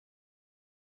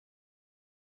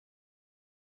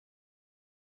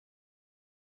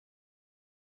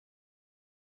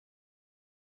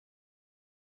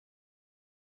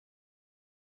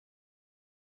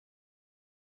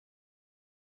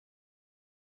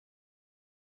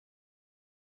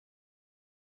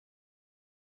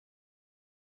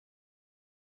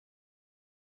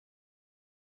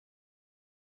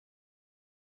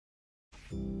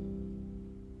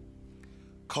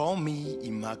Call me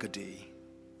Imagade,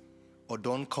 or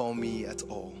don't call me at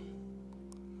all.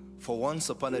 For once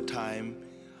upon a time,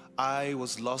 I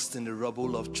was lost in the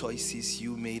rubble of choices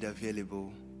you made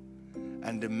available.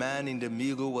 And the man in the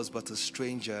mirror was but a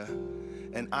stranger,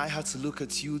 and I had to look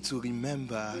at you to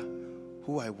remember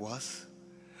who I was,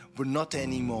 but not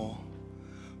anymore.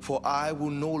 For I will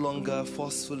no longer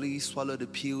forcefully swallow the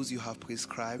pills you have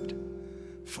prescribed,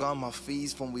 frown my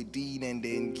face from within and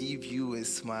then give you a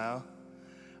smile.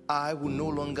 I will no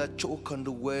longer choke on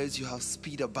the words you have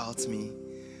spit about me.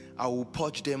 I will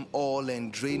purge them all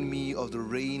and drain me of the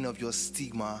rain of your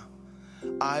stigma.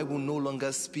 I will no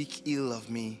longer speak ill of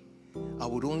me. I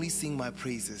would only sing my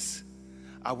praises.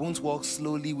 I won't walk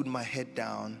slowly with my head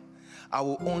down. I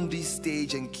will own this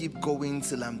stage and keep going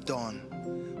till I'm done.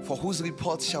 For whose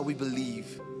report shall we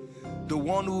believe? The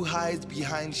one who hides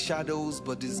behind shadows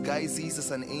but disguises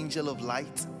as an angel of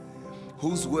light?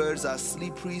 Whose words are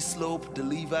slippery slope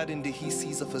delivered in the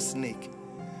hisses of a snake?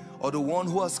 Or the one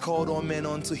who has called all men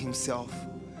unto himself,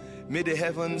 made the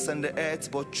heavens and the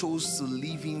earth but chose to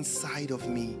live inside of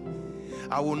me?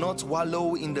 I will not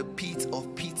wallow in the pit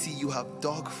of pity you have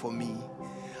dug for me.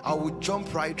 I will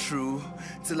jump right through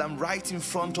till I'm right in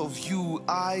front of you,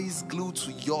 eyes glued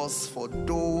to yours. For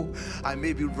though I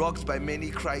may be rocked by many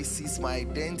crises, my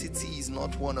identity is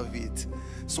not one of it.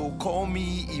 So call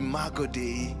me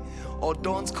Imagade, or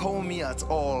don't call me at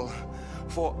all.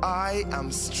 For I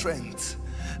am strength.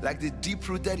 Like the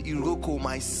deep-rooted Iroko,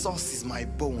 my source is my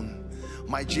bone.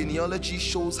 My genealogy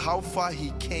shows how far he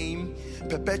came,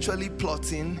 perpetually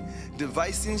plotting,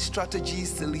 devising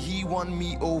strategies till he won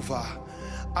me over.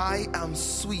 I am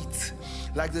sweet,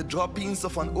 like the droppings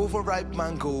of an overripe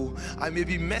mango. I may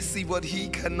be messy, but he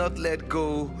cannot let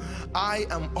go. I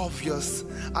am obvious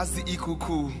as the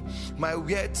ikuku. My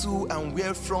where to and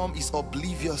where from is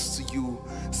oblivious to you.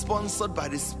 Sponsored by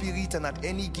the Spirit, and at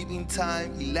any given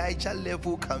time, Elijah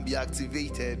level can be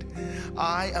activated.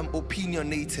 I am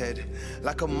opinionated,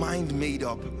 like a mind made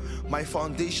up. My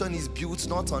foundation is built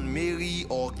not on Mary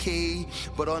or Kay,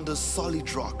 but on the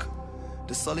solid rock.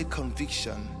 The solid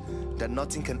conviction that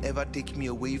nothing can ever take me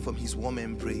away from his warm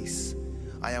embrace.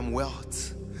 I am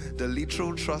wealth, the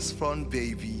literal trust fund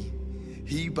baby.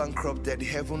 He bankrupted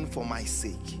heaven for my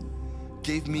sake,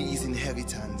 gave me his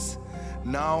inheritance.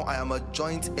 Now I am a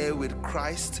joint heir with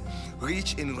Christ,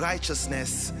 rich in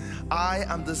righteousness. I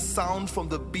am the sound from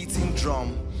the beating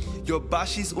drum. Your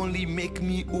bashes only make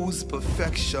me ooze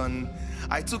perfection.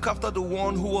 I took after the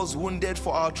one who was wounded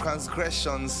for our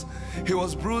transgressions. He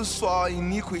was bruised for our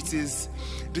iniquities.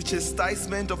 The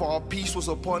chastisement of our peace was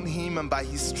upon him, and by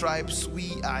his stripes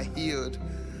we are healed.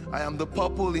 I am the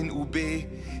purple in Ube.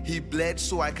 He bled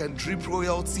so I can drip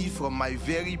royalty from my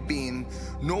very being.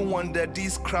 No wonder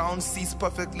this crown sits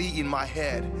perfectly in my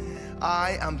head.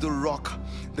 I am the rock,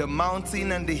 the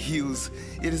mountain and the hills.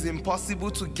 It is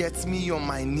impossible to get me on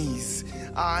my knees.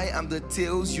 I am the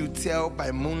tales you tell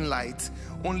by moonlight.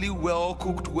 Only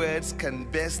well-cooked words can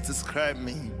best describe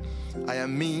me. I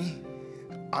am me.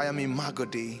 I am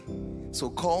Imagade. So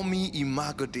call me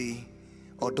Imagade,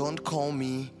 or don't call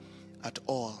me at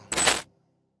all.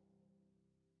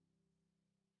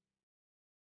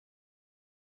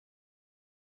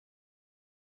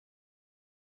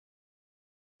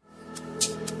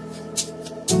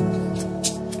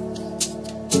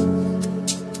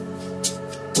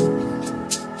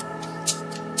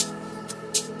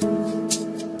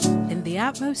 In the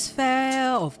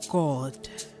atmosphere of God,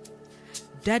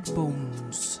 dead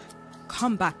bones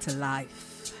come back to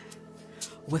life.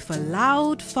 With a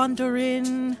loud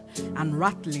thundering and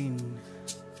rattling,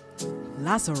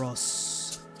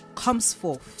 Lazarus comes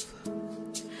forth.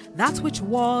 That which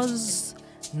was,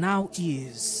 now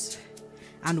is,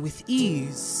 and with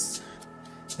ease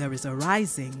there is a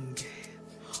rising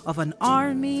of an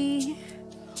army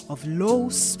of low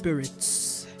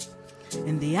spirits.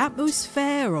 In the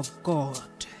atmosphere of God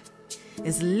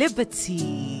is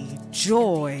liberty,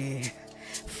 joy,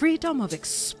 freedom of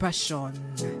expression,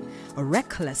 a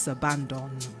reckless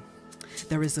abandon.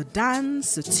 There is a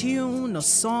dance, a tune, a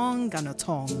song, and a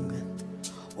tongue,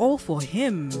 all for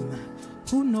him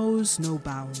who knows no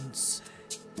bounds.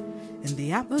 In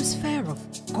the atmosphere of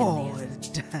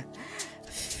God,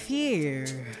 fear,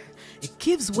 it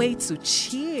gives way to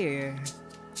cheer.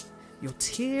 Your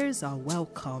tears are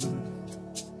welcome.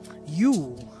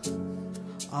 You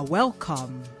are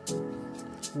welcome.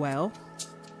 Well,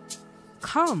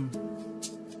 come,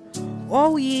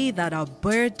 all ye that are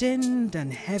burdened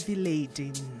and heavy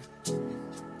laden.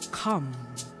 Come,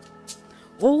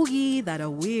 all ye that are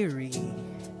weary.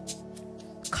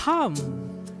 Come,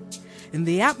 In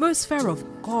the atmosphere of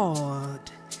God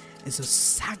is a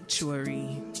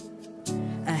sanctuary,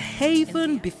 a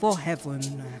haven before heaven.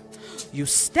 You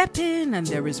step in and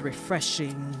there is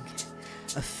refreshing,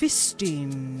 a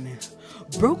feasting.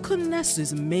 Brokenness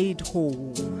is made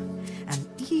whole, and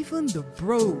even the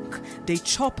broke, they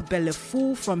chop belly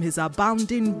full from his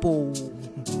abounding bowl.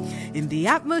 In the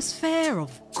atmosphere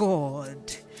of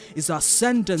God is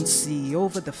ascendancy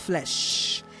over the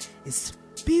flesh, is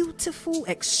beautiful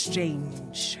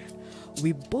exchange.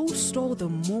 We boast all the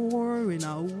more in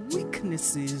our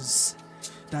weaknesses,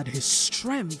 that his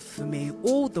strength may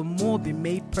all the more be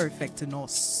made perfect in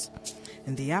us.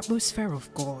 In the atmosphere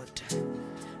of God,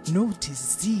 no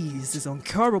disease is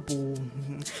incurable,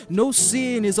 no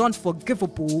sin is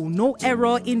unforgivable, no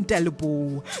error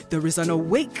indelible. There is an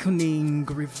awakening,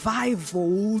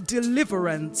 revival,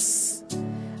 deliverance,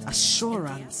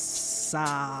 assurance,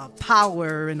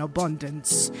 power in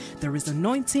abundance. There is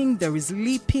anointing, there is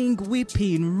leaping,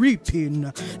 weeping,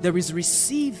 reaping. There is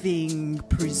receiving,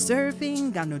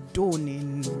 preserving, and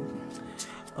adorning.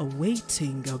 A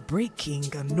waiting, a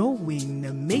breaking, a knowing,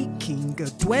 a making, a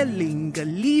dwelling, a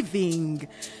leaving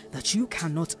that you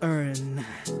cannot earn.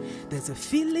 There's a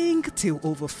filling till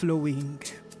overflowing.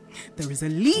 There is a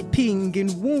leaping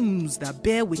in wombs that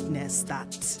bear witness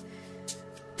that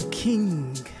the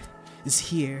King is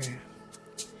here.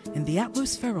 In the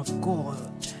atmosphere of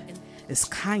God is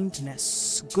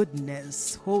kindness,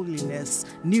 goodness, holiness,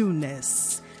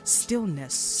 newness,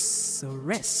 stillness,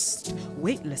 rest,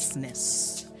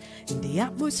 weightlessness. In the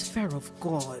atmosphere of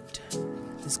God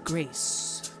is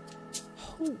grace,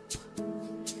 hope,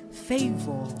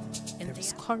 favor. There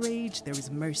is courage, there is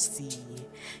mercy.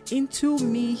 Into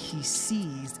me he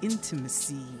sees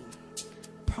intimacy,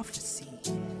 prophecy.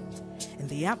 In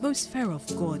the atmosphere of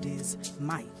God is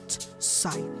might,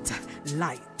 sight,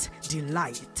 light,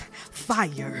 delight,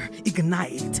 fire,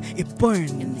 ignite. It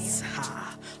burns,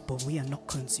 but we are not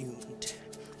consumed.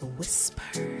 A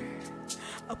whisper,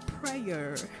 a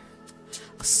prayer,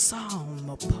 a psalm,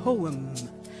 a poem,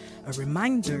 a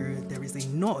reminder. There is a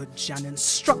nudge, an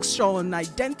instruction,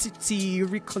 identity,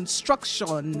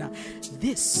 reconstruction.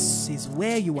 This is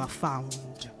where you are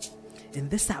found. In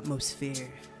this atmosphere,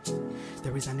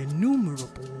 there is an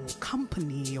innumerable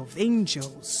company of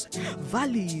angels.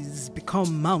 Valleys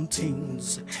become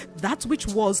mountains. That which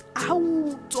was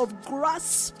out of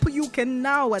grasp you can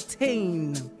now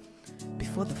attain.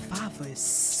 Before the Father is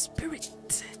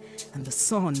spirit, and the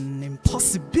Son,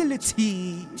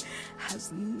 impossibility,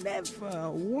 has never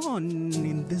won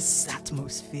in this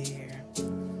atmosphere.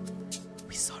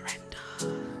 We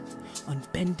surrender on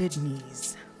bended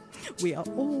knees. We are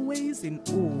always in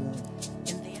awe.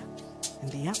 In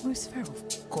the atmosphere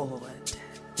of God,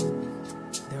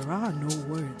 there are no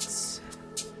words,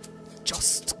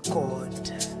 just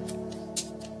God.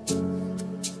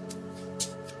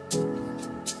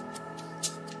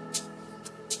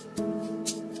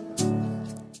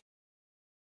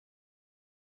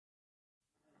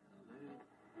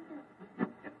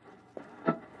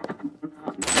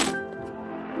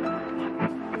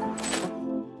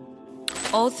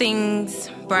 All things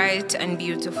bright and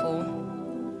beautiful,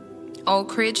 all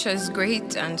creatures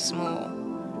great and small,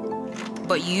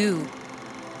 but you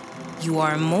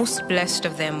are most blessed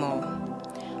of them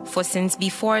all. For since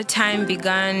before time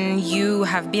began, you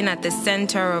have been at the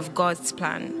center of God's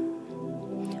plan.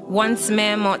 Once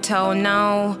mere mortal,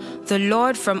 now the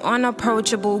Lord from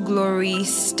unapproachable glory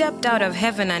stepped out of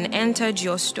heaven and entered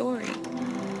your story.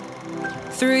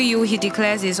 Through you, he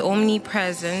declares his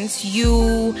omnipresence.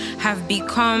 You have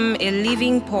become a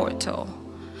living portal,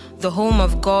 the home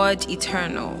of God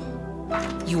eternal.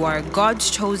 You are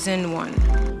God's chosen one,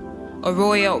 a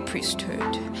royal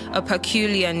priesthood, a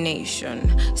peculiar nation,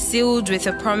 sealed with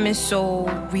a promise. So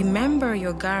remember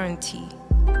your guarantee.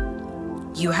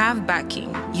 You have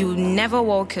backing. You never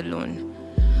walk alone.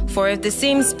 For if the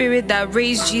same spirit that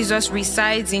raised Jesus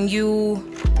resides in you,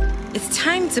 it's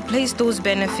time to place those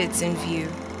benefits in view.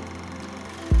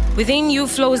 Within you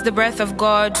flows the breath of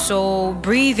God, so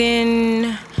breathe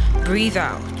in, breathe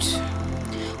out.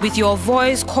 With your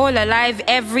voice, call alive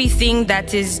everything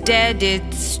that is dead.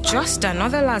 It's just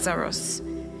another Lazarus.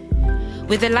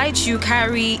 With the light you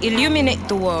carry, illuminate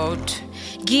the world.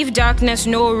 Give darkness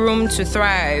no room to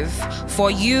thrive,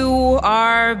 for you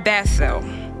are Bethel,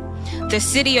 the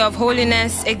city of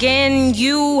holiness. Again,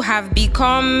 you have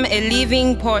become a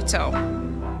living portal.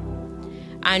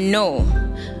 And no,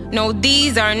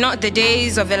 these are not the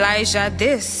days of Elijah.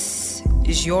 This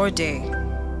is your day.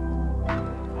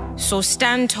 So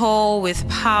stand tall with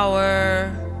power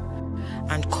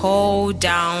and call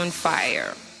down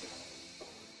fire.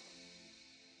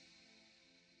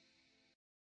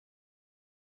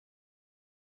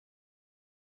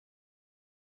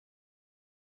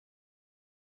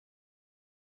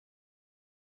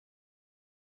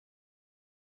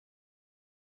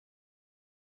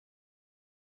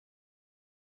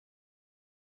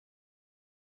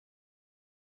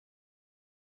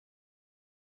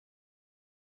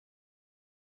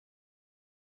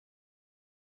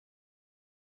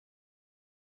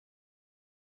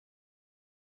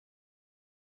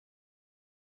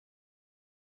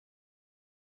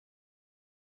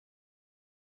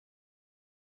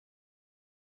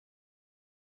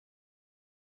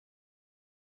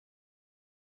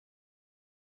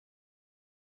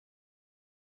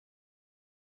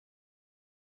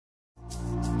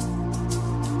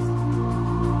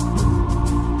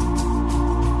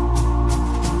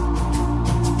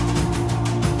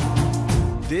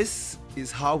 This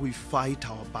is how we fight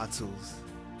our battles.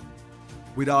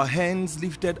 With our hands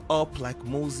lifted up like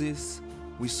Moses,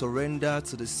 we surrender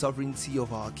to the sovereignty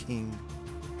of our King.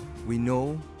 We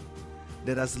know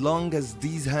that as long as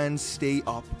these hands stay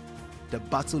up, the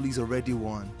battle is already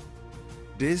won.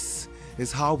 This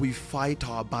is how we fight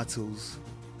our battles.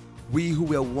 We who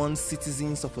were once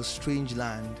citizens of a strange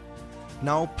land,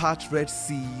 now part red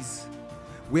seas,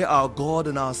 wear our God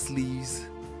on our sleeves,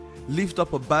 lift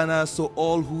up a banner so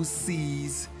all who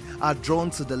sees are drawn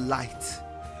to the light.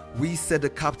 We set the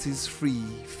captives free.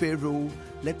 Pharaoh,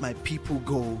 let my people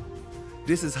go.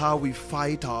 This is how we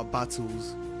fight our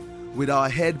battles. With our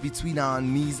head between our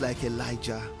knees like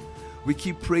Elijah, we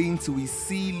keep praying till we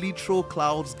see literal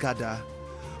clouds gather.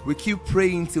 We keep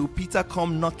praying till Peter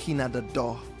come knocking at the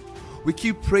door. We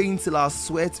keep praying till our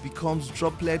sweat becomes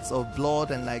droplets of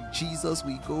blood, and like Jesus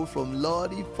we go from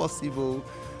Lord, if possible,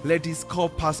 let this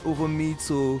cup pass over me,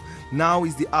 to now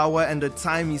is the hour and the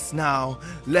time is now.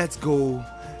 Let's go.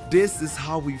 This is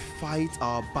how we fight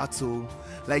our battle.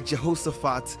 Like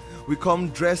Jehoshaphat, we come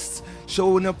dressed,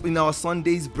 showing up in our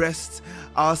Sunday's breast.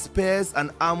 Our spears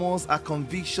and armors are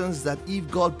convictions that if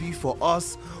God be for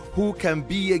us, who can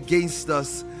be against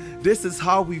us? This is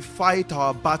how we fight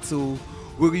our battle.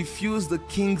 We refuse the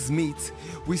king's meat.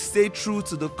 We stay true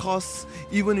to the cause,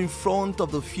 even in front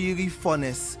of the fiery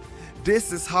furnace.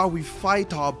 This is how we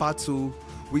fight our battle.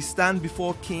 We stand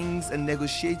before kings and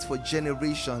negotiate for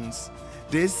generations.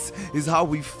 This is how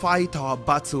we fight our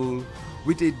battle.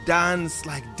 With a dance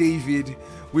like David,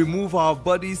 we move our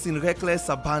bodies in reckless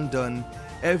abandon.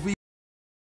 Every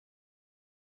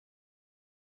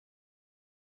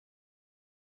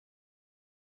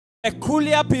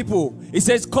peculiar people, it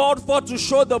says, called for to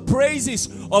show the praises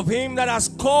of him that has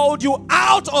called you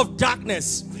out of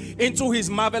darkness into his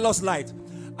marvelous light.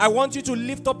 I want you to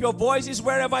lift up your voices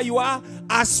wherever you are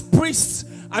as priests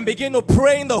and begin to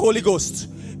pray in the Holy Ghost.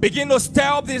 Begin to stir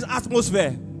up this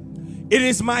atmosphere. It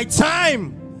is my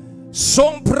time.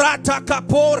 Somprata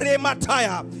kapore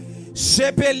mataya.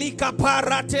 Sepelika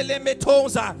paratele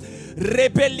metonza.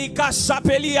 Rebelika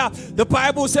sapelia. The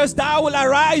Bible says, thou will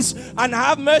arise and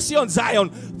have mercy on Zion,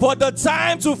 for the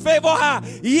time to favor her.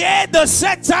 Yea, the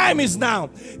set time is now.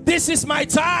 This is my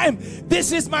time.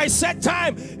 This is my set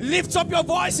time. Lift up your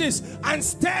voices and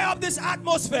stir up this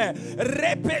atmosphere.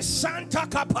 Repe Santa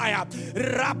Kapaya.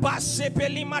 Rabba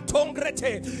sepelima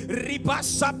tongrete. Riba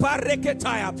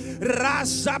sapareketaya.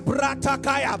 Rasa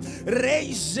bratakaya.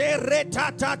 Reize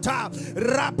retatata.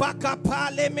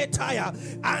 Rabakapale metaya.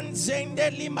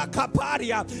 Anzende lima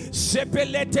kaparia.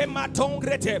 Sepelete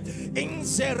matongrete.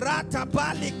 Inzerata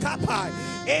bali kapai.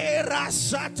 Era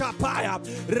satapaya.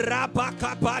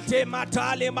 Rabakapate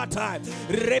matale matai.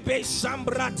 Rebe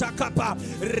sambrata kapa.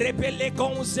 Rebele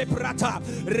gonze brata.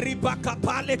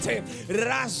 Ribakapalete.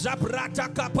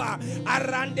 Razabrata kapa.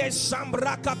 Arande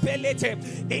sambra kapelete.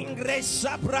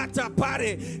 Ingresa brata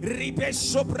pare. Ribe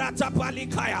sobrata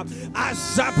palikaya.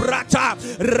 Azabrata.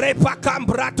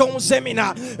 Repakambraton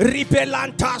zemina.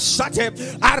 Ribelanta sate.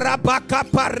 Arabaka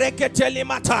parekete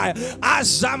limatai.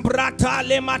 Azambrata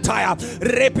lemataya.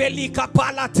 Rebelika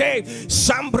palate.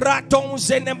 Sambraton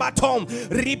zenematom.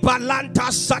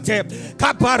 Ribalanta sate.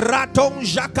 Kabaraton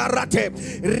jakarate.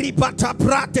 Ribata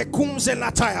prate kunze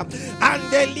lataya.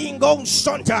 Andelingo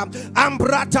sonta.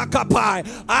 Ambrata kapai.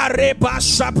 Areba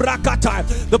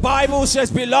sabrakata. The Bible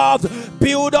says, beloved,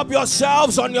 build up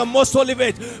yourselves on your most holy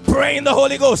faith. Pray in the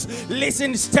Holy Ghost.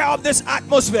 Listen, stir up this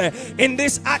atmosphere. In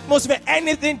this atmosphere,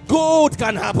 anything good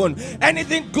can happen.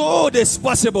 Anything good is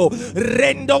possible.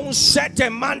 Rendon sete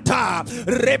manta.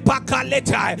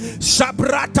 Repakaleta.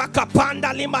 Sabrata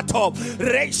kapanda limato.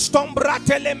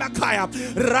 Restombrate lemakaya.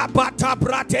 Rabata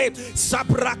brate.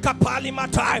 Sabraka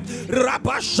palimatai.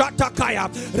 Rabashatakaya.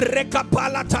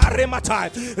 Rekapalata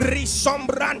rematai.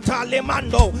 Risombranta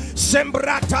lemando.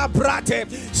 Sembrata brate.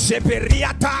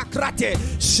 Seperiata krate.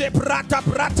 Sebrata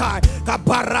brata.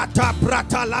 Kabarata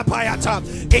brata lapayata.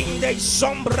 Inde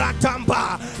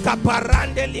sombratamba.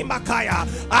 Kabarande limakaya.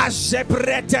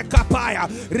 Azebrete kapaya.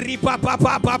 Ripa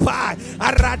papa papa.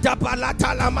 Arada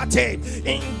balata lamate.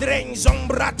 Indren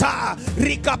zombrata.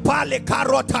 Rikapale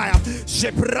karotaya.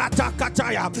 Sebrata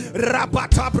kataya.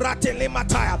 Rabata brate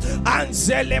limataya.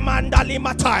 Anzele manda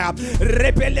limataya.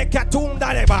 Rebele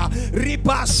katunda leba.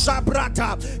 Ripa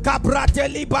sabrata. Kabrate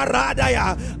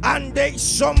libaradaya. Ande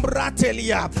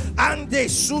sombratelia. Ande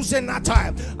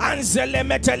suzenataya. As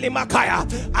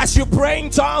you pray in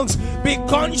tongues, be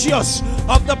conscious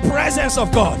of the presence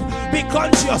of God. Be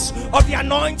conscious of the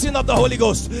anointing of the Holy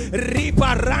Ghost.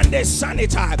 Riparande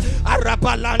sanita,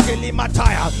 arabalande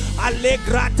limataya,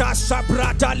 allegrata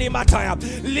sabrata limataya.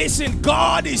 Listen,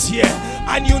 God is here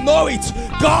and you know it.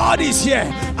 God is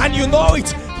here and you know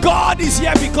it. God is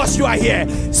here because you are here.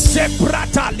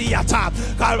 Sebrata liata,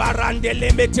 kavarande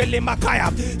lemete limakaya,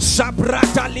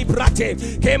 sabrata librate,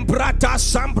 kembrata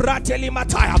sambrate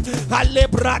limataya,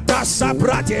 alebrata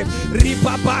sabrate,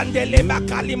 ribabande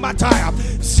lemakali mataya,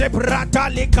 sebrata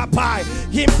likapai,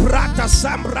 himbrata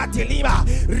sambrate lima,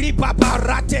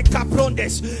 ribabarate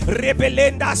caprondes,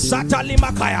 rebelenda sata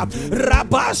limakaya,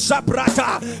 rabasa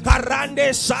brata,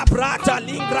 karande sabrata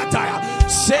lingrataya,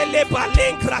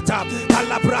 selebalenkrata,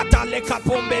 Brata le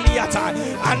capombeliata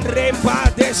and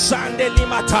remba de sande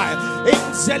limata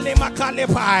in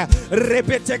zelimakalepa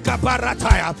repete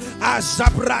caparataya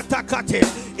azabrata kate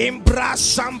imbra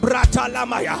sambrata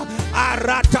lamaya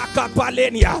arata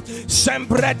capalenia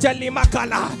sembrete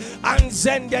limakala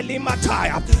anzende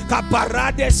limataya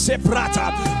caparade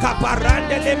seprata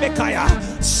caparande lemekaya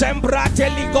sembrate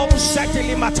ligon sete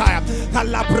limataya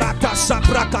calabrata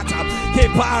sabrakata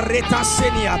kepareta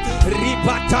senia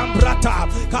ribatambrata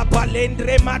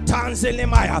kapalendre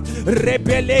matanzelemaya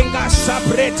rebelenga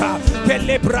sabreta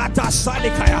kelebrata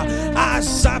salikaya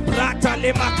asabrata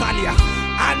lemakalia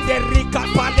anderika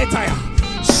paletaya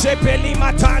sepeli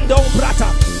matando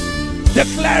brata.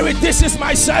 Declare it. This is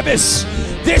my service.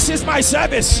 This is my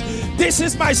service. This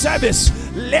is my service.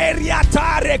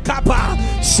 Leriatare kapa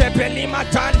sepeli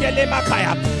matandele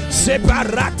makaya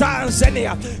separata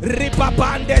anzenia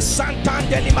ribabande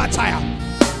santandele mataya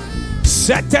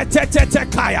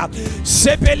setetetetekaya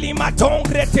sebelimaton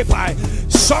gretepai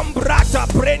sombrata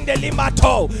prende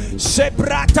limato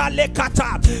sebrata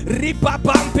lekata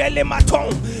ribabampele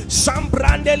maton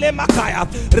sambrande le makaya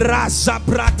rasa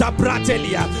brata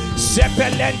bratelia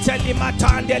sepelente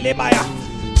limatande lemaya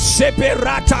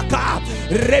seperataka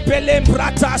rebelem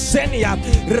brata senia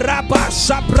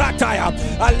rabasha brataya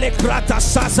alekrata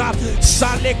sasa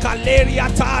sale kaleria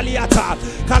taliata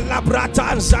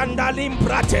kalabrata zandalim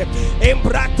brate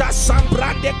embrata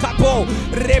sambrande kapo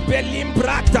rebelim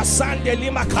brata sande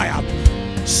limakaya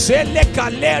sele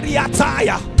kaleria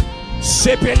taya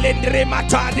sepelendre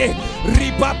matade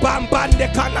ribabambande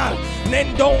kanal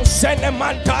nendon sene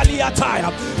mantalia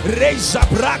taya reisa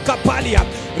braka palia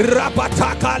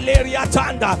rabataka leria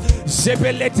tanda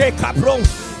zebelete kapron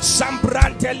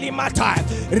sambrante limata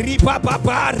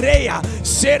ribababa rea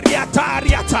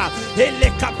seriatariata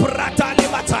ele caprata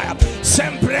limata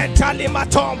sembrenta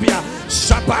limatombia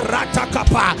sabarata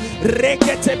kapa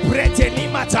regete prete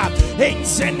limata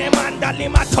enzene manda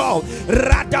limato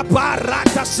rada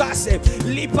barata sase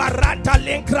libarata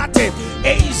lenkrate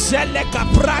eizele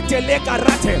caprate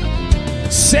legarate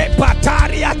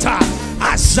sepatariata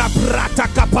asabrata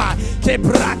kapa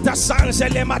kebrata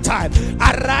sanzele matai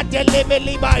arade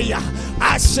lemelibaya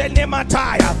asene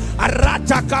mataya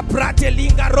arata kaprate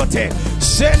lingarote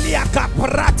zelia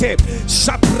kaprate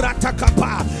sabrata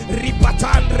kapa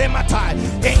ripatandre matai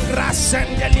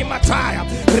engrasende limataya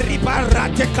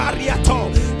ribarate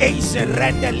kariato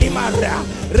eizerende limara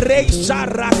reisa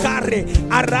rakare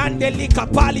arande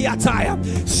likapali ataya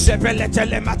sebelete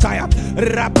lemataya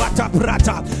rabata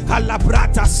prata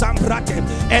alabrata sambrate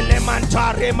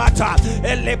elementare mata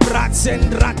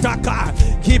elebratsendrata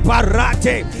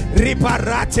kiparate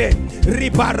riparate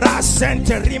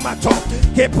riparasente rimato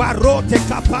keparote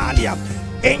kapalia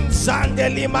enzande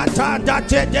limata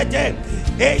date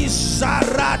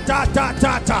eisarata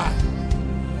tata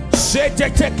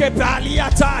sete kepalia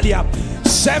talia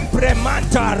sempre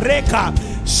manta reka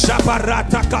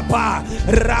Shabarata kapa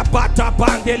rabata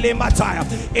bandele mataya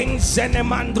inzene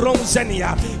mandron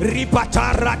zenia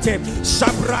ribatarate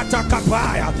sabrata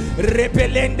kapaya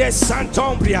repelende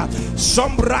santombria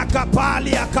sombra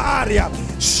kapalia karia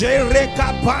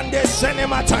shereka pande zene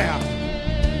mataya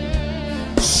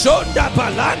sonda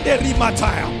balande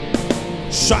rimataya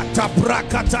shata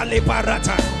brakata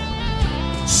lebarata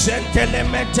sentele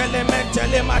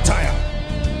mentele mataya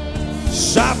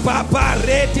Sapapa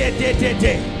rete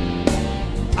de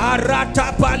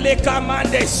arata pale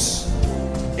kamandes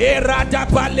erata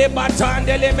pale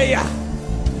batandele meya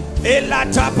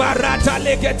elata barata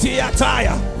legetia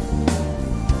taya.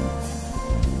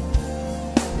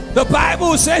 The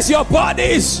Bible says your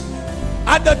bodies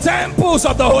are the temples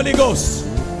of the Holy Ghost.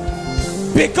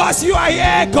 Because you are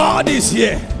here, God is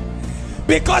here.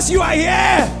 Because you are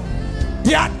here,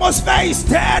 the atmosphere is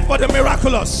stirred for the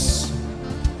miraculous.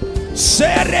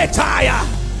 Seretaya,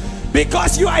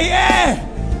 because you are here,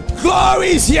 Glory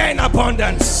is here in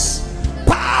abundance.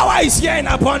 Power is here in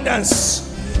abundance.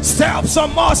 Stay up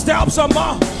some more, stay up some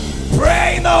more.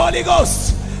 Pray in the Holy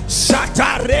Ghost.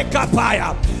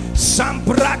 Shatarekapaya.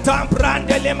 Sambrata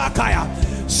brandele makaya.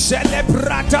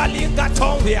 Celebrata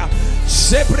lingatongia.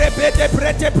 Sebrebete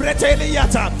brete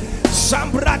breteliata.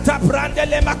 Sambrata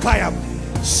brandele makaya.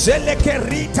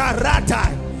 Selekerita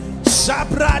rata.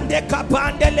 Sabrande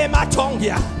kapandele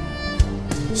matongia.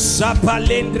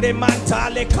 Sapalendre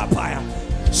mantale kapaya.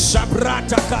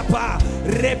 Sabrata kapa.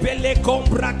 Rebele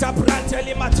combrata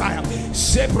brantele mataya.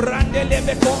 Sebrandele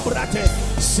me combrate.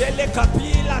 Sele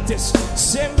capilates.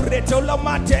 Sembretolo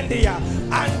matendia.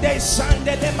 Ande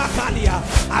sandele makalia.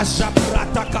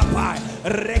 Azabrata kapa.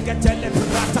 Regetele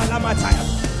brata la mataya.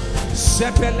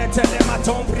 Sepeletele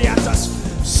matombriatas.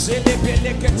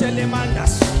 Selebele ketele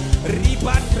mandas.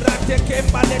 Riban brate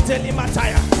kembaletele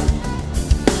mataya.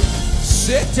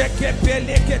 Sete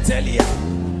kepele ketelia.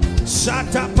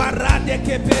 Shata parade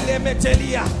kepele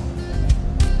metelia.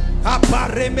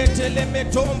 Apare metele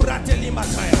metombra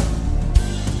telimataya.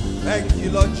 Thank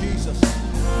you, Lord Jesus.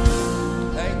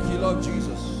 Thank you, Lord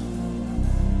Jesus.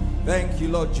 Thank you,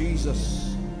 Lord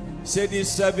Jesus. Say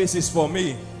this service is for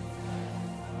me.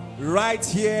 Right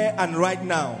here and right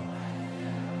now.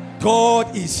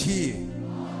 God is here.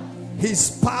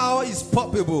 His power is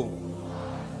palpable.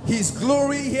 His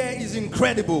glory here is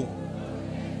incredible.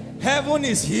 Heaven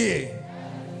is here.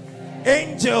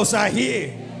 Angels are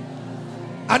here.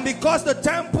 And because the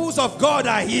temples of God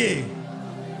are here,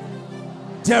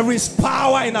 there is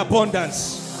power in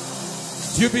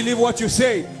abundance. Do you believe what you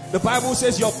say? The Bible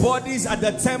says your bodies are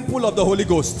the temple of the Holy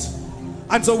Ghost.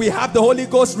 And so we have the Holy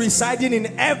Ghost residing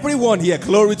in everyone here.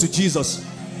 Glory to Jesus.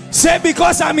 Say,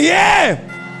 because I'm here,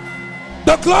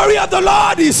 the glory of the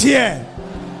Lord is here.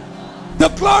 The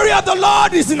glory of the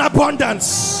Lord is in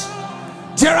abundance.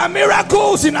 There are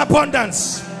miracles in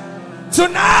abundance.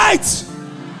 Tonight,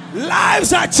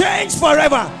 lives are changed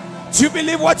forever. Do you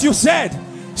believe what you said?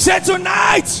 Say,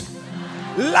 tonight,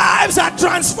 lives are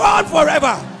transformed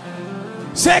forever.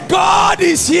 Say, God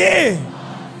is here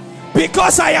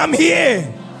because I am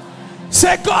here.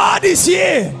 Say, God is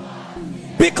here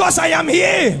because I am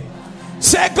here.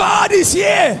 Say, God is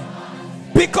here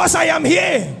because I am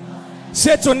here.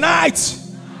 Say, tonight,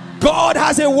 God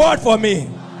has a word for me,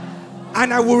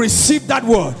 and I will receive that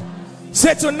word.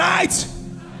 Say, tonight,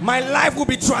 my life will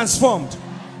be transformed.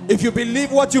 If you believe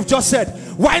what you've just said,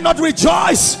 why not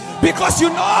rejoice? Because you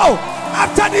know,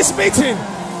 after this meeting,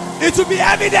 it will be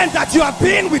evident that you have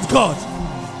been with God.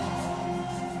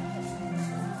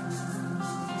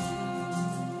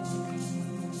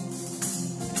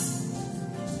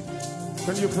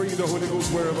 Can you pray in the Holy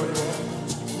Ghost wherever you are?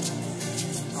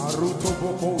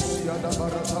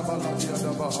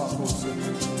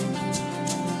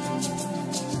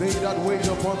 They that wait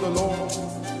upon the Lord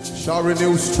shall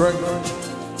renew strength.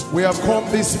 We have come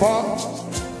this far,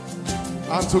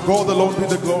 and to God alone be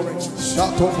the glory.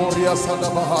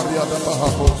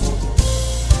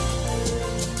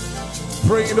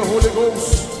 Pray in the Holy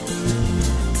Ghost.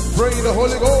 Pray in the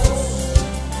Holy Ghost.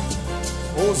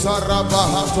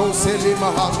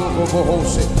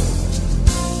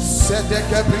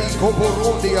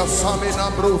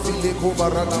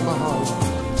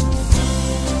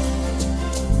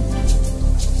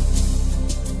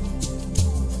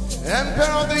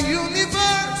 Emperor of the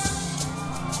universe,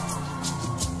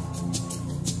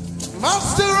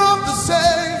 master of the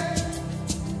same,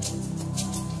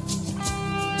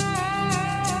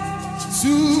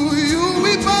 to you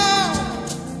we bow,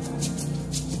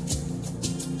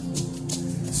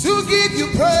 to give you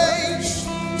praise.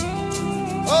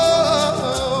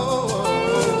 Oh,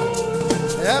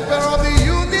 Emperor of the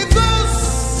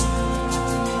universe,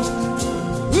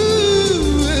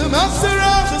 ooh, master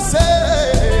of the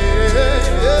same,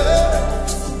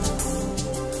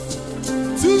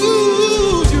 to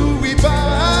you we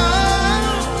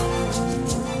bow,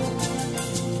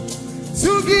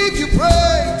 to give you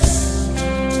praise.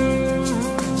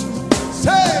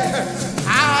 Say,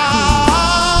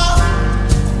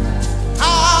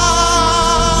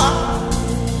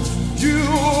 you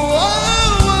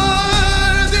are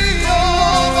worthy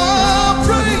of our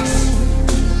praise.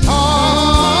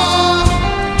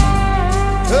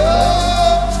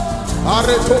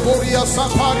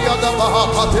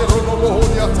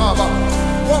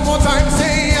 One more time,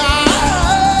 say, you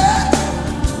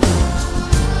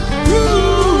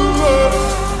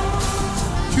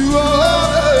are.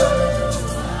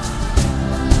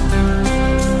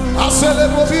 I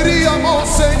celebro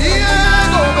viríamos,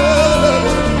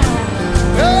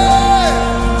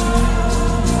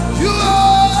 you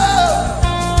are.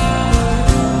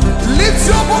 Lift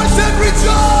your voice said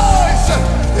rejoice.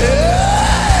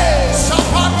 Hey,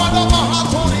 Shaparada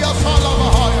Mahatoria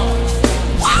Salamahaya.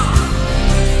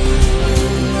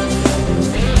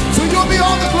 To you be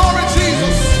all the glory,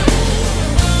 Jesus.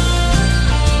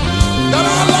 That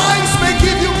our lives may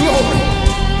give you glory.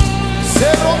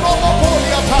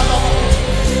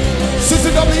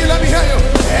 Sister W, let me hear you.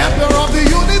 Emperor of the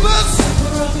universe.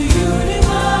 Emperor of the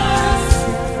universe.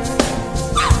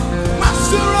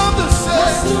 Master of the same.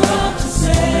 Master of the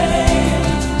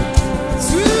same.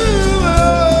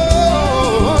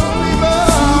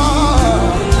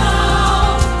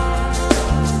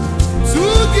 To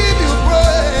give you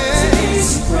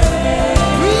praise.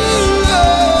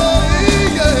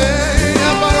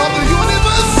 Emperor of the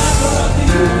universe.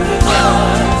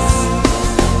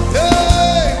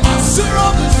 Hey, Master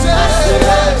of the same.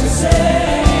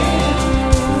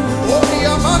 Oh,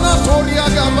 Yamana Toria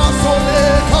Gamasole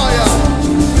Kaya.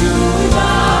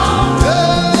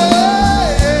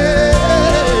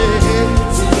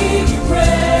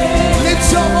 Lift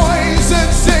your voice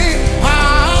and sing.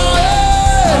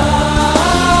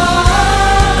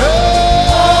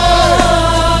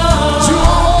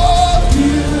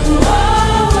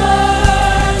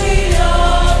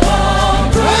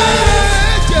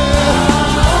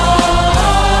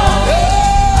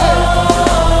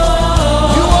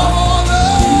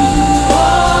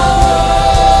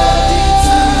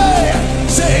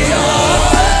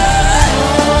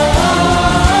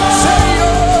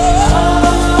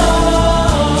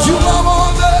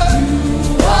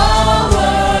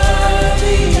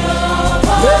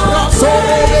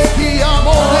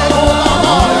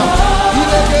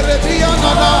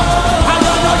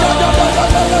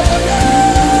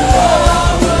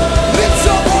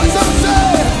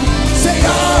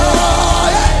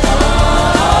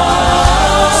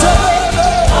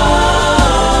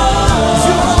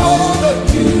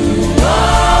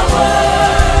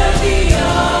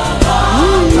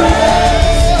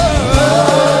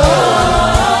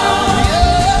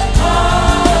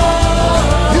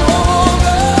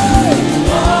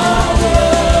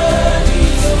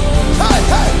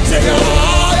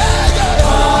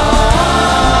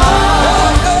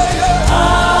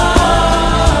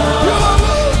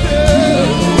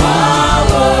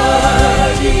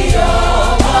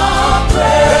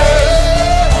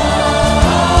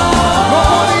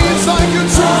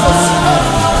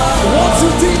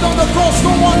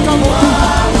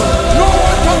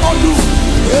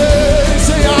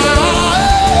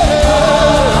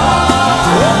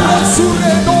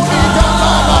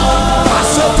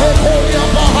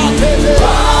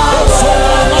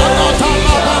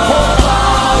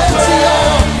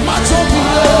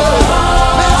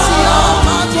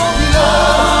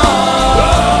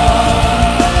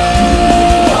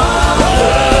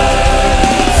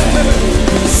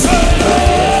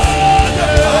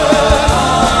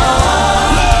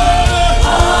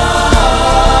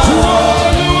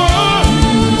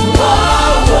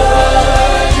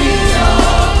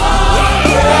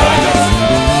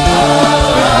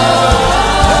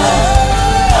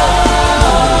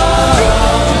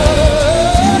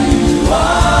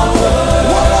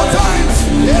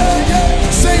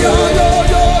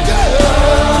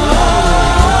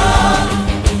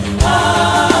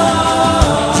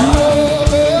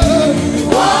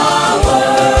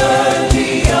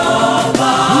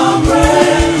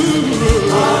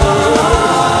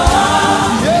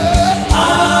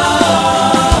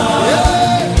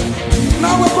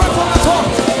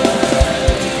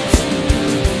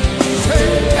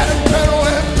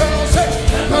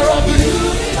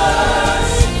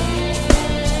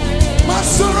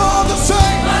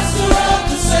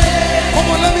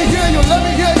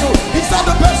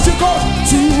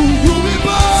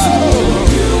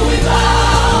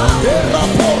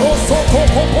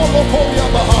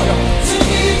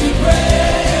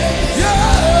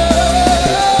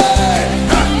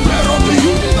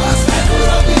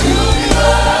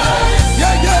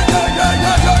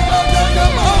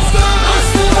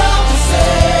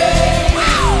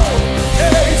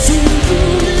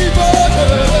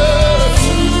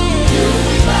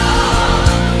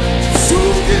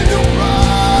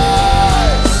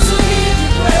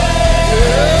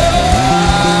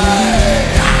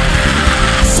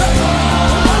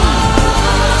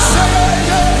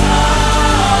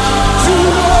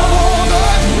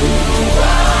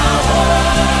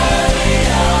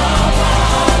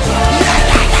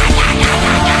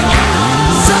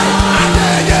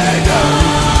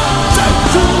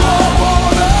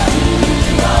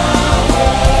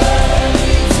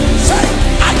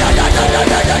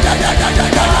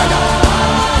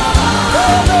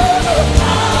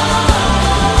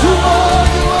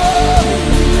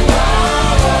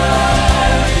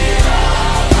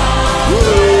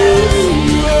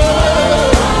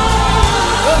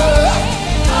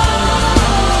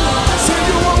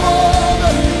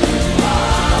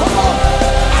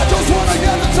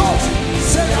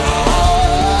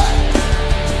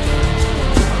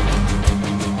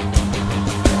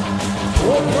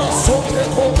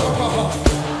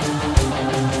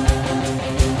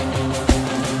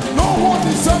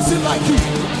 like you.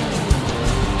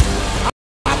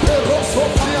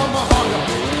 You are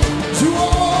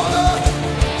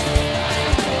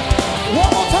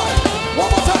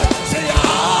one more time, say I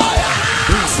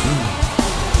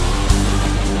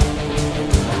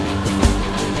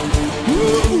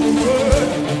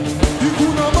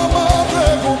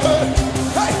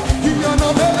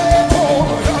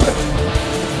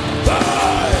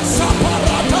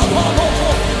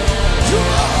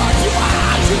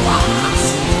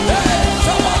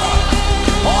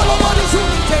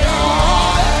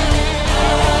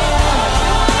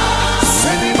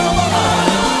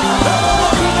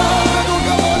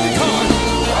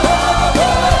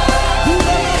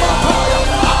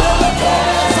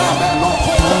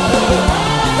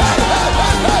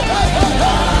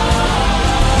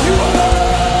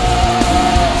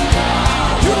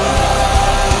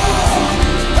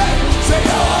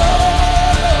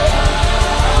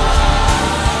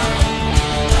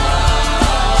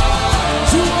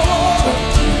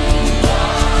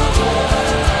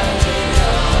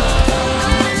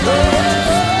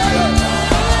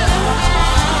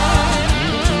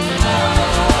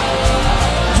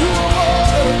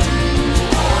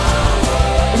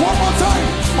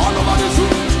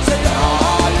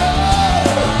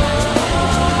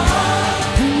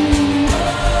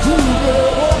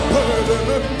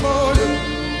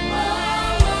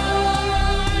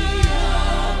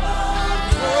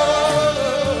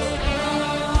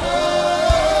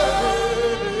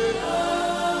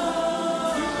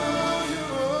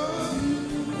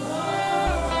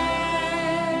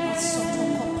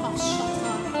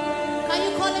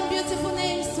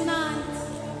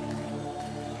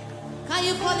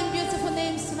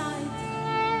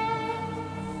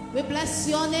We bless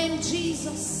your name,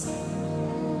 Jesus.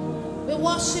 We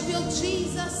worship you,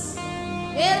 Jesus.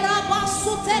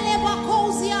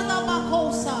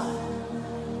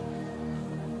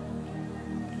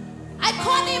 I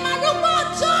call him a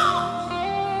rumojo.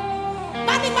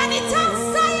 Bani bani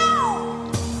tansayo.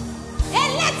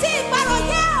 Eleti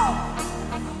baroyo.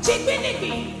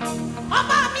 Chigbinibi.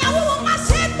 Oba mi awuwo ma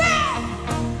sebe.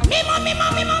 Mimo mimo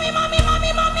mimo mimo mimo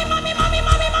mimo mimo mimo mimo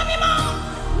mimo mimo.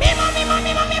 Mimo mimo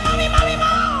mimo mimo mimo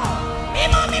mimo.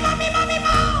 Mimo mimo mimo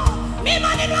mimo. Mimo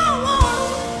mimo.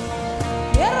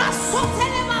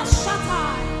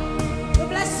 We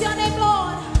bless your name,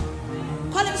 Lord.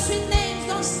 Call him sweet names.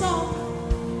 Don't stop.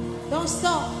 Don't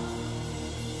stop.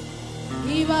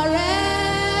 Ibareni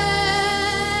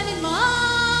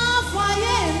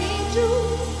mafaye miju.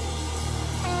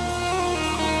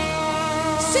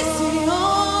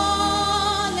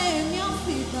 Sisione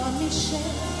miafida mishe.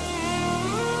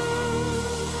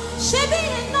 Shebi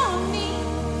enoni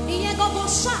iye gogo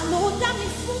shalo dami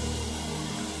fu.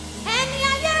 Eni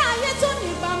ayé tó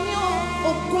ní bami o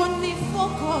ògo ni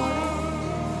fokore.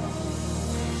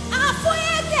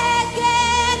 Afoye gege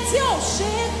tí ó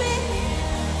ṣe gbé.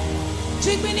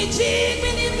 Jigbini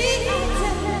jigbini bí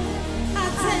atẹlẹ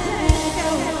atẹlẹ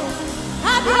o.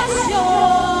 Abiyesi o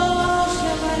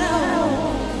ṣe bẹ̀rẹ̀ o.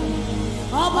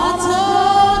 Ọba tó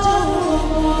jù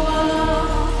ọba lọ.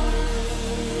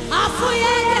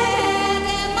 Afoye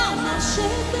gege mama ṣe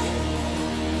gbé.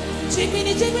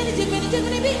 Jigbini jigbini jigbini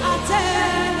jigbini bí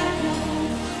atẹlẹ.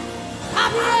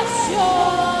 Abiyesi o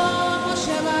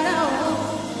ṣe bẹ̀rẹ̀ o.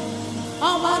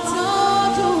 Ọba tó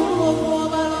jù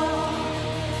ọba lọ.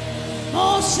 Mo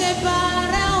ṣe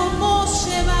bẹ̀rẹ̀ o, mo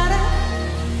ṣe bẹ̀rẹ̀.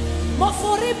 Mo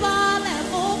forí balẹ̀,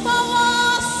 mo gbọ́wọ́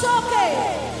sókè.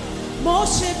 Mo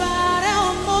ṣe bẹ̀rẹ̀ o,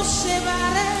 mo ṣe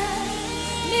bẹ̀rẹ̀.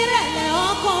 Nírẹ̀lẹ̀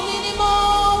ọkàn mi ni mo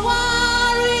wá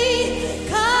rí.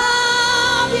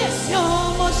 Kábíyèsí o,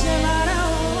 mo ṣe bẹ̀rẹ̀ o.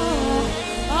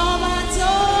 Ọba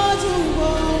tó jù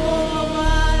ọba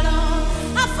lọ.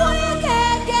 Àfọyín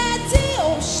gẹ́gẹ́ tí ò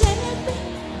ṣe gbé.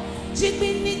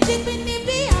 Jigbini jigbini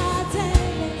bí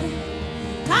àtẹlẹkẹ.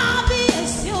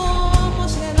 Kábíyèsí o, mo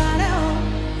ṣe bẹ̀rẹ̀ o.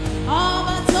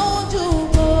 Ọba tó jù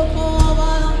gbogbo ọba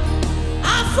lọ.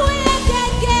 Àfọyín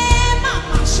gẹ́gẹ́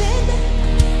màmá ṣe gbé.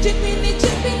 Jigbini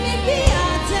jigbini bí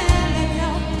àtẹlẹkẹ.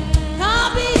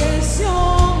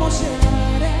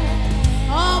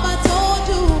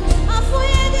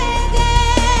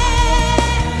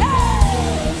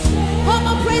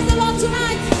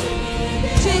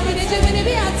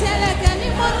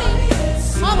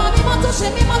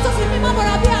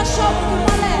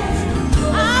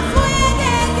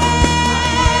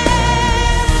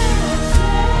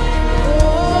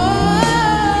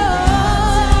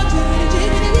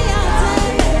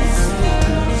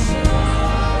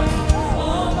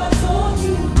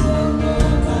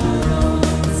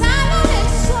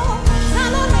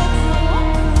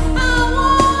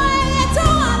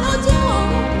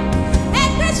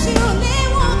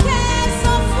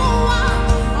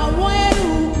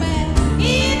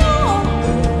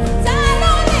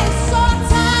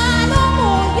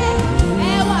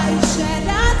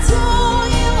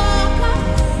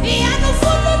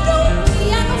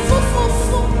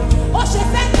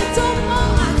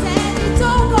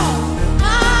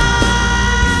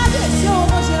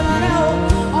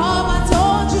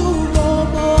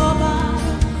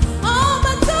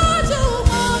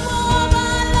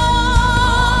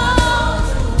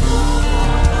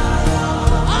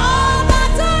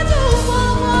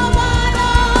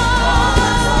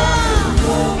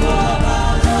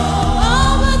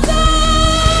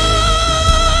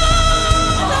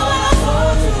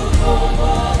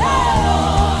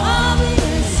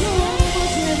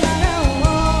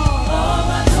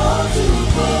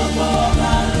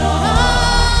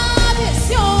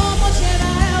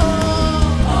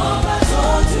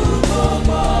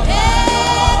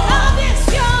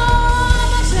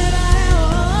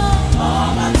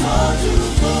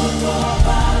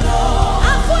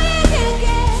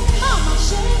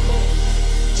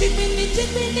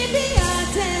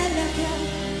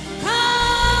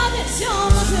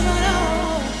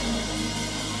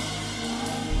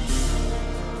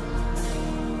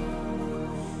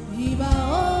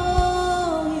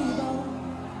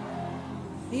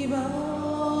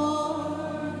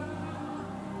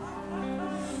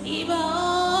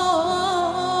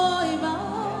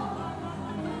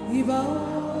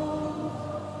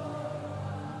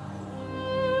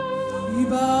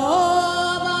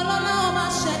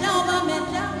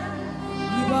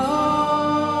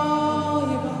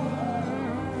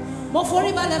 Mo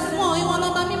forí balẹ̀ fún ọ, ìwọ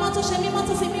lọ́ba mímọ́ tó ṣe mímọ́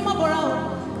tó fi mímọ́ bora o.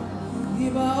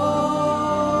 Ìbà o,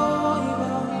 ìbà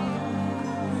o,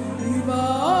 ìbà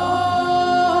o,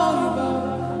 ìbà o,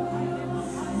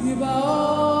 ìbà o,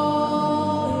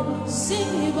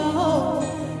 sing ìbà o,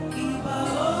 ìbà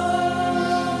o,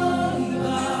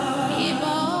 ìbà,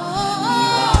 ìbà o,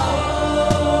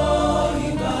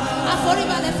 ìbà, àforí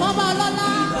balẹ̀ fún ọba ọlọ́lá.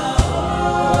 Ìbà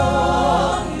o,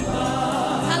 ìbà,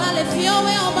 tálá lè fi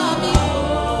ọwé ọba mi.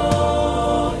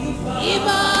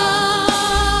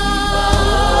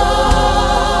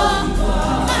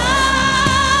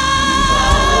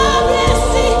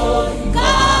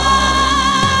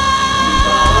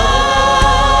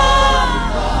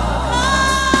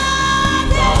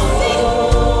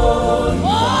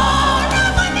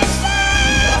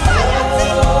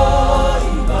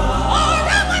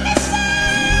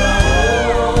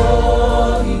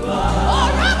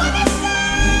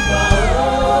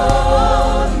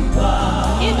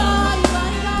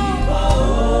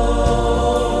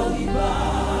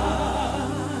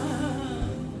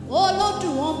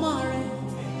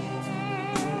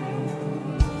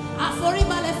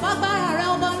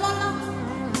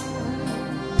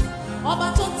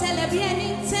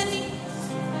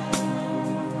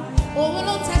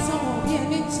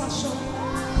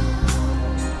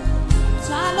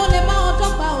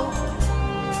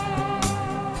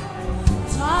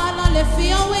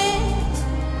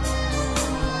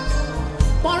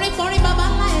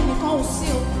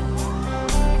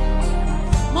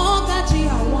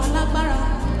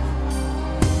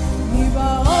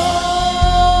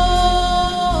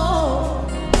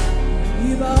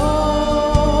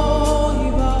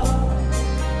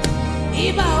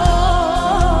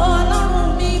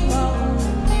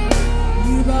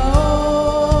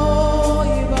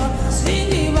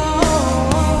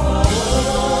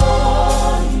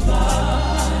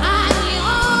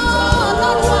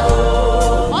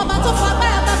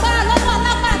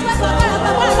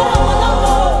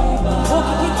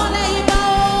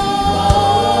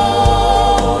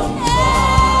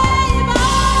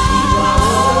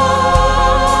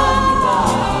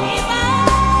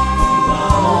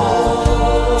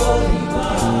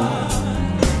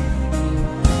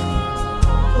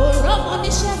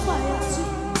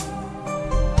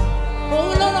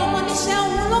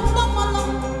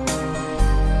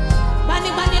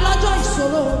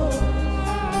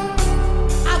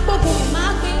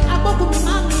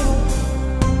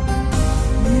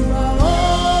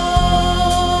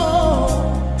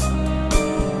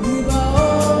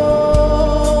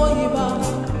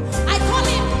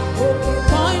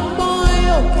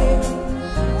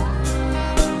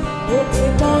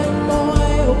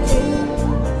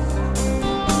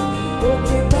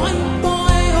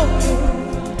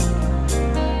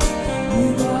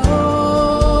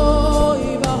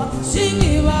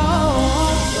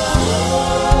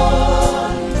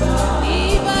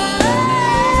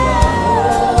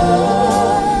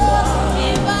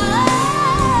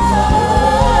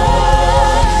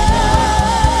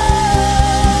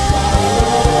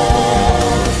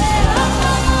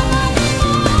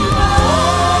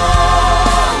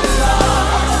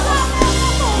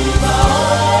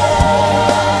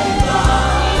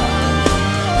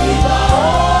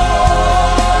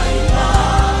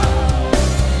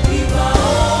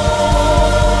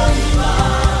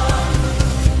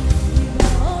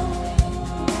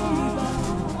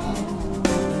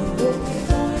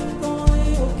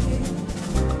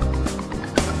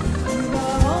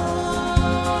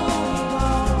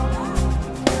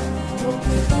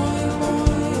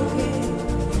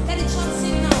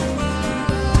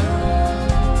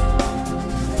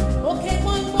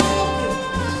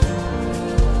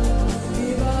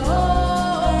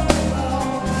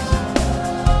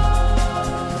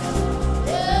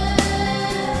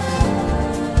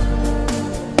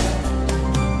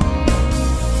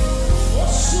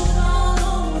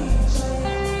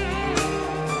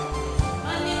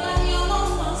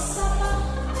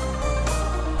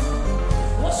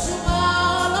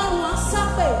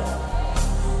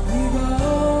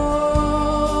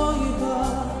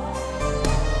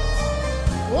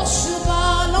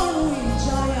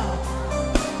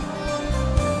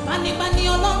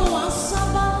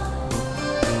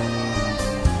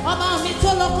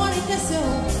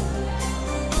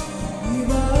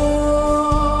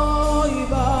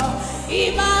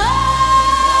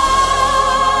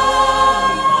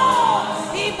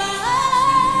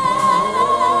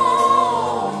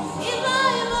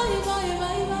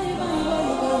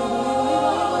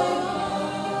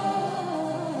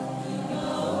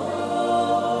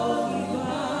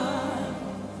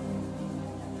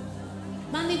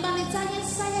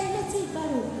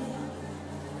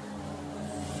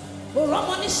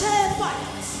 Oromonishe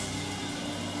fight.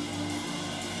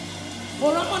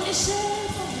 Oromonishe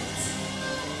fight.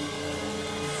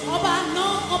 Ọba àná,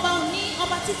 ọba òní,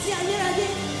 ọba títí ayérayé.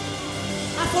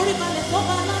 Àforíbalẹ̀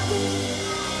fọ́ba aládé.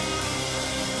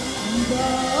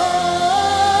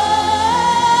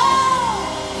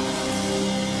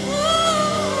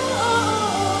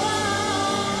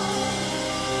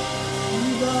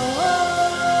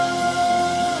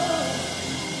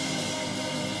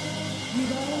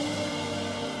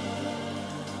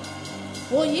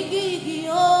 Oh, yigi,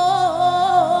 oh,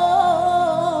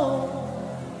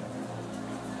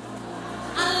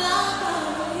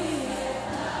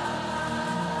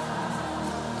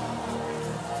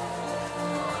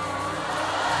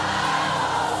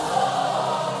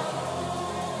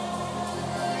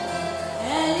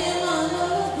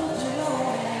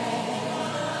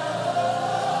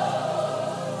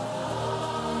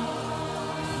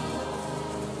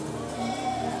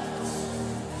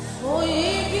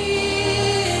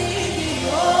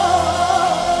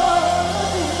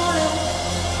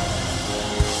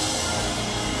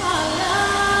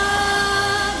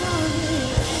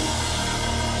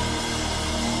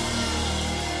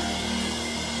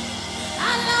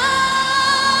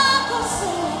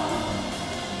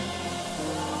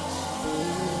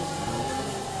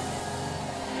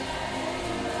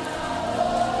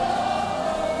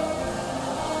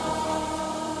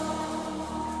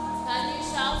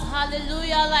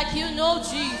 hallelujah like you know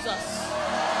Jesus?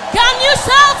 Can you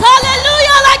shout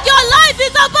hallelujah like your life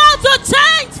is about to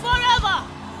change forever?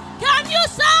 Can you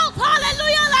shout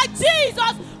hallelujah like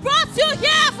Jesus brought you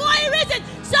here for a reason?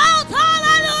 Shout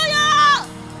hallelujah!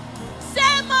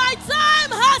 Say, my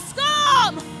time has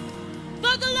come.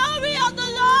 The glory of the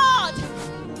Lord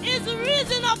is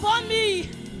risen upon me.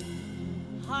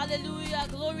 Hallelujah,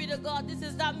 glory to God. This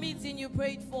is that meeting you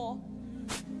prayed for.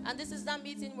 And this is that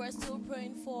meeting we're still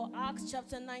praying for. Acts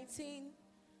chapter 19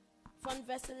 from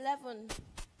verse 11.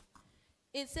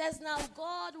 It says, now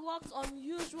God worked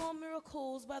unusual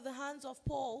miracles by the hands of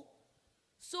Paul,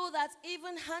 so that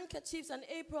even handkerchiefs and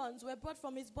aprons were brought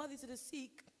from his body to the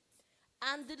sick,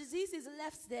 and the diseases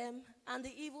left them, and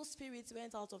the evil spirits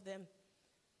went out of them.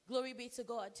 Glory be to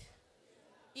God.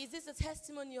 Is this a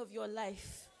testimony of your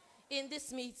life in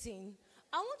this meeting?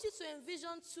 I want you to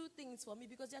envision two things for me,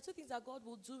 because there are two things that God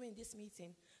will do in this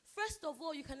meeting. First of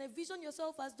all, you can envision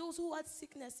yourself as those who had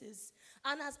sicknesses,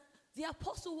 and as the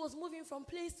apostle was moving from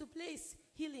place to place,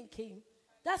 healing came.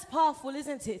 That's powerful,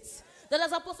 isn't it? That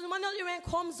as Apostle Emmanuel Iren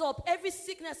comes up, every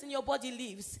sickness in your body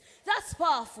leaves. That's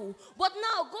powerful. But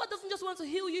now, God doesn't just want to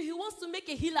heal you, he wants to make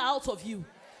a healer out of you.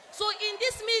 So in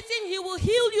this meeting, he will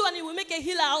heal you and he will make a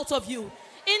healer out of you.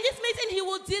 In this meeting, he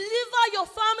will deliver your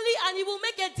family and he will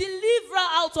make a deliverer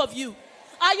out of you.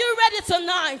 Are you ready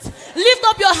tonight? Lift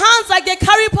up your hands like they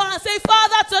carry power and say,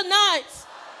 Father, tonight,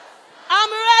 I'm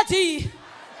ready.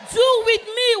 Do with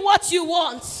me what you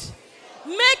want.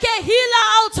 Make a healer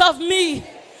out of me.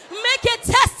 Make a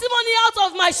testimony out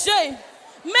of my shame.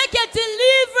 Make a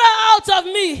deliverer out of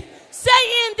me. Say,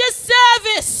 in this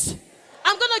service,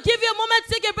 I'm going to give you a moment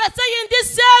to take a breath. Say, in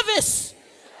this service,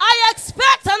 I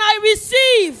expect and I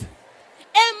receive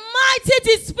a mighty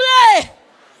display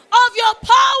of your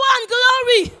power and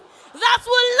glory that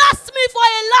will last me for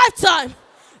a lifetime,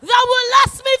 that will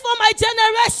last me for my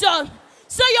generation.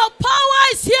 So your power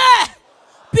is here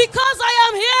because I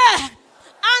am here.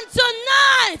 And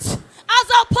tonight, as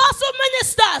apostle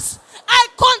ministers, I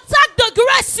contact the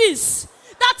graces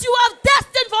that you have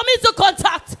destined for me to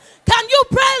contact. Can you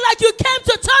pray like you came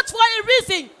to church for a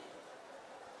reason?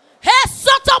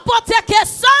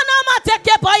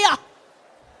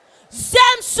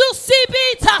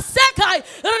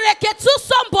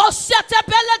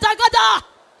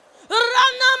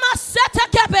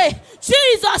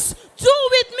 Jesus, do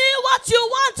with me what you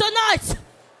want tonight.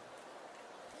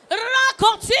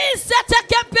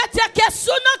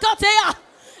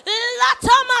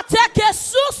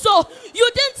 You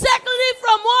didn't take leave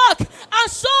from work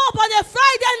and show up on a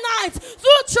Friday night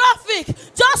through traffic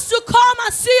just to come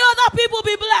and see other people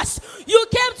be blessed. You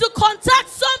came to contact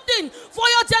something for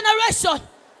your generation.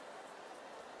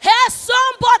 Hey,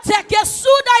 somebody get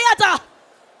sudayada.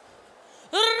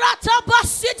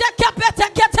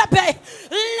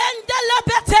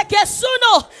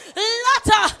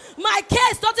 My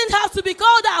case doesn't have to be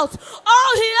called out.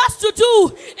 All he has to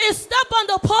do is step on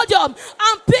the podium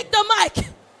and pick the mic.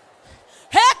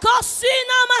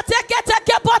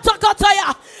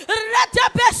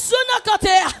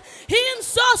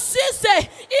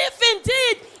 If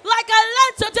indeed, like I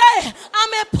learned today,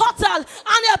 I'm a portal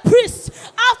and a priest,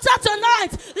 after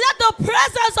tonight, let the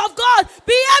presence of God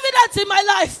be evident in my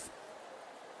life.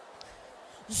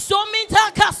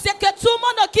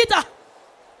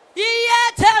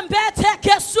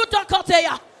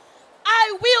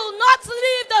 I will not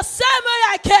leave the same way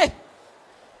I came.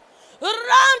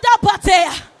 Randa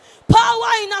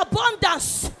power in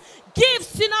abundance,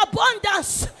 gifts in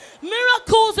abundance,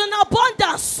 miracles in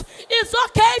abundance. It's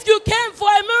okay if you came for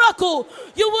a miracle.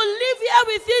 You will live here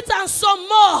with it and some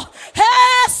more.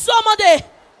 Hey, somebody.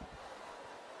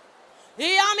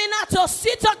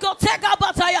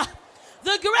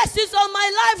 The graces of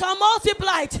my life are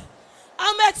multiplied.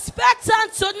 I'm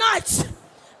expectant tonight.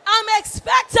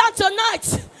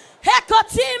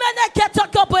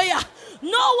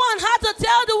 No one had to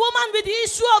tell the woman with the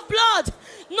issue of blood.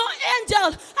 No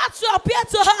angel had to appear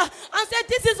to her and say,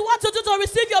 this is what to do to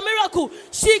receive your miracle.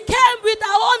 She came with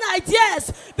her own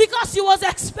ideas because she was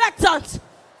expectant.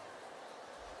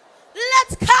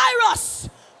 Let Kairos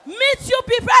meet you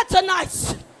prepared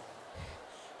tonight.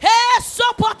 Hey,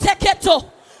 sopoteketo.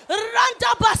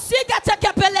 Randa basiga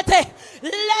tekepelete.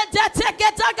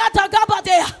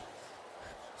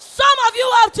 Some of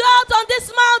you have dwelt on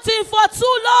this mountain for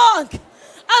too long.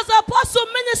 As apostle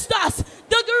ministers,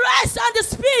 the grace and the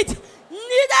speed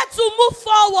needed to move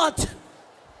forward.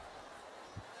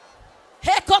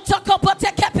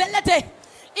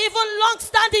 Even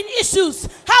long-standing issues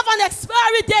have an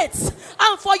expiry date.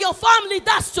 And for your family,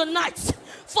 that's tonight.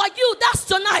 For you, that's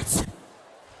tonight.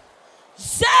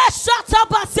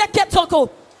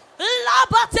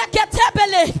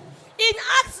 In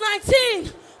Acts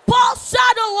 19, Paul's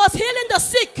shadow was healing the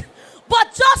sick.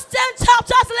 But just 10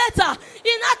 chapters later,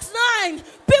 in Acts 9,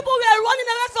 people were running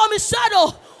away from his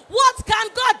shadow. What can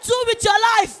God do with your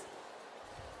life?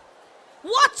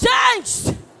 What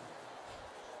changed?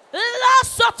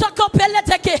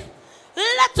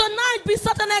 Let tonight be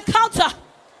such an encounter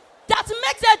that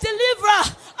makes a deliverer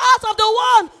out of the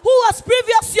one who was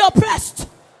previously oppressed.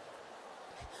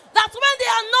 That when they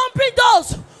are numbering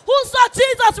those who saw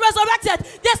Jesus resurrected,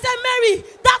 they say, Mary,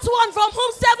 that one from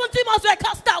whom 7 demons were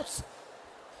cast out.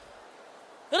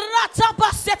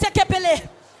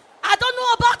 I don't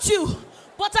know about you,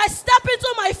 but I step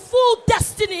into my full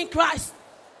destiny in Christ.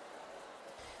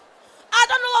 I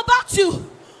don't know about you,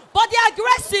 but there are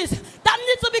graces that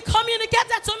need to be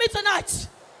communicated to me tonight.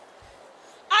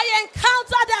 I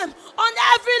encounter them on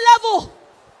every level.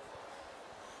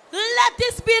 Let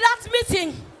this be that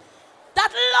meeting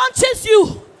that launches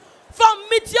you from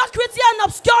mediocrity and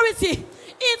obscurity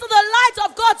into the light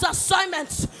of God's assignment,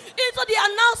 into the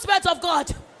announcement of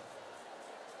God.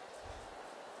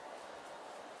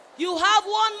 You have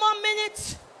 1 more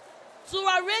minute to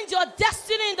arrange your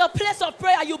destiny in the place of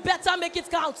prayer. You better make it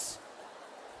count.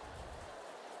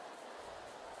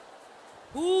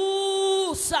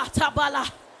 Ooh,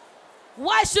 Satabala.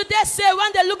 Why should they say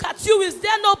when they look at you, is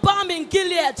there no balm in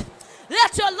Gilead?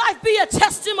 Let your life be a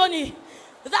testimony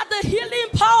that the healing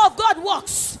power of God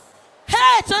works.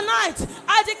 Hey, tonight,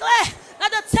 I declare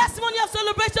that the testimony of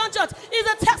Celebration Church is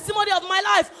a testimony of my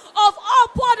life, of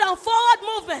upward and forward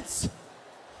movements.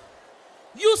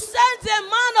 You sent a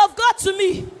man of God to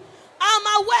me.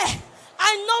 I'm aware.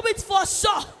 I know it for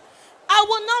sure. I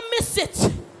will not miss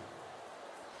it.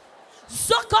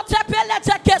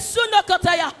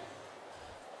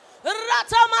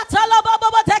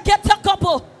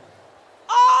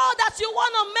 All that you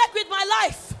want to make with my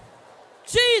life,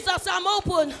 Jesus, I'm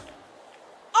open.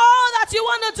 All that you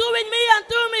want to do in me and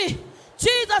through me,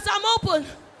 Jesus, I'm open.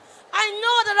 I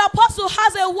know that the apostle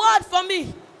has a word for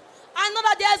me. I know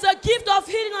that there's a gift of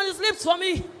healing on his lips for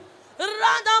me.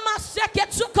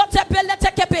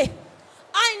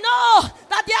 I know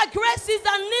that there are graces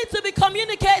that need to be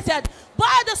communicated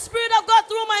by the Spirit of God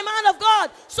through my man of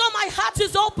God. So my heart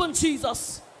is open,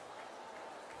 Jesus.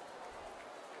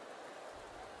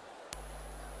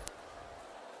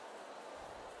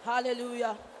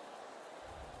 Hallelujah.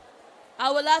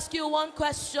 I will ask you one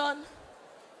question.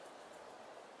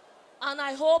 And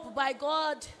I hope by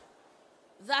God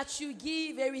that you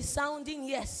give a resounding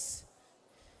yes.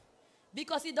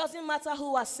 Because it doesn't matter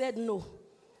who has said no.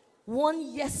 One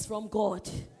yes from God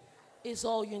is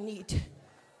all you need.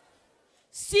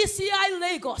 CCI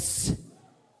Lagos,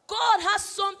 God has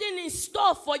something in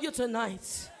store for you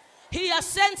tonight. He has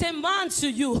sent a man to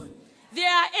you. There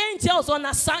are angels on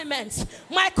assignment.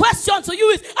 My question to you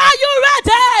is, are you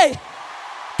ready?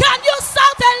 Can you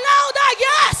shout a louder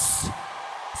yes?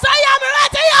 Say, I'm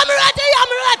ready, I'm ready,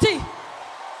 I'm ready.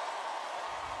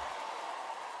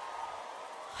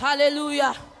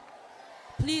 Hallelujah.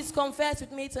 Please confess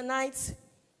with me tonight.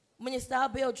 Minister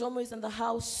OJOMU is in the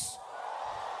house.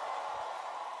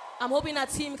 I'm hoping our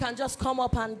team can just come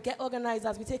up and get organized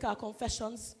as we take our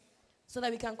confessions so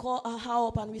that we can call her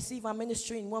up and receive our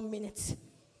ministry in 1 minute.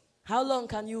 How long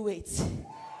can you wait?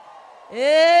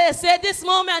 Hey, say this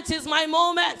moment is my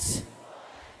moment.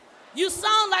 You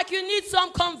sound like you need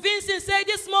some convincing. Say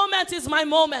this moment is my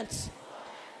moment.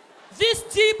 This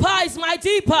deeper is my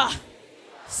deeper.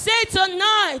 Say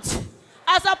tonight,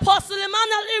 as Apostle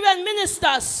Emmanuel even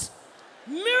ministers,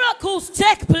 miracles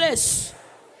take place.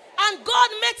 And God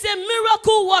makes a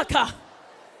miracle worker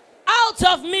out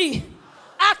of me.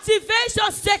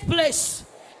 Activations take place.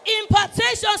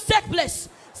 Impartations take place.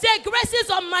 Say graces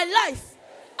on my life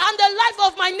and the life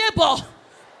of my neighbor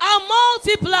are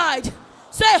multiplied.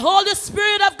 Say, Holy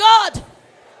Spirit of God,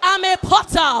 I'm a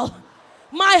portal.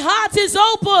 My heart is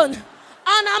open.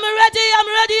 And I'm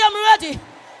ready.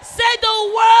 Say the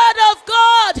word of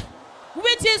God,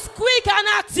 which is quick and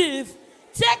active,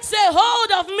 takes a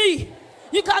hold of me.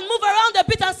 You can move around a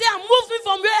bit and say, I'm moving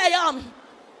from where I am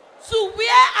to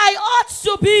where I ought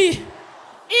to be.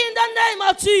 In the name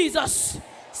of Jesus.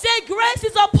 Say, grace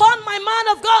is upon my man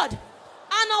of God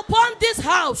and upon this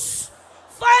house.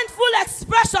 Find full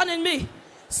expression in me.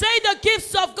 Say the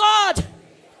gifts of God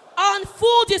on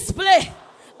full display,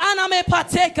 and I'm a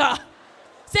partaker.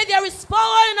 Say there is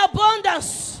power in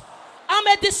abundance. I'm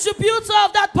a distributor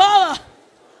of that power.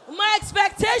 My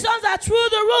expectations are through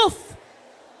the roof.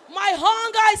 My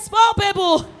hunger is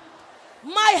palpable.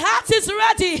 My heart is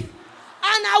ready, and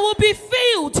I will be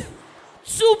filled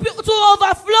to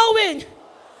overflowing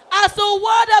as the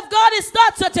word of God is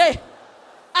taught today.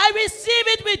 I receive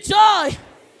it with joy.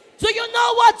 Do you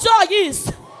know what joy is?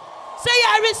 Say,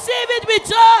 I receive it with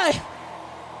joy.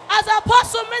 As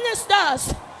apostle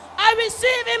ministers, I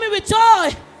receive him with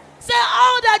joy. Say,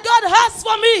 all that God has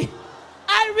for me,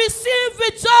 I receive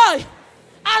with joy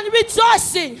and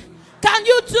rejoicing. Can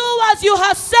you do as you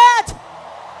have said?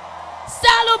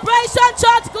 Celebration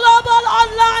Church Global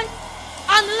Online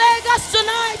and Lagos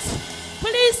tonight.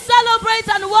 Please celebrate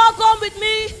and welcome with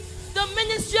me the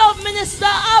ministry of Minister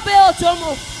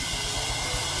Abeokuta.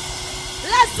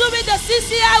 Let's do it the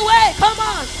CCI way. Come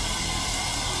on.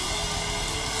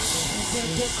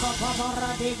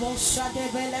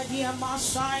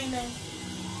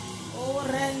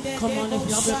 Come on, if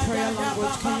you have a prayer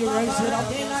language, can you raise it up?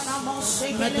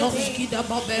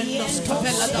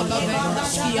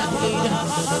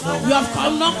 You have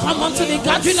come, not come unto the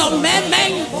gathering of men.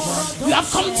 You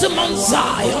have come to Mount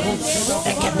Zion.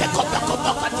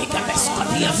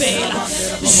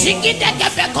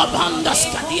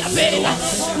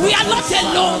 We are not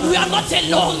alone. We are not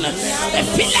alone.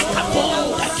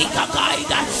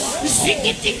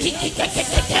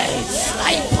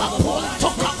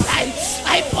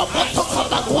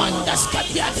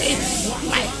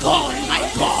 My God, my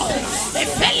God.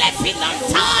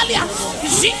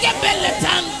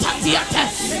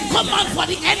 Come on for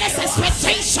the earnest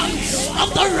expectation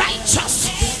of the righteous.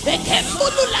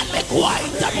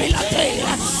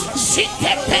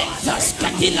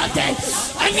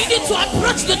 I needed to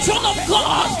approach the throne of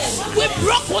God with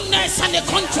brokenness and a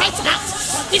contrite heart.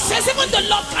 It says even the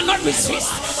Lord cannot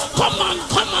resist. Come on,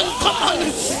 come on, come on.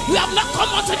 We have not come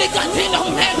unto the gathering of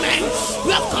men.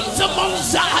 We have come to Mount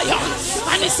Zion.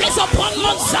 And it says upon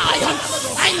Mount Zion,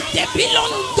 and they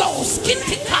belong those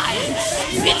Kitikai.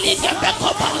 Really get back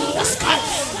up on the sky.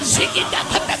 Ziggy that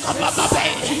back up on my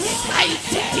bed. I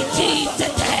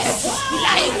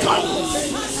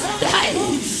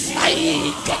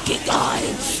take it like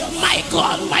my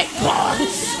God, my God,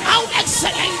 how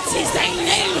excellent is thy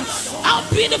name, how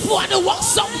beautiful are the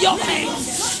works of your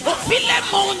hands.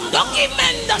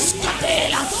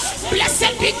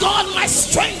 Blessed be God, my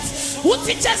strength, who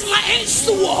teaches my hands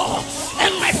to war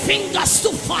and my fingers to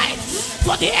fight.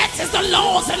 For the earth is the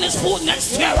Lord's and his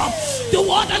fullness thereof, the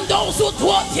world and those who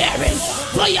dwell therein.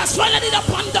 For he has swallowed it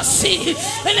upon the sea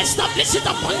and established it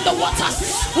upon the waters.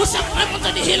 Who shall climb unto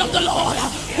the hill of the Lord?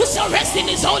 Who shall rest in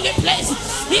his holy place?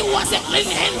 He who has a clean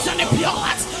hands and a pure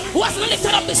heart, who has not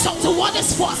lifted up his soul toward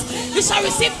his force. He shall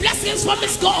receive blessings from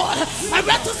his God and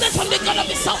righteousness from the God of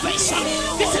his salvation.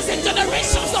 This is the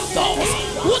generations of those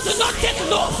who do not take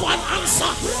no for an answer.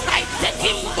 I take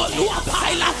him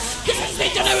Boluapaila. This is the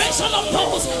generation of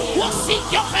those who seek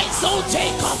your face, O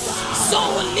Jacob. So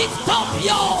lift up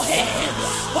your head,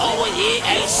 O ye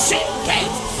ancient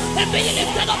gates, and be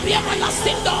lifted up your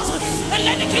everlasting doors, and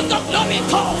let the King of glory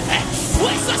come. Who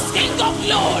is the King of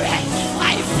glory?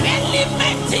 I barely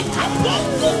meant it. I won't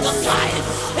go to die.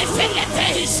 If it let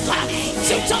his sky.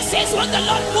 Scripture says when the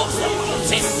Lord moves, the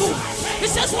mountains move. It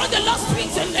says when the Lord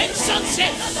speaks, the nations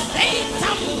shake. They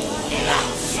tumble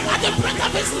at the breath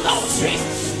of his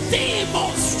nostrils.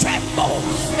 Demons tremble.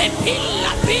 They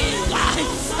pillar.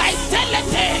 I tell a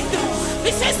thing.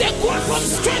 It says they go from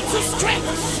strength to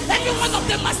strength. Every one of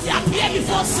them must appear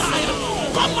before Zion.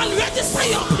 Come and register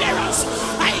your appearance.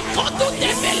 I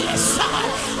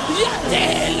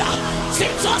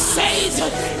Jesus says,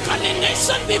 can a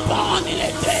nation be born in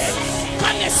a day?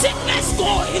 Can a sickness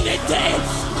go in a day?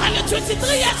 Can a 23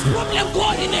 years problem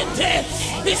go in a day?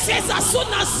 He says as soon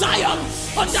as Zion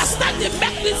understand the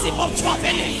mechanism of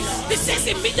traveling, he says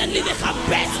immediately they can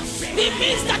bet. It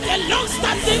means that a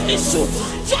long-standing issue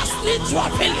just needs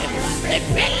traveling.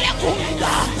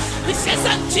 He says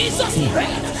that Jesus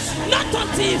prayed, not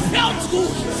until he felt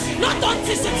good, not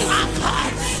until he drank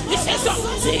hard. He says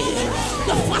until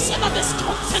the fashion of his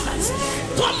countenance.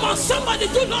 Come on, somebody,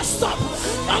 do not stop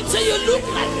until you look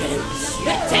like him.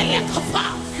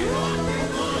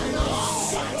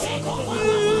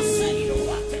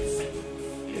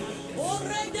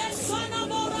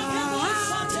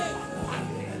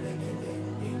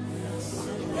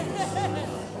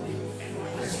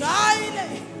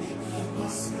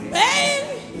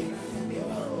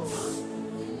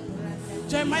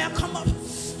 Jeremiah, come up.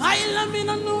 I love me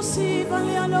no see,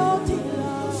 Valia no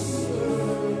tila.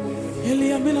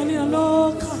 Elia Milania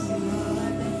no come.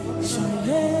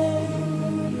 Shale,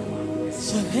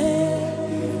 Shale,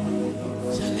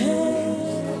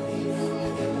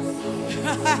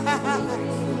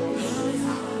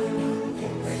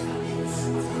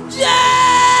 Jesus.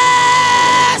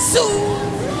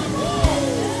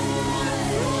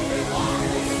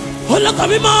 Hola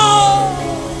kamimo.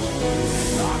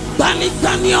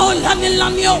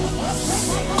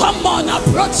 Come on,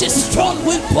 approach his throne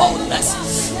with boldness.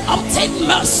 Obtain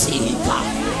mercy, God.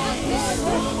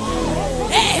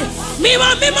 Hey,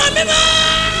 Mima.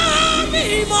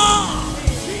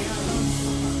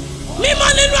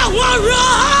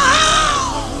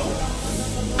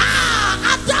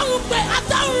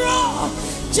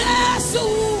 Jesus,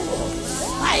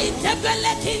 I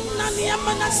debelekin nani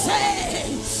amana say.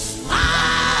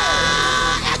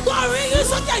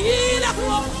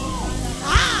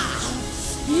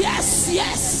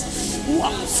 Yes.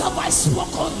 Once have I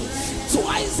spoken,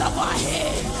 twice have I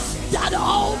heard that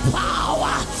all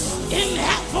power in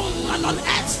heaven and on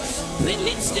earth,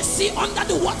 beneath the sea, under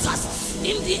the waters,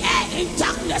 in the air, in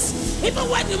darkness, even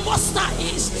where the monster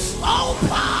is, all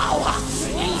power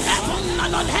in heaven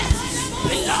and on earth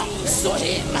belongs to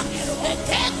him.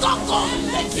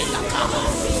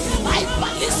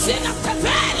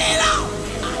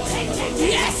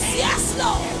 Yes,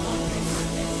 Lord.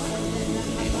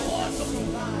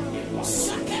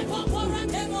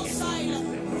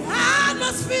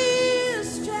 Atmosphere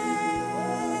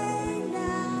straight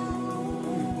now,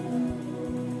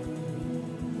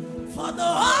 for the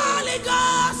Holy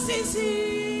Ghost is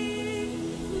here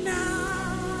now.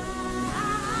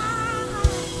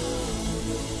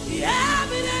 The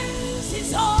evidence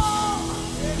is all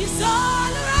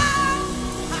around.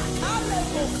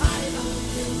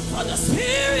 For the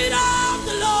Spirit of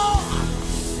the Lord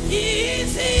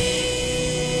is here.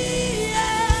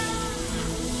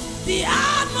 The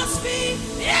atmosphere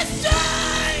is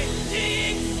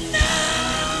changing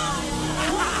now.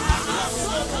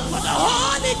 For the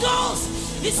Holy Ghost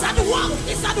is at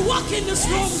work in this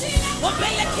room.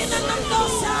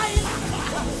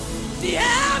 The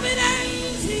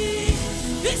evidence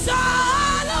is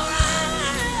all around.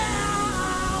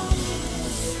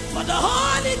 For the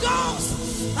Holy Ghost,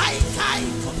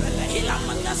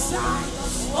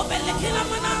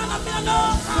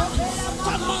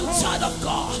 come on, child of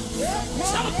God,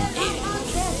 jump in.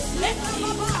 Let me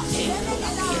cut in.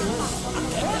 I'm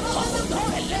going to call the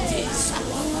abilities.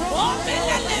 Oh,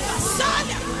 Beleva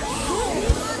Saga.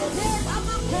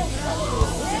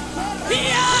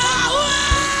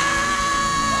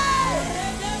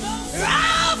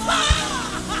 Rafa.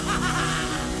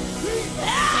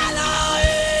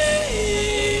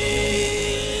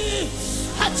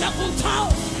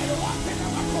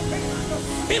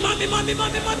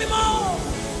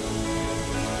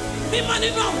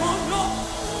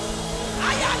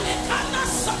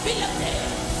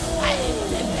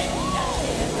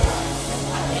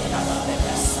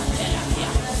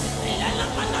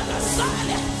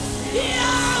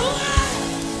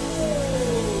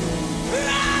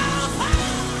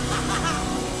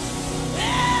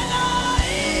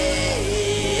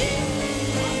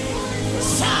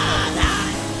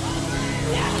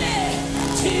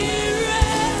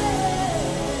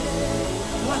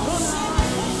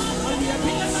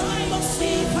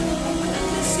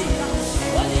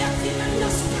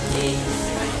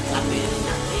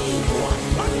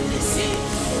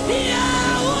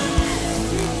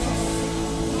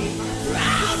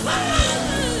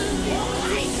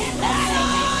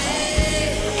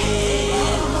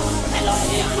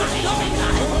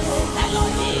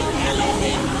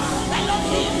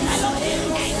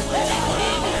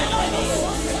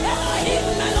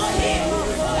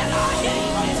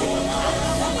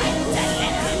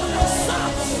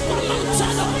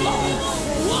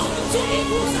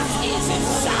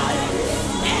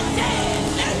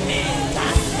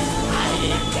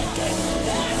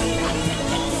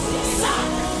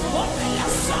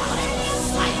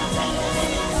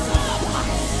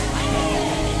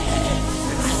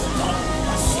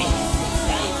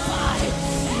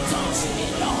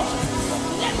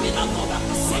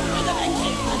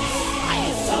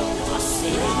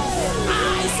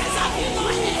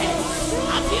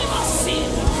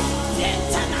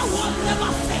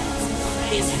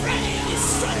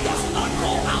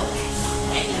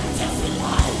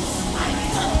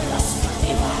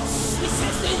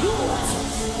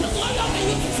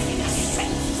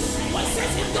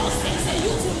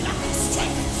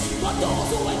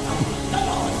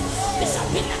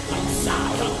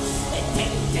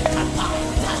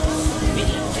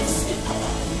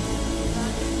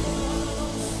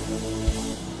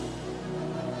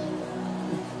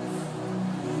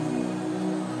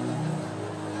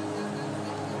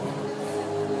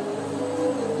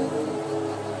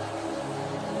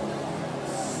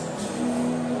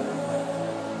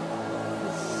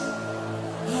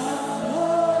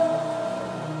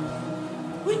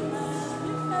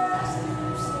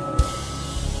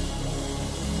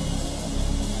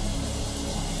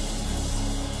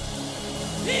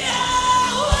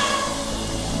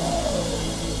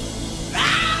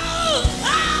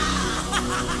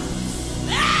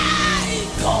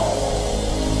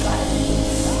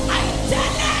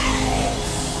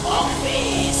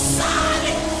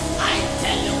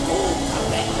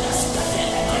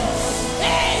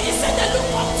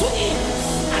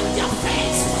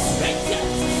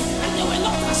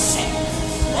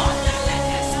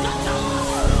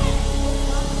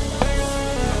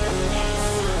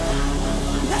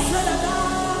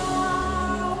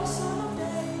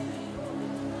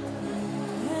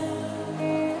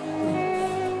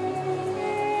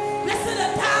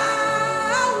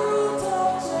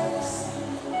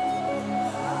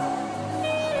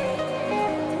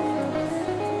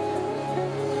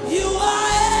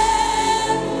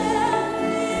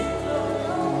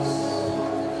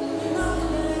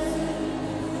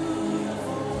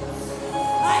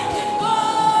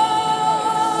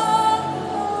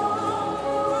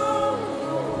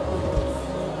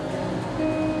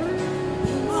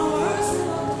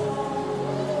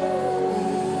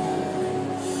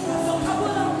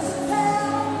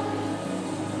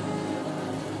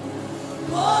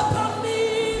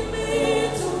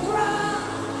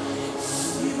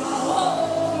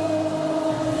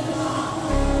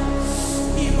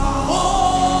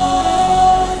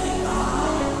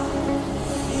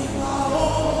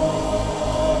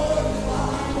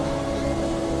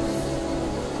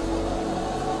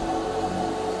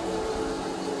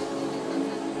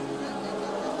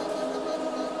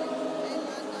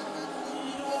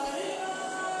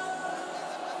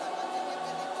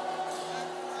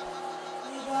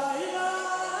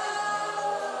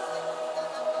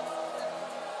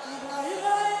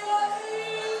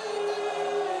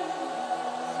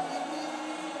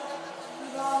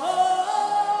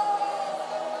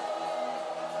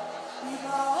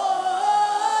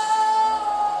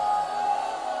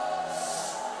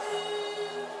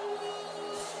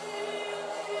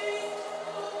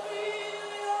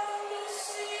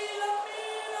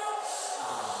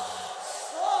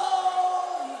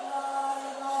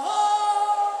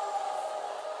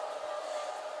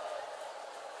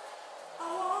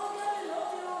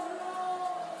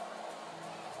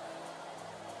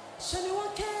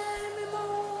 Anyone came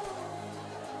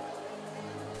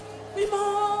me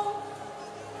more.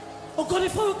 Oh God,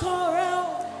 if I call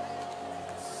around,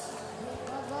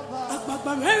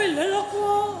 I'm very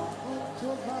little.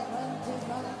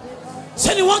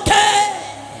 Anyone came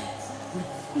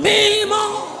me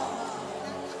more.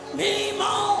 Me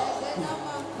more.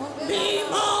 Me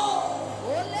more.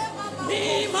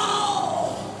 Me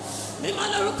more. Me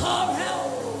more call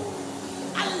around.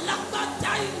 I love that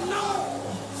time now.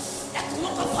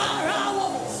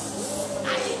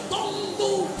 I don't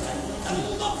do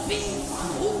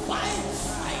I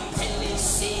tell you,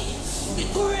 see, the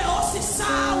curiosity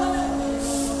sound.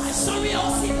 I saw you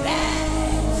all see bad.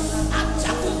 I'm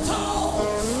Jacuto,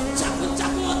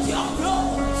 Diablo,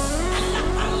 and La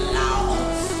Panlao,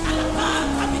 and La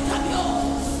Pancabio,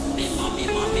 Mimo,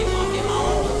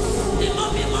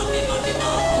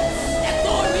 and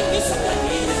glory is a good.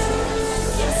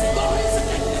 Yes, glory is a good.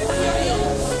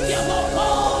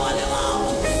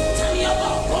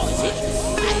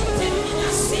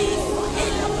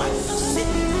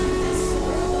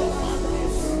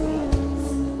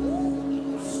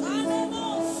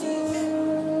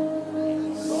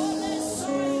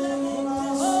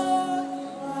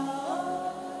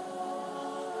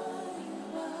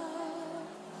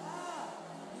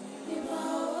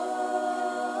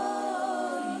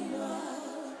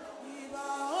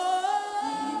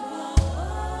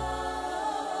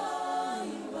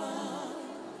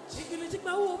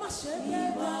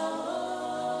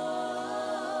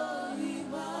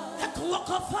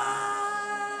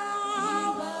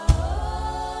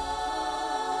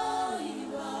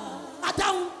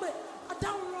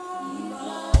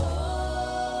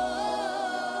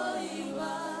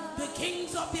 The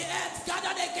kings of the earth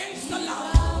gathered against the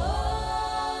Lamb,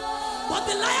 but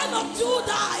the Lion of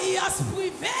Judah, he has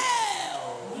prevailed.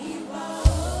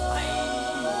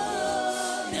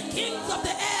 The kings of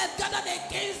the earth gathered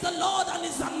against the Lord and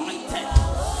his anointed.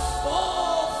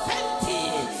 Oh, Fenty,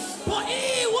 but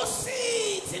he will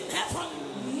sit in heaven.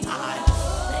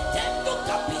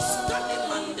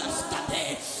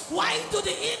 Why do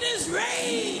the Edens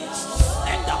rage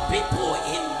and the people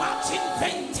in marching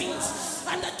ventings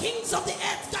and the kings of the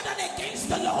earth gathered against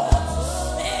the Lord?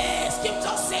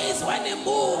 Scripture says when he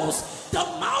moves, the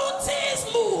mountains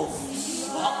move.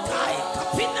 Okay,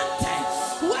 Capinante.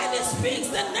 When he speaks,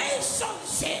 the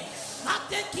nations shake.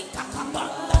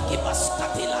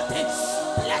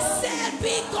 Blessed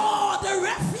be God, the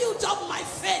refuge of my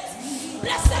faith.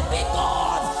 Blessed be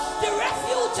God, the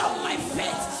refuge of my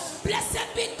faith.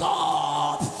 Blessed be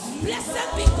God.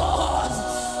 Blessed be God.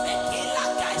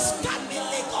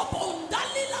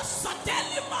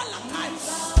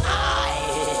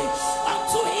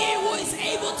 Unto him who is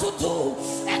able to do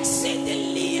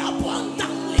exceedingly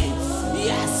abundantly.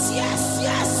 Yes, yes,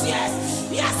 yes, yes.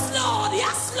 Yes, Lord.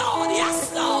 Yes, Lord.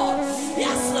 Yes, Lord.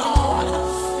 Yes,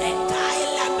 Lord.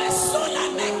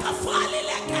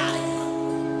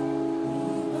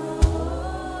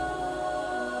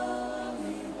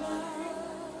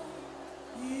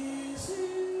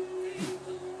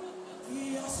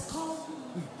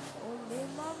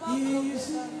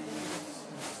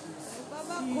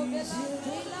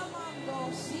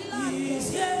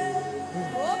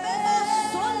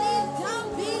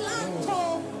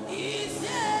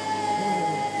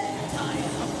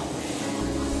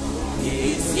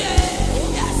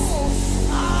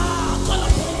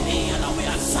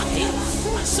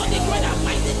 So the great and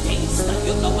mighty things that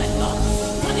you know and love,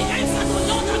 for the hands of the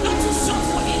Lord are not too short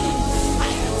for healing. I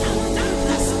am down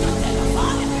that's not the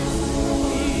fire.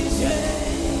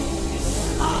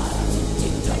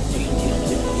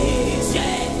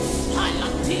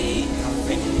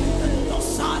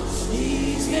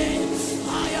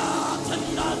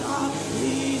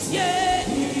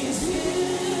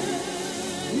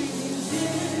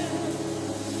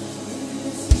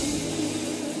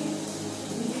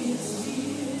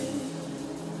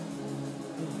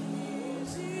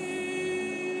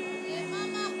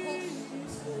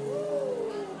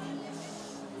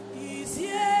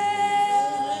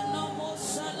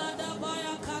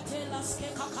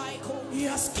 He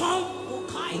has come.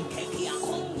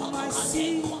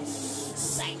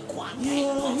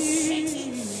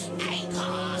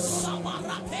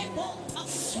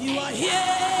 You are here.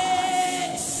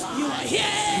 You are here.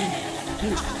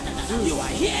 You are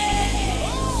here.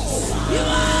 You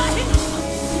are here.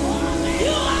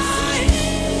 You are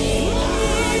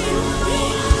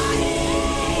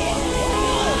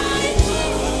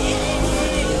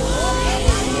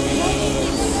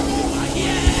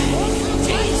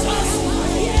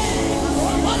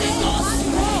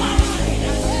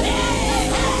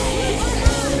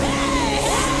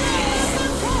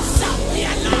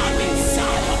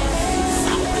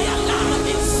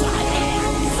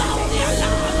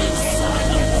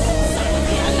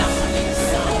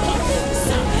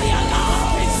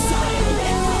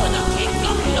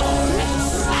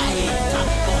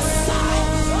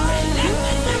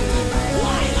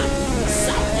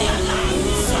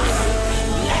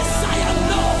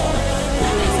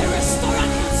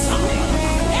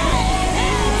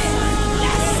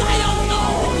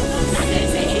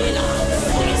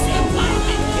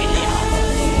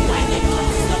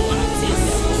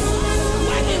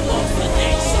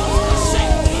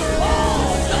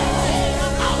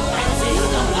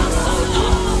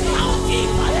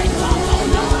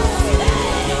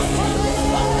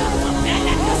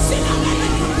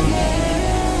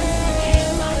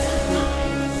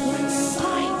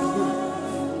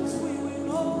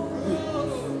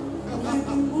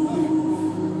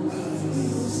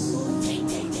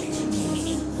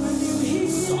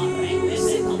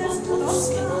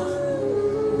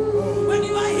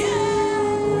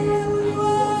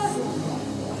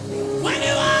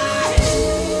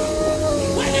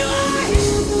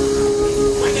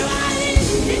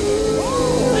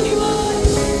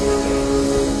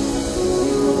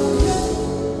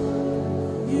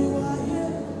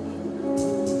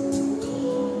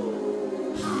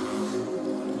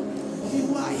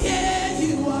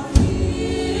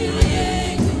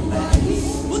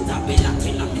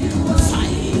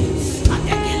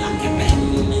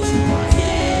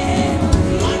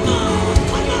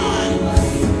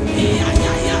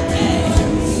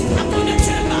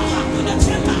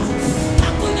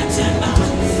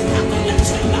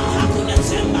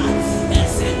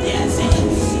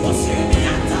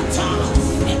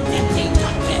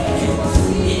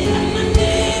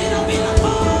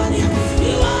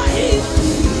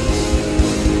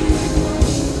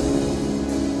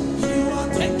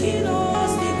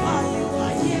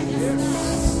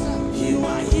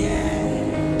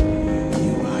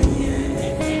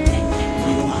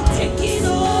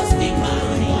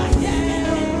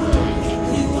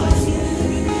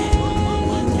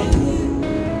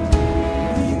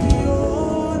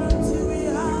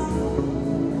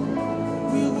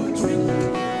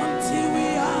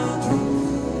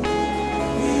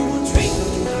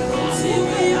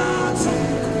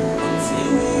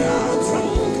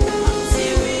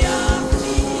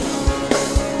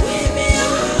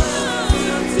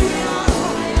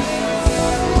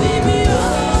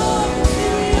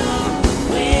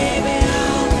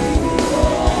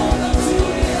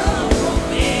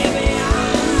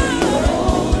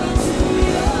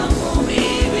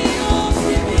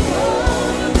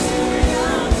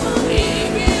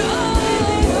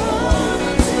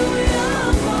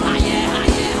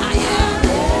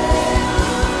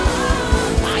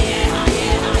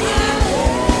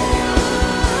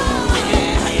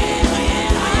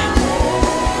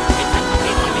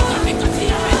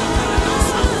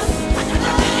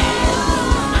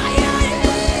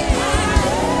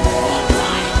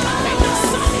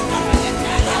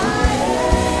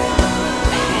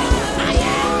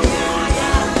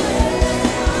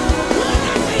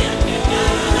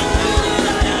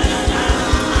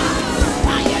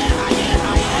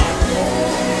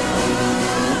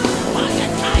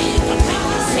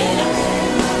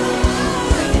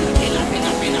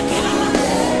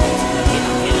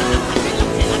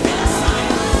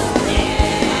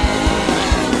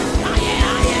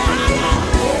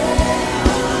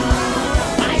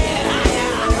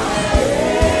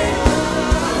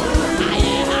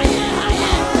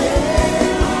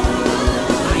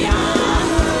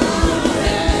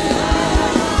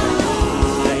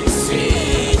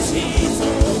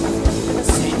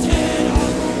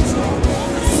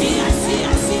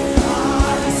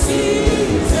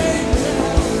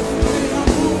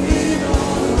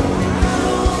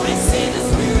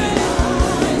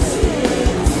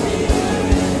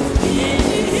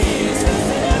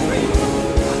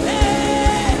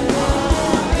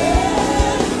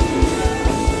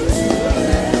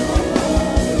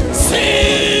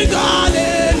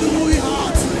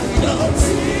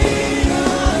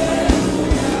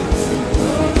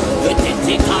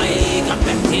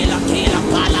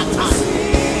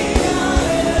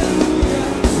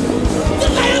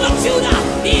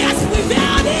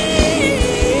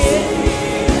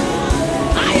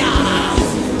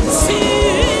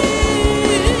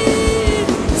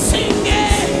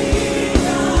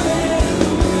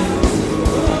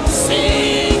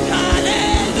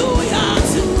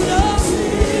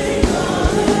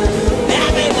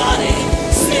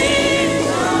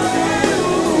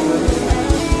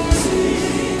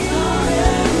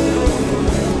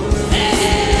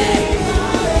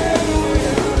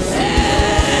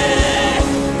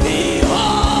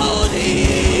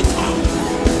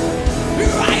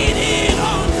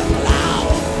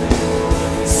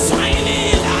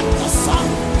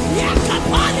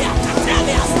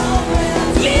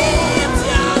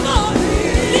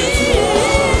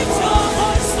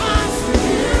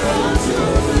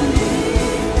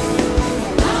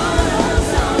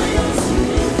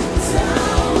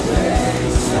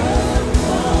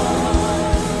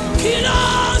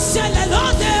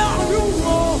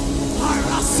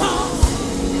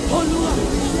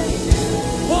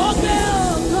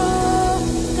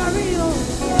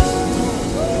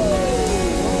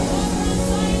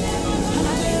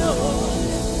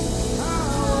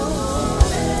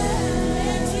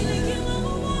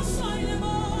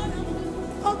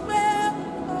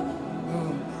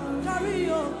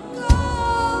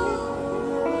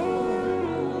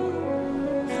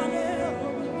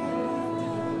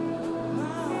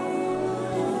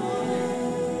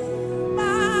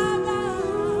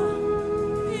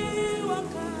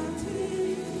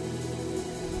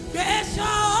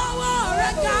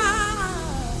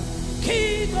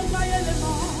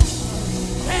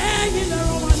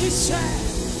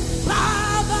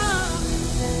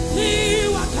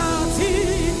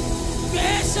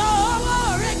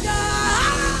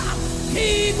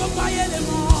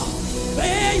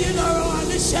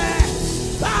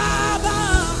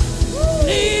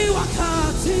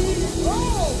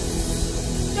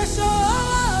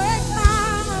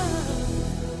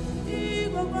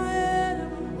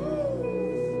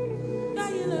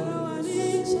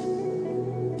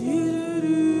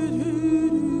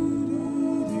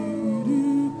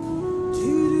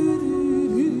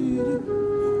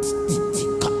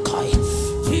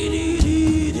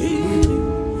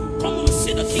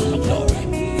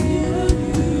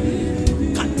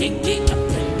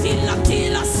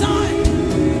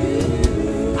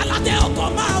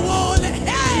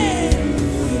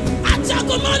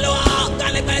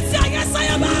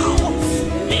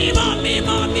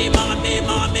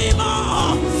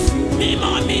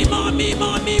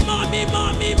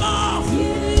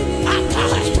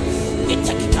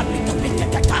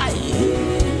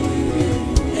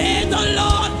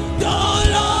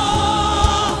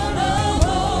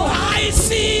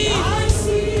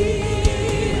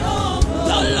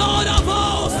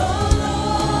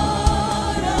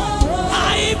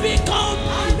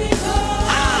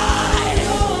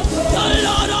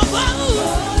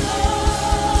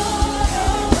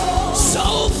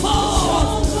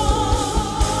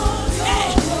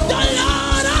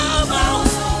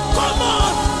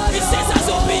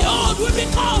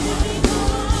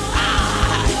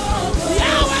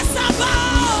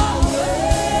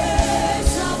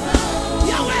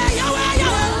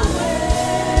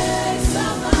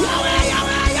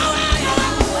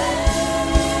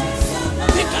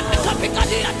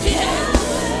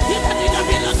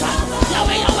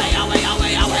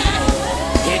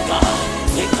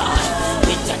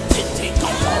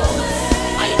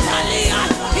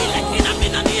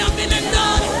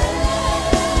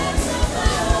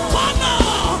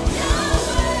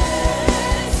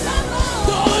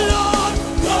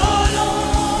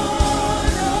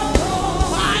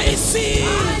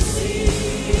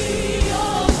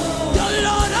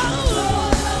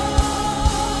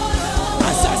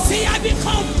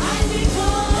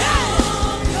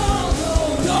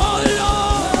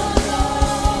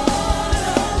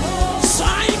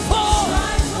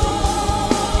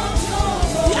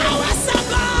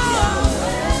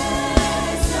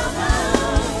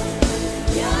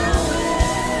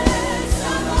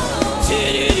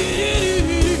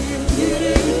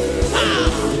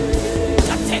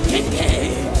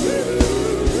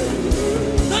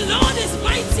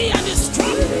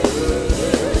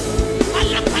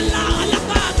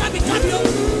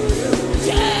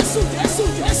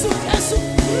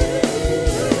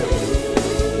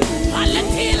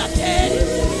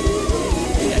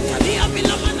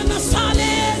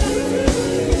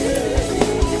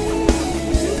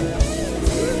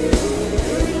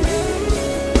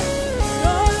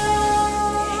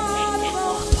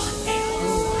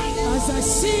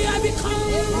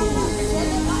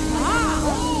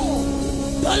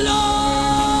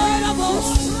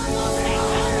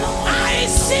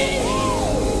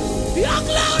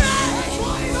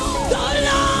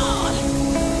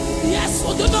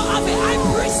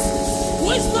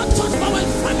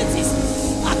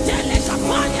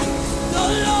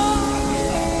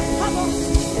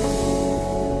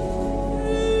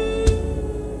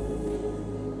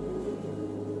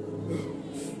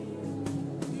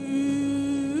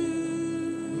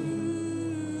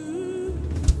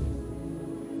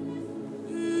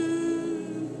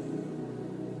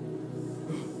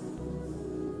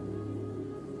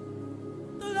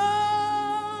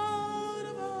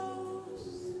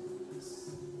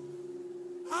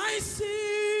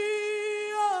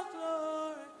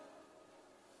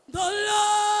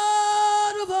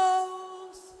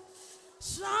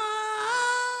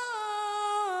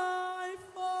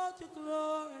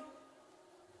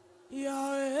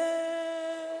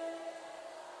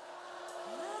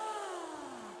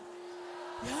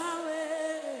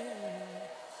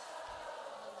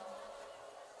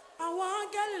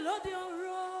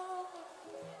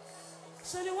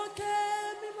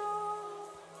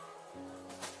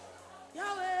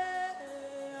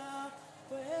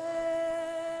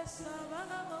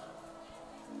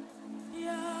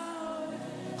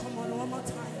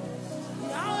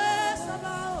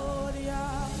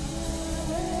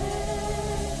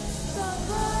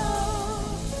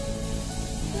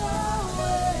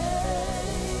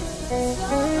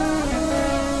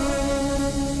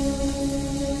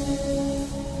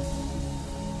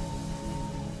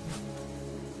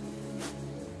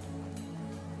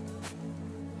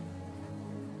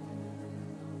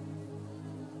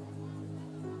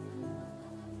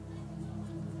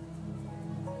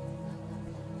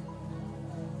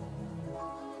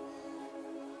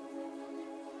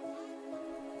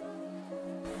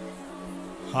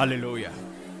Hallelujah.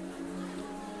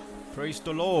 Praise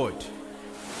the Lord.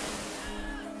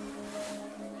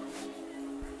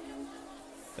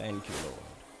 Thank you, Lord.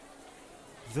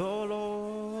 The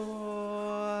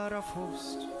Lord of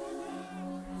hosts,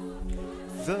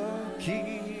 the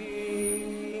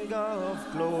King of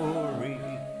glory,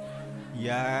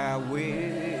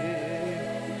 Yahweh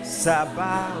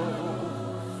Sabaoth,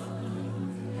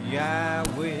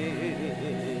 Yahweh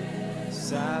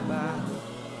Sabaoth,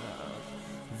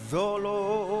 the Lord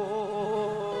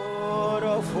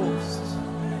of hosts,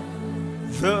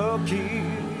 the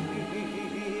King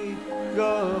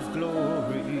of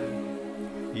glory,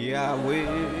 Yahweh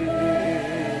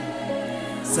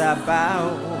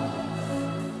Sabaoth,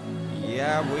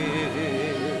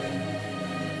 Yahweh,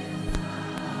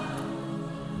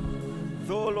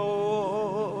 the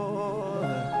Lord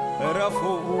of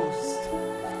hosts,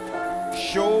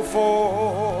 show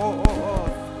forth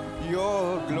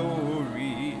your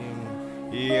glory,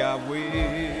 Yahweh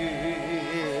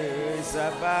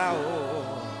Sabaoth.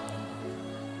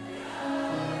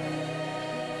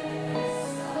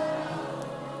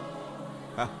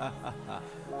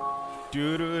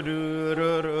 Do do do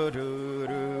do do do do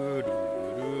do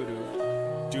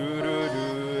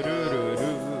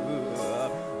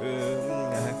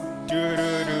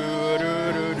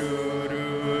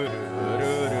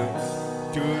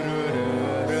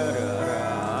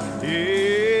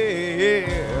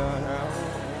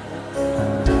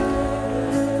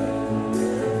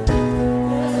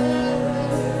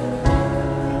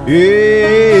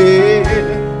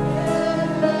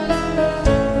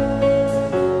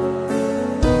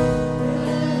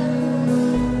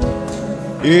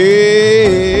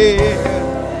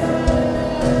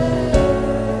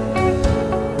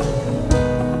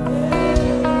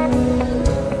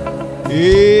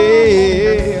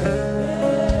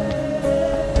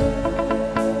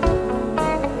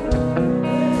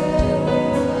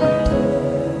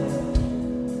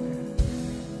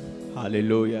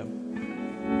Hallelujah.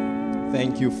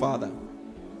 Thank you, Father.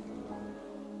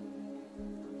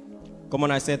 Come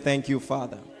on, I said thank you,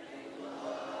 Father.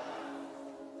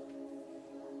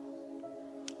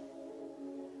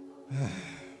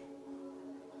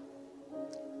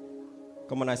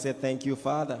 Come on, I said thank you,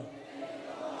 Father.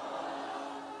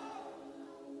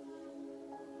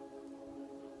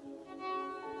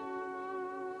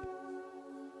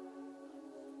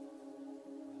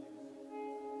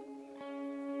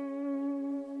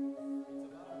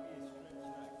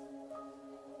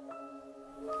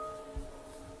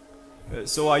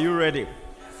 So are you ready?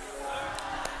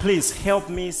 Please help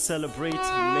me celebrate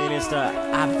Minister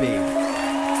ABBEY.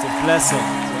 It's a blessing to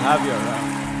have you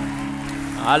around.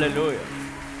 Hallelujah.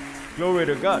 Glory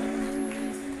to God.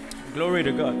 Glory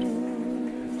to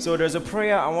God. So there's a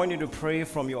prayer I want you to pray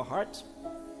from your heart.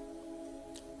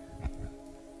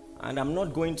 And I'm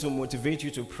not going to motivate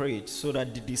you to pray it so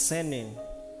that the discerning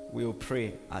will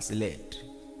pray as led.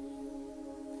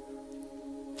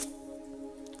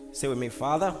 Say with me,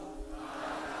 Father,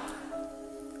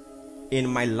 in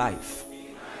my life,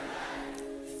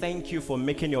 thank you for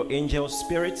making your angel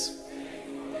spirits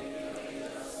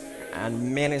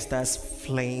and ministers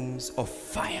flames of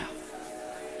fire.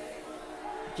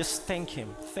 Just thank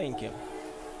him, thank him,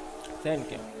 thank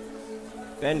him,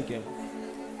 thank him,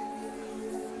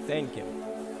 thank him,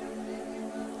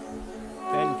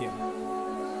 thank him,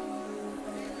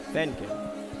 thank him.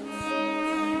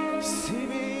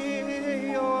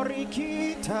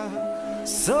 Sibiorikita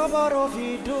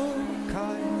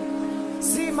Soborovidukai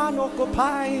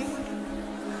Simanokopai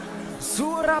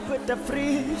Surapete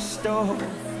Fristo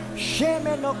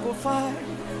Shemenokofai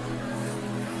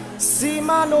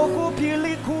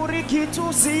Simanokupili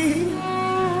Kurikitusi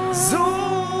Zu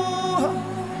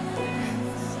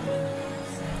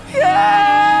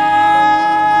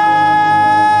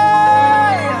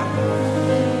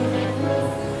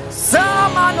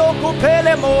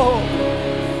Samanokupelemo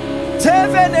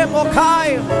Tevene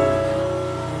Mokai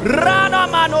Rana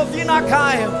Manovina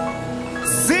Kai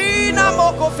Sina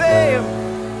Mokofe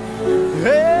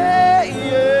Hey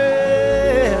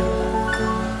yeah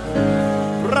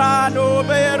Rano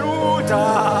Beruta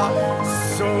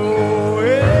So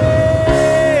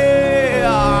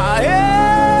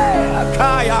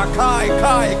Kaya Kai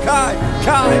Kai Kai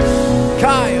Kai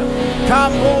Kai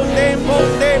Kamonde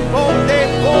Bonde Bonde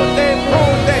Bonde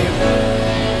Bonde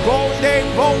Bonde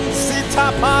Bonsita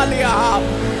Palia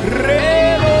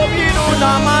Relo Vino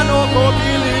na mano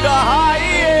Kobili da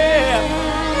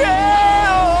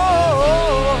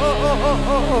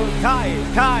Kai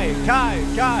Kai Kai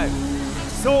Kai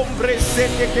Sombre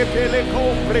sete che pele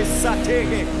compre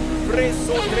satege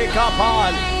preso tre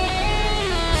capal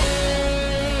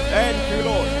Thank you,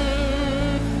 Lord.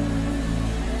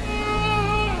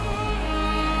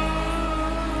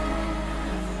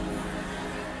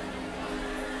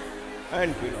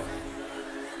 Thank you, Lord.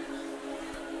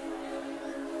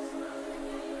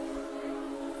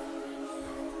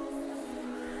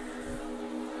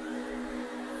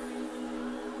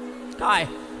 Hi.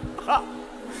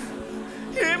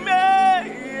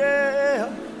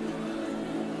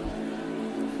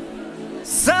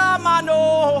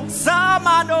 Samano,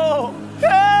 Samano,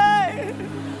 hey,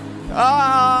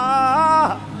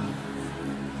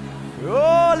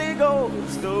 Holy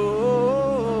Ghost,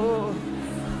 oh,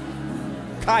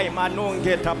 Kai manon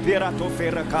get a pirato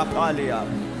fera capalia,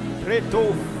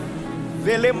 Reto,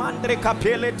 Velemandre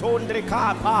capele tondre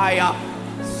capaya,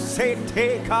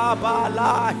 Sete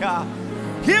cabalaya.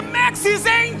 He makes his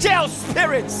angels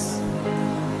spirits,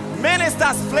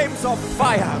 ministers flames of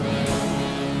fire.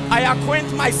 I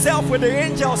acquaint myself with the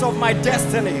angels of my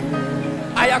destiny.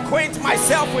 I acquaint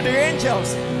myself with the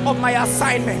angels of my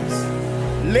assignments.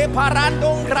 Le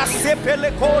parandon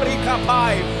grasepele kori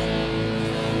kapai.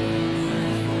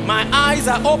 My eyes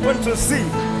are open to see.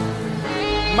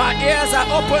 My ears are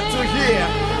open to hear.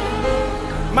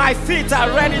 My feet are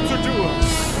ready to do.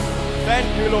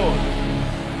 Thank you, Lord.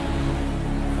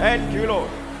 Thank you,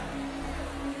 Lord.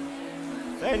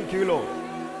 Thank you, Lord.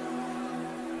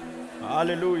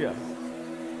 Hallelujah.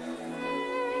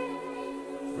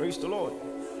 Praise the Lord.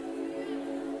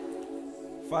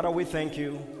 Father, we thank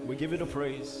you. We give you the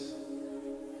praise.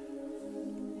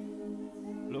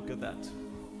 Look at that.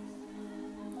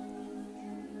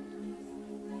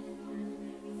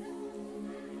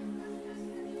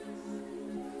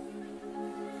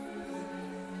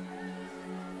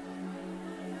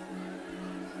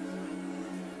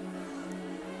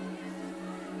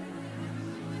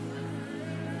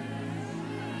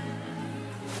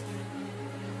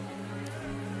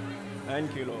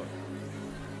 Thank you, Lord.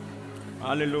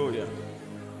 Hallelujah.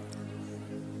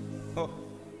 Oh.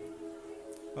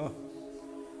 Oh.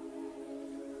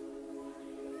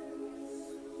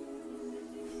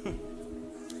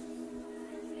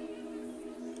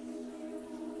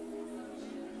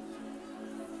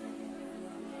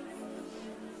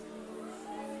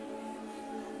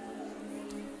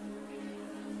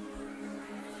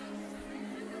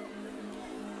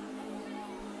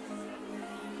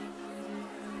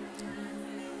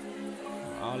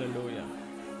 Hallelujah.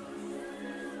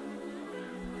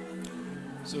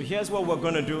 So here's what we're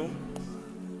going to do.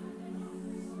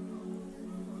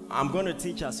 I'm going to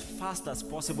teach as fast as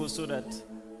possible so that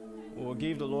we'll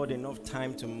give the Lord enough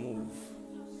time to move.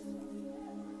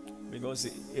 Because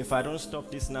if I don't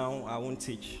stop this now, I won't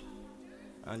teach.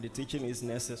 And the teaching is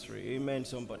necessary. Amen,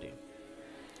 somebody.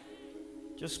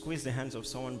 Just squeeze the hands of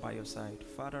someone by your side.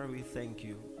 Father, we thank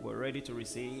you. We're ready to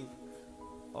receive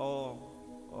all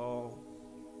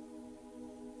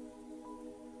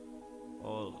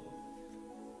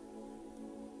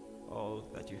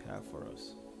that you have for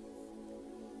us.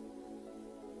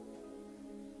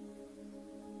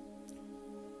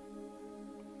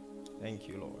 Thank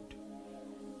you, Lord.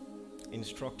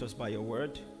 Instruct us by your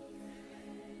word.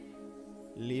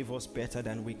 Leave us better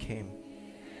than we came.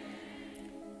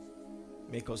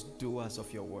 Make us doers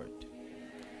of your word.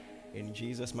 In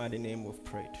Jesus' mighty name we've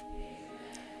prayed.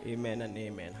 Amen and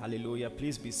amen. Hallelujah.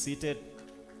 Please be seated.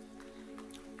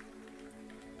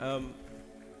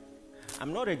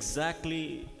 I'm not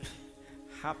exactly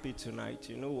happy tonight.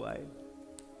 You know why?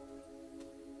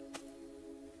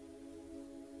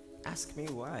 Ask me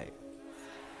why.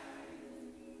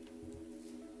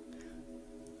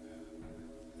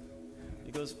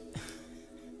 Because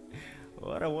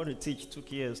what I want to teach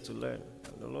took years to learn.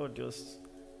 And the Lord just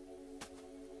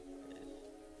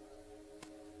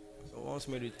wants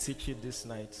me to teach it this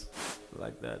night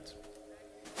like that.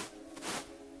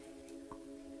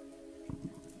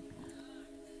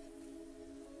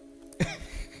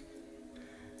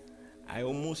 I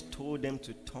almost told them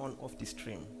to turn off the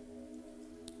stream.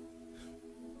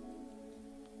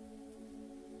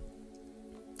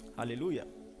 Hallelujah.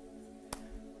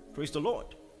 Praise the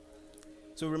Lord.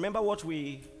 So remember what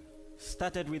we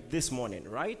started with this morning,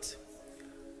 right?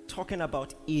 Talking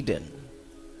about Eden.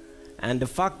 And the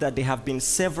fact that there have been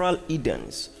several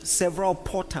Edens, several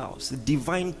portals,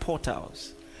 divine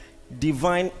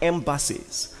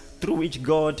embassies through which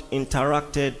God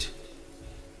interacted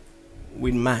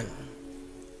with man.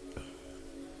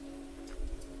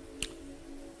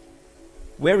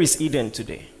 Where is Eden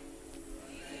today?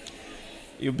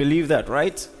 You believe that,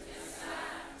 right?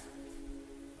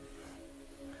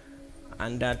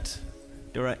 And that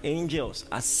there are angels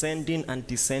ascending and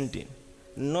descending,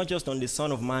 not just on the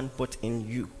Son of Man, but in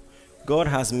you. God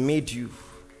has made you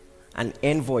an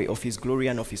envoy of his glory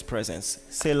and of his presence.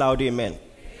 Say loud, amen.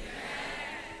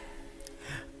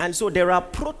 And so there are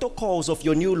protocols of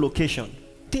your new location,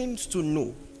 things to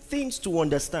know, things to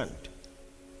understand.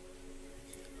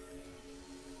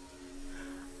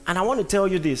 And I want to tell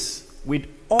you this with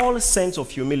all sense of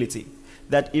humility,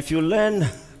 that if you learn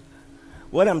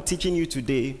what I'm teaching you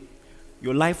today,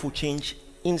 your life will change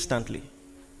instantly.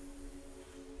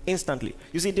 Instantly.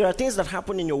 You see, there are things that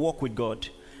happen in your walk with God,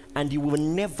 and you will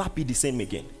never be the same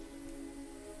again.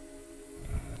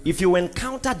 If you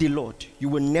encounter the Lord, you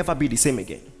will never be the same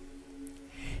again.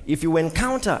 If you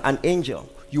encounter an angel,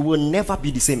 you will never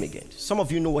be the same again. Some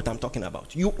of you know what I'm talking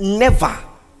about. You never.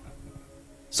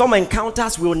 Some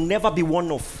encounters will never be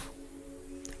one-off.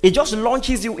 It just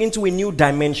launches you into a new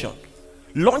dimension,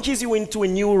 launches you into a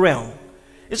new realm.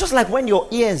 It's just like when your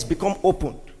ears become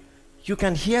open, you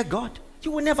can hear God.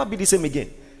 You will never be the same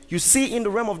again. You see in the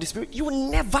realm of the spirit, you will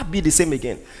never be the same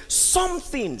again. Some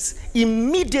things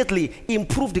immediately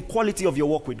improve the quality of your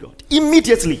walk with God.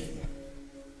 Immediately.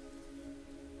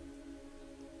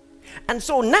 And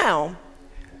so now,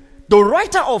 the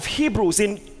writer of Hebrews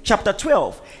in chapter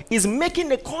 12 is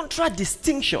making a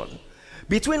contradistinction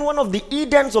between one of the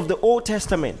Edens of the Old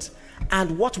Testament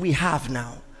and what we have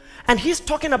now. And he's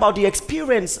talking about the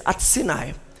experience at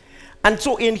Sinai. And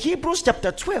so in Hebrews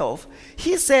chapter 12,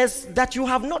 he says that you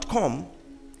have not come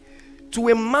to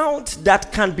a mount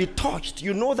that can be touched.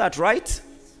 You know that, right?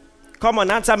 Come on,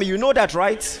 answer me. You know that,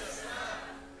 right?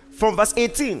 From verse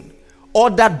 18. Or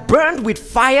that burned with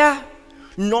fire,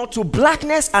 nor to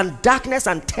blackness and darkness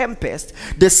and tempest,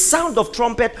 the sound of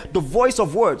trumpet, the voice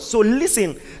of words. So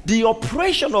listen, the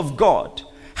operation of God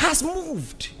has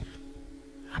moved.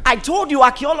 I told you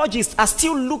archaeologists are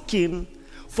still looking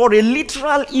for a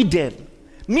literal Eden.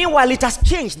 Meanwhile, it has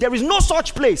changed. There is no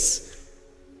such place.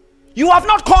 You have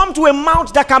not come to a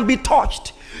mount that can be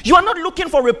touched. You are not looking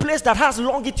for a place that has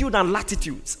longitude and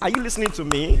latitudes. Are you listening to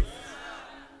me?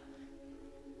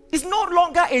 It's no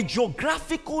longer a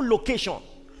geographical location.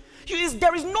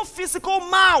 There is no physical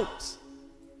mount.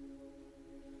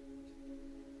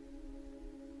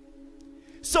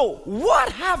 So,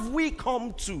 what have we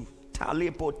come to?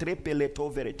 In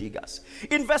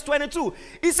verse 22,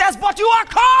 it says, but you are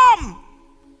come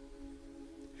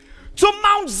to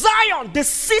Mount Zion, the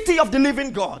city of the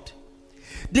living God,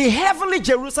 the heavenly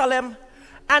Jerusalem,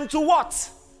 and to what?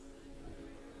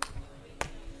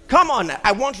 Come on,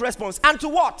 I want response. And to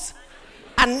what?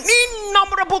 An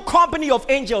innumerable company of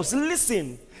angels.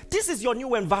 Listen, this is your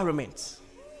new environment.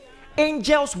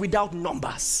 Angels without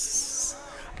numbers.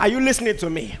 Are you listening to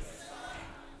me?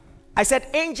 I said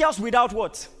angels without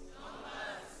what?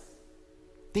 Numbers.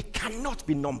 They cannot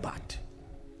be numbered.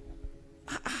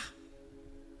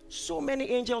 So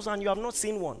many angels and you have not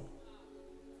seen one.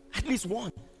 At least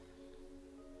one.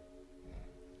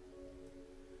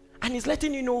 And he's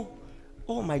letting you know,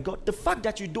 oh my God, the fact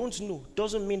that you don't know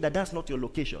doesn't mean that that's not your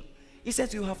location. He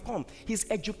says you have come. He's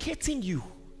educating you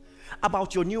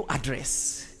about your new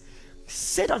address.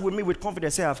 Say that with me with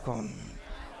confidence. Say, I have come.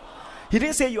 He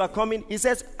didn't say you are coming. He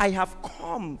says, I have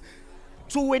come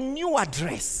to a new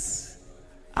address.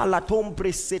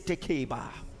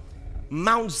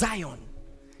 Mount Zion,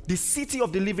 the city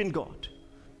of the living God,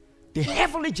 the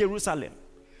heavenly Jerusalem,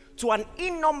 to an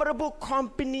innumerable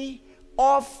company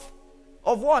of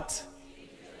what?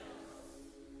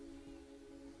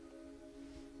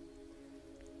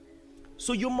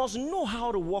 So you must know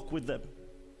how to walk with them.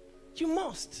 You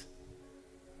must.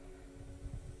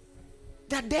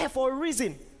 They're there for a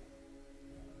reason.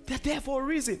 They're there for a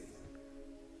reason.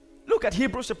 Look at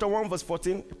Hebrews chapter 1 verse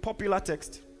 14, a popular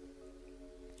text.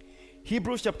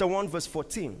 Hebrews chapter 1 verse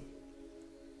 14.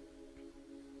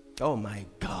 Oh my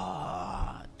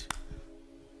God.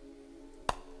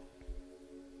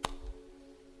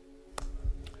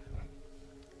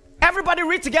 Everybody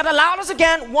read together loud as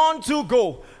again. 1, 2,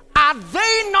 go. Are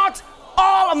they not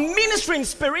all ministering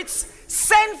spirits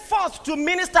sent forth to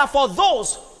minister for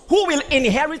those who will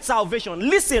inherit salvation?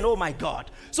 Listen, oh my God.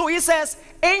 So he says,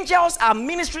 angels are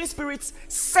ministering spirits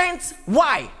sent.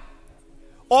 Why?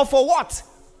 Or for what?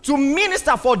 To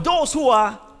minister for those who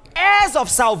are heirs of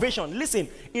salvation. Listen,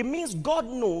 it means God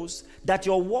knows that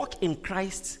your walk in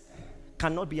Christ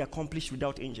cannot be accomplished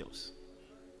without angels.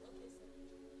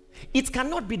 It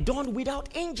cannot be done without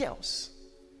angels.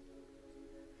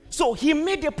 So he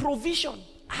made a provision.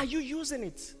 Are you using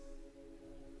it?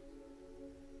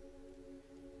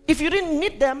 If you didn't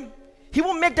need them, he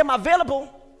will make them available.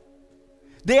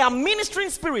 They are ministering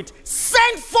spirit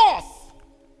sent forth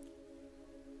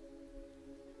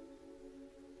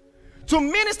to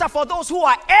minister for those who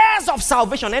are heirs of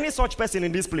salvation. Any such person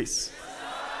in this place?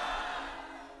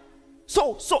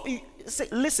 So say,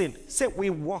 listen, say we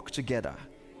walk together.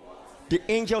 The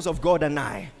angels of God and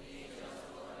I.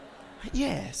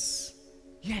 Yes.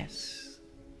 Yes.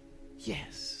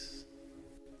 Yes.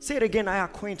 Say it again. I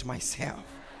acquaint myself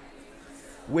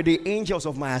with the angels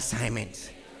of my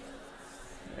assignment.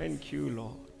 Thank you,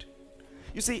 Lord.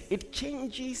 You see, it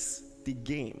changes the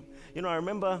game. You know, I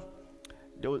remember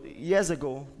years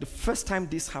ago, the first time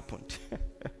this happened,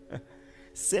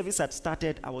 service had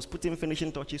started. I was putting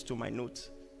finishing touches to my notes.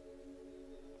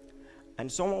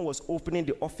 And someone was opening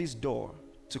the office door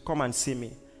to come and see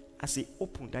me. As he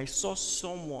opened, I saw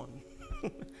someone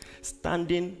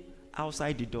standing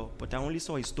outside the door, but I only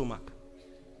saw his stomach.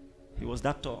 He was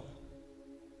that tall.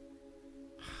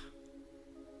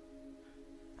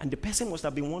 And the person must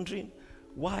have been wondering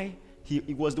why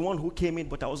he was the one who came in,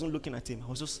 but I wasn't looking at him. I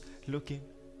was just looking.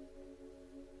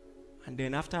 And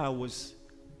then after I was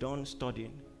done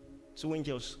studying, two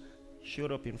angels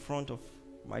showed up in front of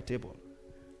my table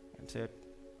and said,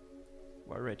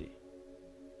 "We're ready."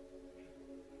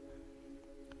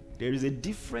 There is a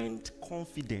different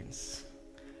confidence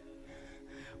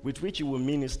with which you will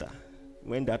minister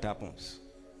when that happens.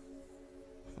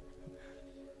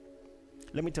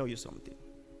 Let me tell you something.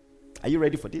 Are you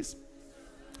ready for this?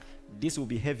 This will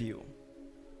be heavy.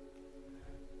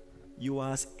 You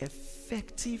are as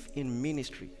effective in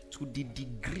ministry to the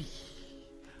degree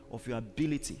of your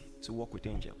ability to work with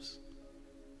angels.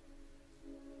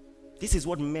 This is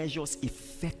what measures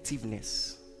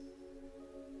effectiveness.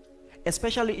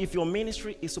 Especially if your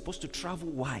ministry is supposed to travel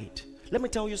wide. Let me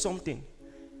tell you something.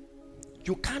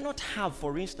 You cannot have,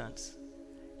 for instance,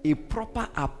 a proper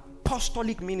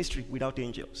apostolic ministry without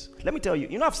angels. Let me tell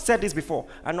you, I've said this before.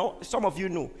 I know some of you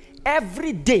know.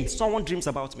 Every day, someone dreams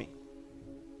about me.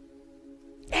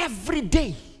 Every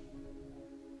day.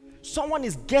 Someone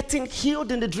is getting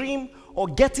healed in the dream or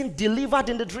getting delivered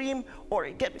in the dream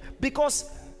because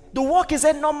the work is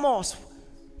enormous.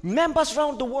 Members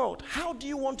around the world. How do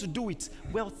you want to do it?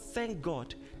 Well, thank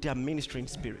God they are ministering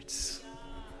spirits.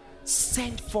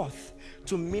 Sent forth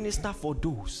to minister for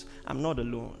those. I'm not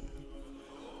alone.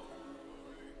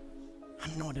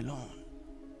 I'm not alone.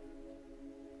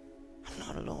 I'm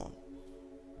not alone.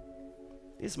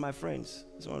 This, my friends,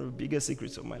 is one of the biggest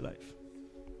secrets of my life.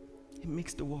 It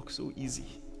makes the work so easy.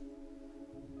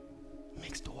 It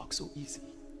makes the work so easy.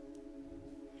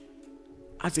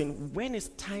 As in, when it's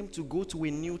time to go to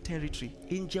a new territory,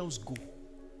 angels go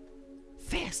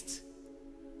first.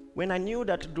 When I knew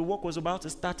that the work was about to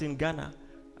start in Ghana,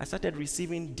 I started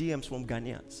receiving DMs from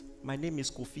Ghanaians. My name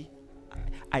is Kofi.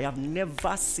 I have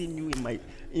never seen you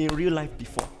in real life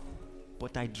before.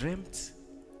 But I dreamt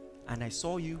and I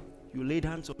saw you. You laid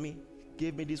hands on me,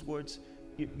 gave me these words.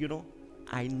 You know,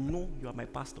 I know you are my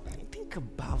pastor. Think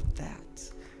about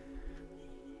that.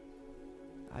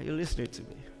 Are you listening to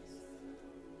me?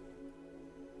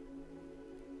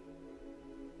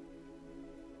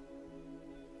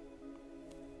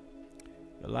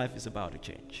 Your life is about to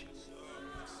change.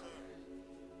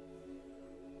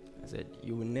 I said,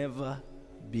 you will never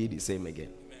be the same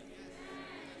again.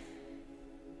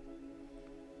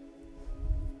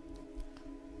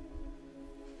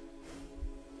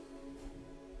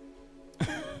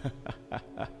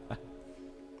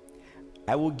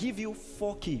 I will give you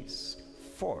 4 keys.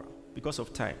 4, because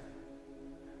of time.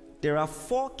 There are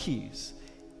 4 keys.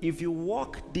 If you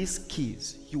walk these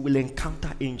keys, you will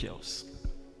encounter angels.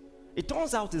 It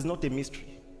turns out it's not a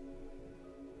mystery.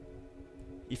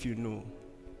 If you know.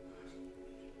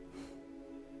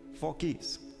 4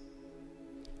 keys.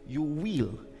 You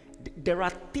will. There are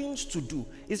things to do.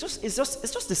 It's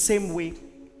just the same way.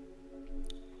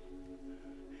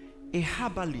 A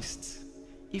herbalist,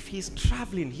 if he's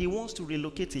traveling, he wants to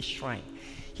relocate a shrine.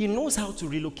 He knows how to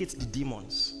relocate the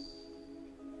demons.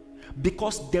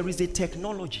 Because there is a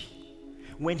technology.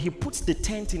 When he puts the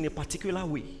tent in a particular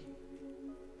way,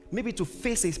 maybe to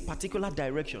face a particular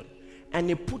direction, and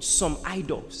he puts some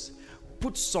idols,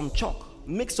 puts some chalk,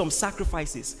 makes some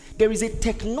sacrifices, there is a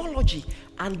technology,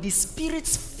 and the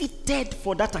spirits fitted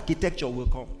for that architecture will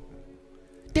come.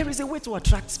 There is a way to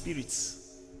attract spirits.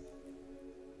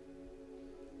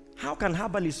 How can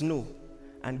herbalists know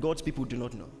and God's people do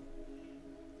not know?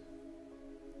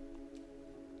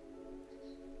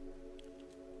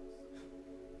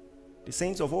 The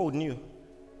saints of old knew.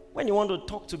 When you want to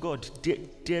talk to God,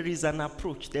 there is an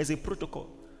approach, there's a protocol.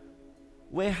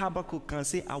 Where Habakkuk can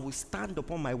say, I will stand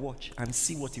upon my watch and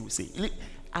see what he will say.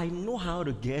 I know how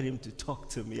to get him to talk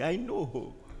to me. I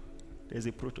know. There's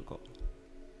a protocol.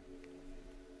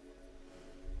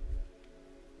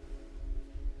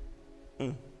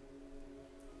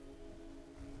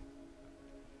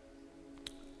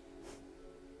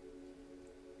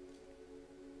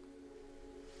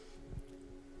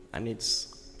 And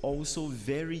it's also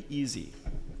very easy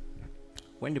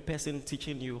when the person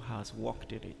teaching you has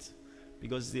walked in it.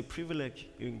 Because it's a privilege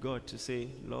in God to say,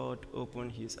 Lord, open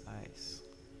his eyes.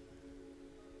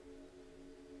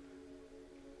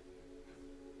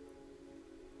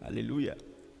 Hallelujah.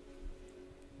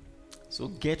 So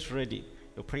get ready.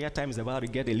 Your prayer time is about to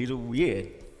get a little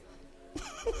weird.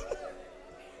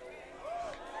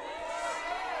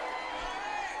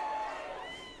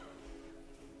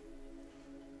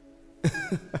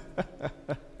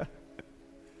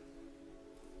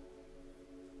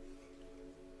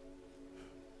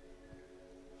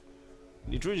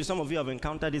 The truth is, some of you have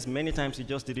encountered this many times, you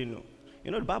just didn't know.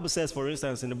 You know, the Bible says, for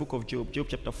instance, in the book of Job, Job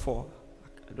chapter 4,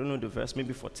 I don't know the verse,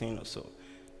 maybe 14 or so.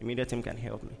 The media team can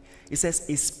help me. It says,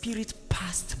 a spirit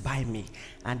passed by me,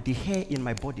 and the hair in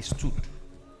my body stood.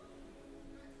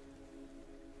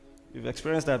 You've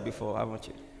experienced that before, haven't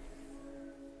you?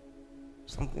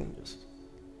 Something just,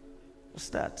 what's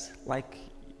that? Like,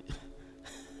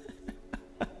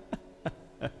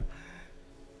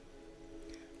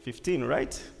 $15,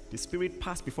 right? The spirit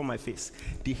passed before my face.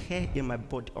 The hair in my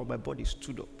body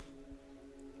stood up.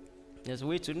 There's a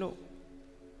way to know.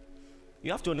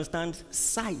 You have to understand,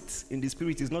 sight in the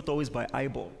spirit is not always by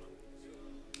eyeball.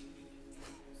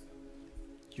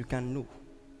 You can know.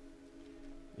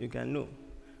 You can know.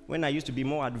 When I used to be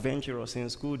more adventurous in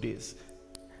school days,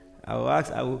 I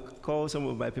will call some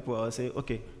of my people, I will say,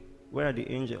 okay, where are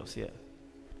the angels here?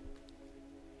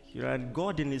 Here, and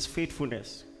God in his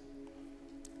faithfulness,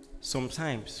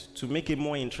 sometimes, to make it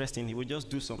more interesting, he would just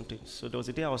do something. So there was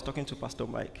a day I was talking to Pastor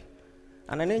Mike,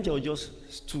 and an angel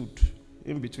just stood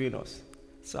in between us.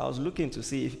 So I was looking to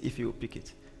see if he would pick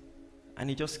it. And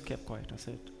he just kept quiet. I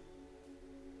said,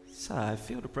 sir, I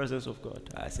feel the presence of God.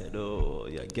 I said, oh,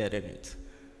 you're getting it.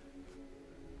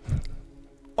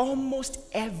 Almost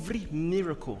every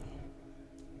miracle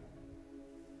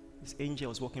is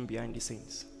angels walking behind the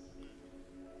scenes.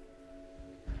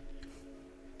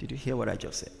 Did you hear what I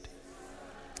just said?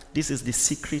 This is the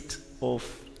secret of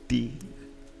the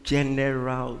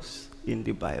generals in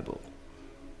the Bible.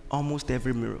 Almost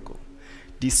every miracle.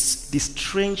 These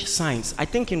strange signs. I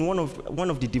think in one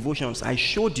of the devotions, I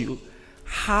showed you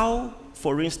how,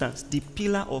 for instance, the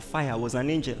pillar of fire was an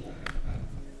angel.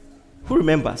 Who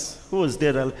remembers? Who was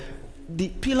there? The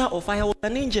pillar of fire was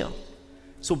an angel.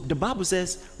 So the Bible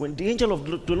says, when the angel of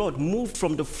the Lord moved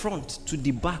from the front to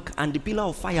the back and the pillar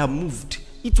of fire moved,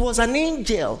 it was an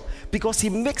angel, because he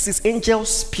makes his angel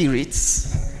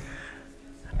spirits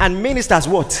and ministers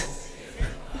what?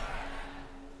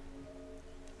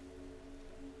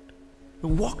 He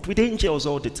walked with angels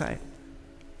all the time.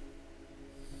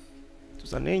 It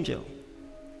was an angel.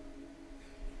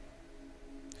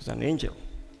 It was an angel.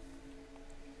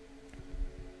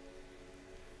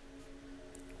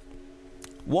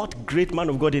 What great man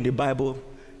of God in the Bible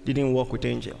didn't walk with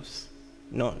angels?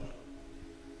 None.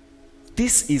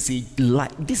 This is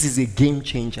a game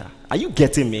changer. Are you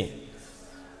getting me?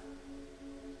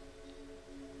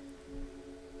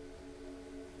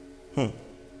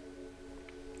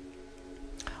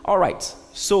 All right.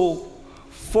 So,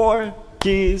 4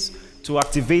 keys to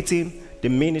activating the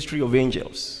ministry of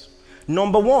angels.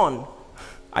 Number 1,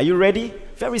 are you ready?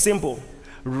 Very simple.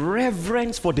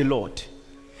 Reverence for the Lord.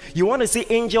 You want to see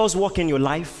angels walk in your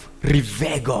life?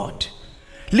 Revere God.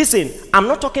 Listen, I'm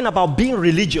not talking about being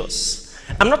religious.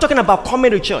 I'm not talking about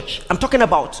coming to church. I'm talking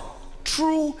about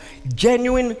true,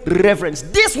 genuine reverence.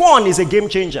 This one is a game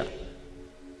changer.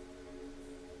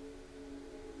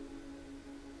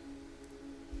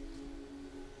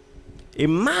 A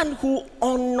man who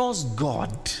honors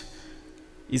God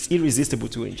is irresistible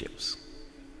to angels.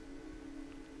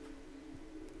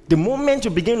 The moment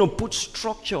you begin to put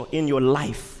structure in your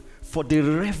life for the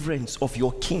reverence of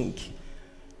your king,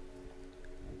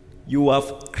 you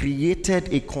have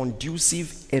created a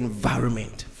conducive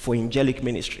environment for angelic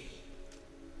ministry.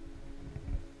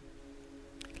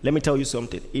 Let me tell you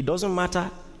something. It doesn't matter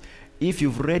if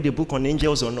you've read a book on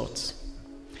angels or not.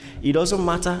 It doesn't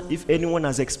matter if anyone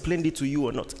has explained it to you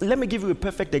or not. Let me give you a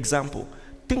perfect example.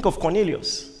 Think of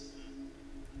Cornelius.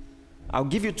 I'll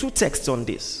give you 2 texts on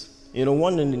this. You know,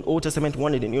 one in the Old Testament,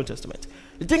 one in the New Testament.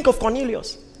 Think of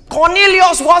Cornelius.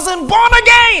 Cornelius wasn't born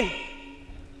again.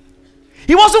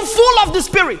 He wasn't full of the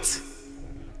Spirit.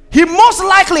 He most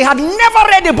likely had never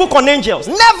read a book on angels.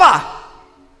 Never.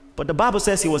 But the Bible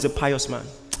says he was a pious man.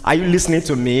 Are you listening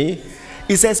to me?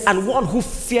 It says, and one who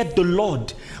feared the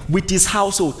Lord with his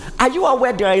household. Are you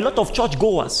aware there are a lot of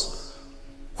churchgoers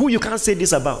who you can't say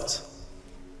this about?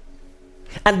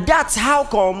 And that's how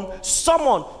come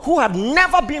someone who had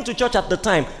never been to church at the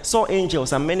time saw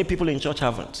angels, and many people in church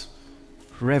haven't.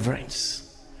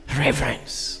 Reverence.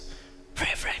 Reverence.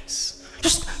 Reverence.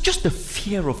 Just the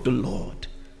fear of the Lord.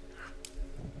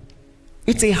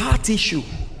 It's a heart issue.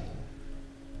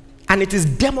 And it is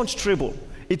demonstrable.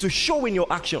 It will show in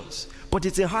your actions. But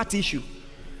it's a heart issue.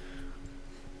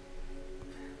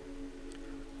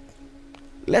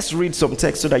 Let's read some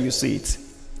text so that you see it.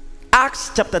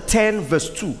 Acts chapter 10 verse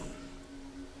 2.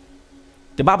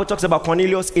 The Bible talks about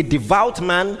Cornelius, a devout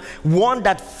man, one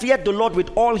that feared the Lord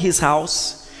with all his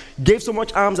house, gave so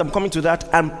much alms, I'm coming to that,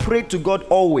 and prayed to God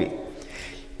always.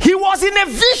 He was in a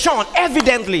vision,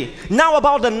 evidently. Now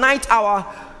about the ninth hour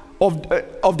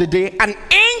of the day, an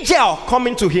angel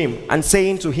coming to him and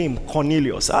saying to him,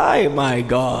 Cornelius. Oh my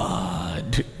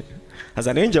God. Has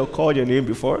an angel called your name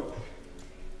before?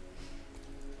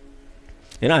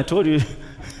 You know, I told you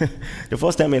the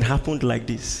first time it happened like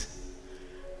this.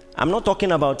 I'm not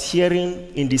talking about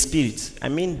hearing in the spirit. I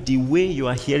mean the way you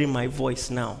are hearing my voice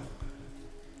now.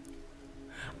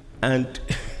 And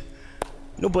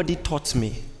nobody taught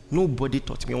me. Nobody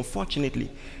taught me.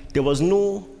 Unfortunately, there was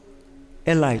no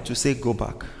Eli to say, go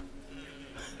back.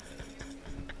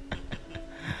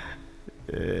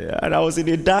 And I was in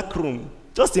a dark room.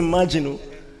 Just imagine,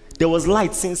 there was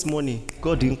light since morning.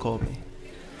 God didn't call me.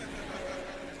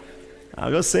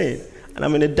 I'm just saying. And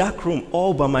I'm in a dark room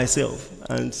all by myself.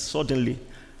 And suddenly,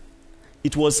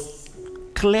 it was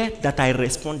clear that I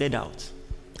responded out.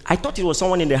 I thought it was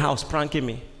someone in the house pranking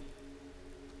me.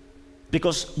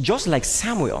 Because just like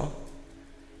Samuel,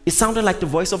 it sounded like the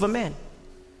voice of a man.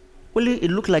 Well,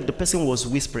 it looked like the person was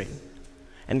whispering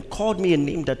and called me a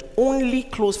name that only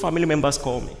close family members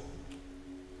call me.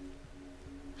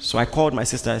 So I called my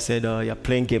sister. I said, you're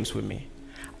playing games with me.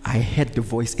 I heard the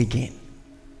voice again.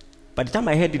 By the time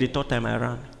I heard it the third time, I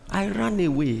ran. I ran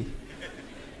away.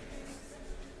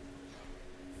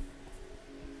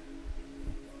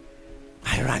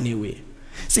 I ran away.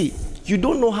 See, you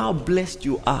don't know how blessed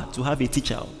you are to have a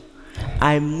teacher.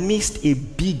 I missed a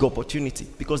big opportunity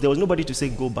because there was nobody to say,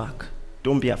 go back.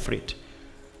 Don't be afraid.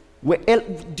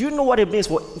 Do you know what it means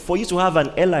for you to have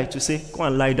an Eli to say, go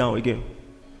and lie down again?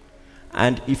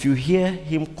 And if you hear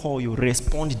him call you,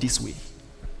 respond this way.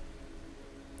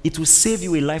 It will save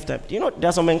you a lifetime. You know, there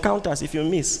are some encounters, if you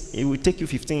miss, it will take you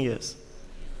 15 years.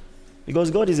 Because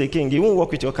God is a king. He won't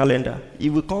work with your calendar. He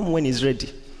will come when he's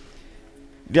ready.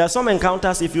 There are some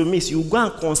encounters, if you miss, you go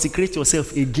and consecrate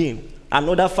yourself again.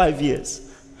 Another 5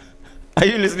 years. Are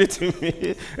you listening to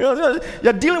me?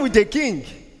 You're dealing with a king.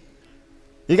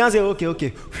 You can't say,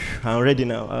 okay, I'm ready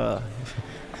now.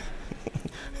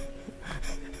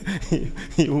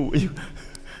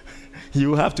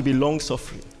 You have to be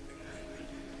long-suffering.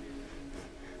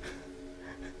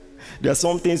 There are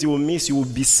some things you will miss. You will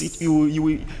beseech.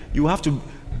 You have to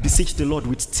beseech the Lord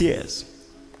with tears.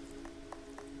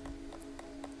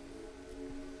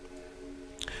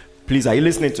 Please, are you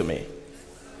listening to me?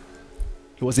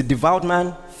 He was a devout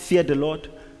man, feared the Lord,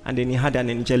 and then he had an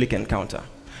angelic encounter.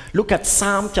 Look at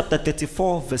Psalm chapter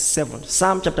 34, verse 7.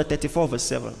 Psalm chapter 34, verse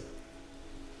 7.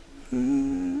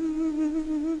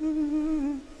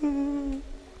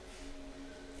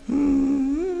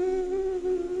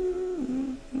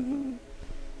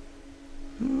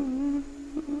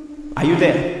 Are you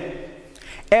there?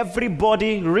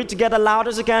 Everybody, read together loud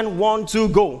as you can. 1, 2,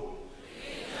 go.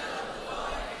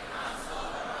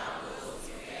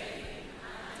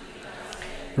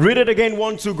 Read it again.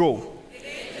 1, 2, go.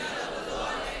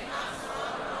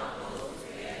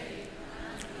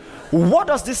 What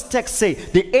does this text say?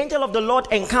 The angel of the Lord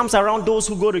encamps around those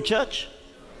who go to church.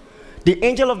 The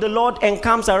angel of the Lord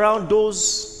encamps around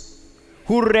those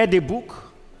who read a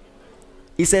book.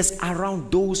 It says around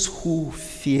those who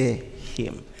fear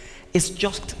him. It's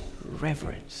just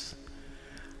reverence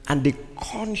and the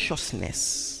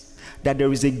consciousness that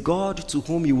there is a God to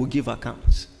whom you will give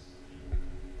account.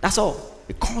 That's all.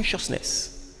 The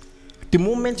consciousness. The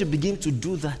moment you begin to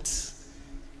do that,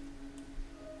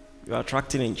 you are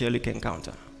attracting angelic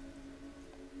encounter.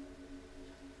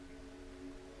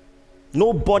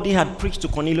 Nobody had preached to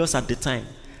Cornelius at the time.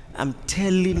 I'm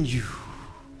telling you.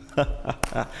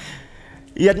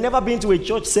 He had never been to a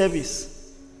church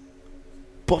service.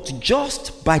 But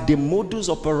just by the modus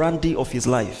operandi of his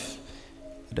life,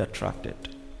 it attracted.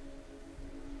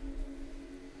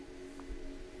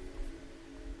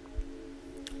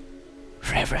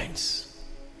 Reverence.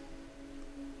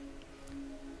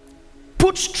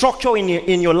 Put structure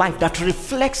in your life that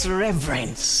reflects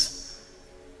reverence.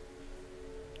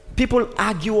 People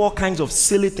argue all kinds of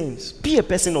silly things. Be a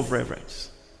person of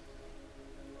reverence.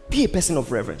 Be a person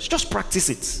of reverence. Just practice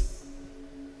it.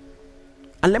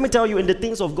 And let me tell you, in the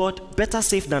things of God, better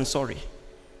safe than sorry.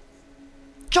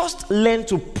 Just learn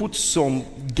to put some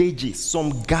gauges,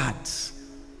 some guards.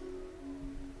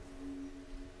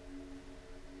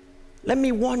 Let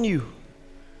me warn you,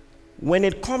 when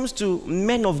it comes to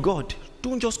men of God,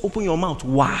 don't just open your mouth.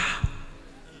 Wow.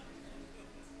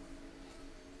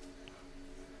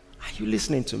 Are you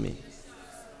listening to me?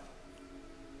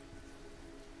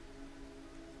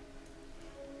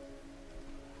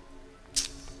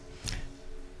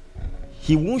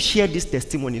 He won't share this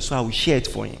testimony, so I will share it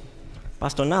for him.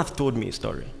 Pastor Nath told me a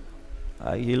story.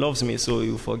 He loves me, so he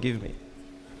will forgive me.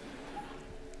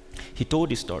 He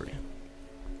told his story.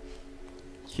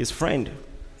 His friend,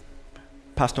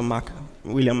 Pastor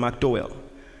William McDowell,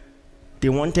 they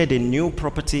wanted a new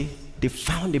property. They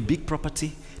found a big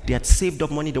property. They had saved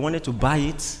up money. They wanted to buy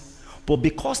it. But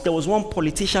because there was one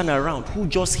politician around who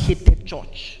just hated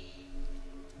church,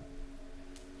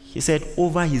 he said,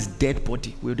 over his dead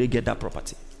body will they get that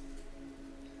property.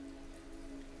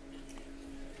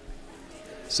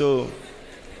 So,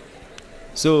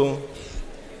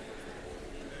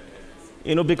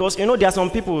 because, there are some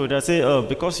people that say, oh,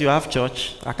 because you have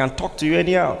church, I can talk to you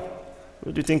anyhow.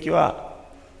 Who do you think you are?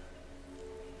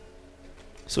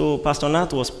 So Pastor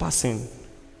Nat was passing,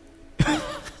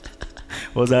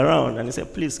 was around, and he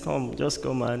said, please come, just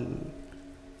come. And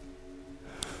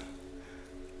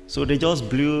so they just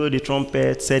blew the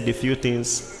trumpet, said a few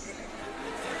things.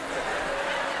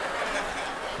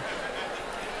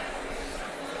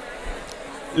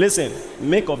 Listen,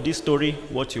 make of this story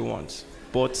what you want.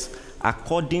 But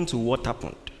according to what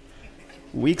happened,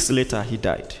 weeks later he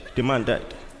died. The man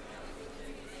died.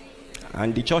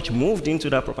 And the church moved into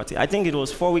that property. I think it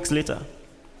was 4 weeks later.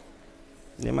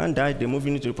 The man died, they moved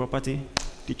into the property.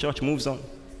 The church moves on.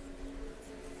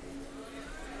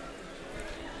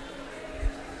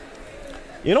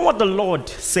 You know what the Lord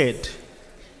said?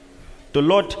 The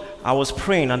Lord, I was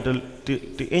praying, and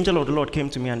the angel of the Lord came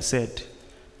to me and said,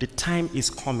 the time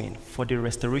is coming for the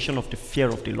restoration of the fear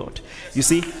of the Lord. You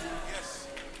see,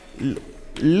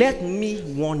 let me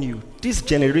warn you, this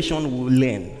generation will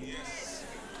learn.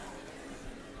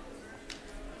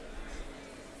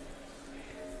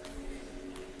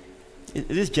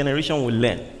 This generation will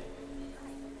learn.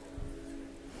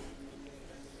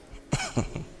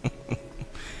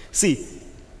 See,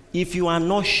 if you are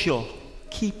not sure,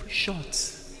 keep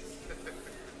short.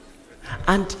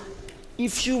 And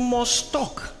if you must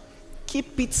talk,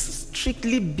 keep it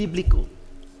strictly biblical.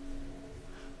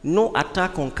 No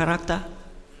attack on character.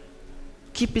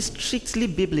 Keep it strictly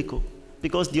biblical.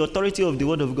 Because the authority of the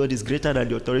word of God is greater than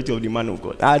the authority of the man of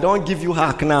God. I don't give you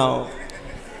hack now.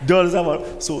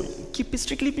 So keep it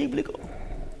strictly biblical.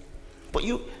 But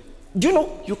you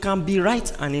can be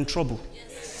right and in trouble.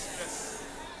 Yes.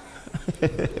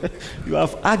 You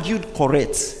have argued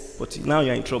correct, but now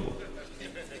you're in trouble.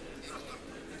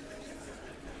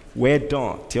 Well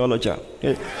done, theologian.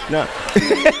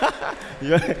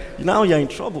 Now you're in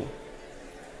trouble.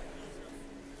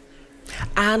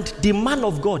 And the man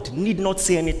of God need not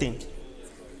say anything.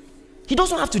 He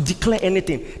doesn't have to declare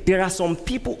anything. There are some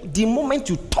people, the moment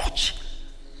you touch,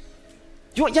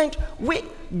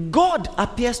 God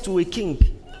appears to a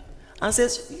king and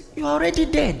says, you are already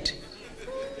dead.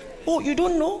 Oh, you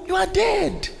don't know? You are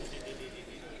dead.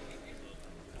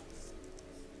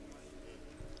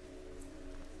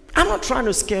 I'm not trying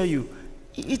to scare you.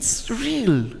 It's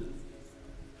real.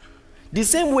 The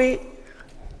same way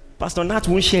Pastor Nat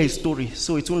won't share his story,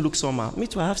 so it won't look somehow. Me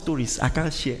too, I have stories I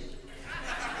can't share.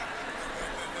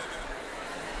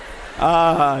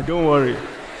 Don't worry.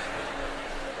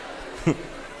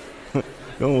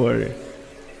 Don't worry.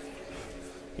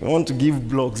 You want to give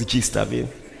blogs gist, have you?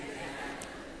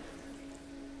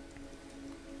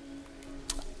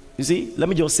 You see, let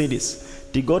me just say this.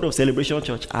 The God of Celebration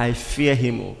Church, I fear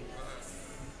him. Oh.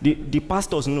 The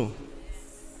pastors know.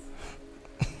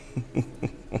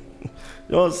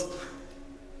 Just,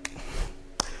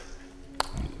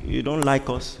 you don't like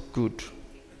us? Good.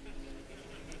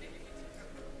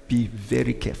 Be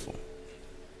very careful.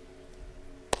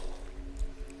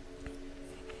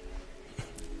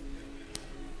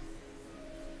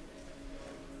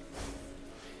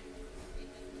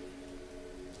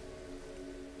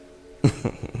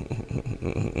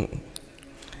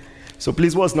 So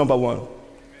please, what's number one?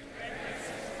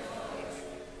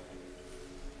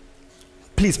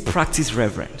 Please practice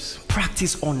reverence.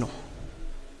 Practice honor.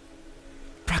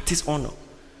 Practice honor.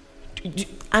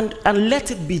 And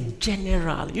let it be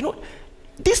general. You know,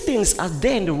 these things are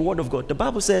there in the word of God. The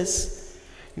Bible says,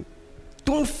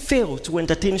 don't fail to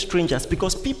entertain strangers,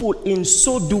 because people in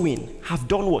so doing have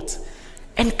done what?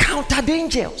 Encountered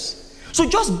angels. So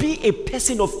just be a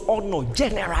person of honor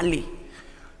generally.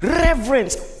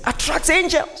 Reverence attracts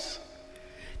angels.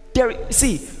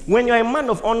 See, when you're a man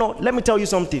of honor, let me tell you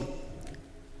something.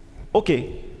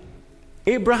 Okay,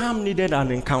 Abraham needed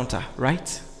an encounter,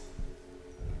 right?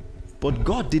 But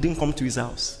God didn't come to his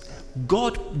house.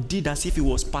 God did as if he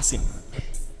was passing.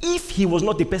 If he was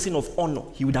not a person of honor,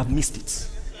 he would have missed it.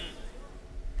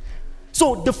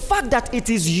 So the fact that it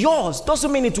is yours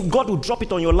doesn't mean God will drop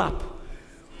it on your lap.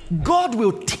 God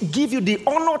will give you the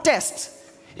honor test.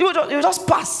 You will just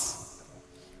pass.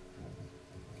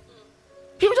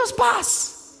 He will just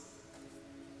pass.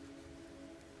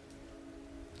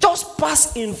 Just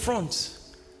pass in front.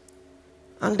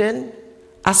 And then,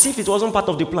 as if it wasn't part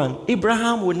of the plan,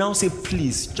 Abraham will now say,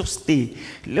 please, just stay.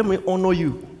 Let me honor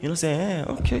you. You know, say,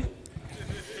 okay.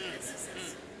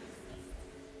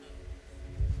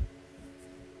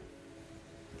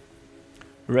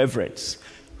 Reverence.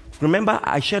 Remember,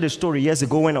 I shared a story years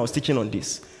ago when I was teaching on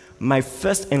this. My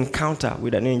first encounter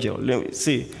with an angel. Let me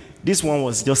see. This one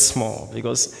was just small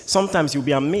because sometimes you'll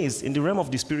be amazed in the realm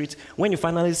of the spirit when you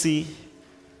finally see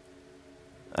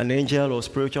an angel or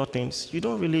spiritual things. You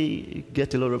don't really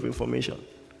get a lot of information.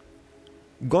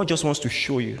 God just wants to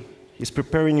show you. He's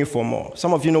preparing you for more.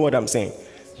 Some of you know what I'm saying.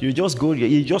 You just go,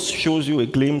 he just shows you a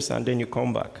glimpse and then you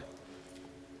come back.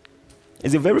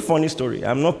 It's a very funny story.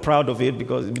 I'm not proud of it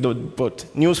because, but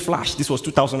news flash, this was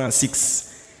 2006.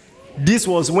 This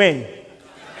was when?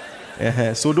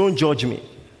 So don't judge me.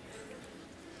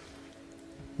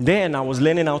 Then I was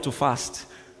learning how to fast,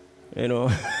 you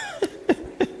know.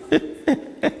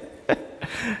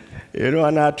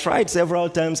 And I tried several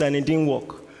times and it didn't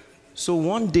work. So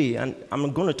one day, and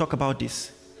I'm going to talk about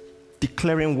this,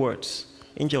 declaring words.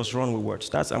 Angels run with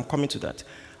words. I'm coming to that.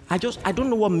 I don't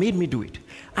know what made me do it.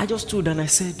 I just stood and I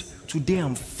said, today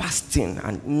I'm fasting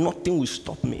and nothing will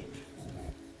stop me.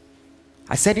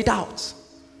 I said it out.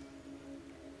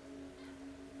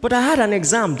 But I had an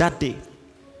exam that day.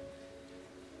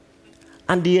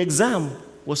 And the exam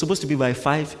was supposed to be by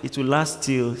 5. It will last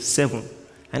till 7.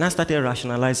 And I started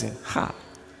rationalizing.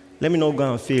 Let me not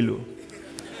go and fail.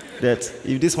 That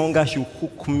if this hunger should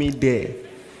hook me there.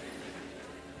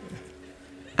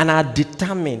 And I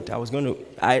determined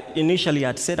initially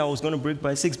I'd said I was going to break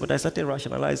by 6, but I started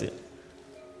rationalizing.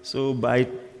 So by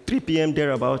 3 p.m.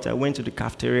 thereabout, I went to the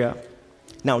cafeteria.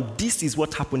 Now, this is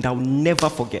what happened I will never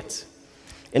forget.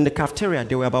 In the cafeteria,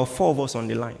 there were about 4 of us on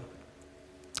the line.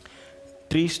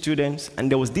 3 students, and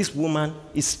there was this woman.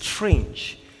 It's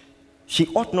strange. She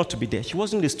ought not to be there. She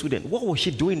wasn't a student. What was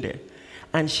she doing there?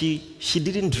 And she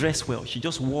didn't dress well. She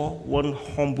just wore one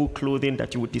humble clothing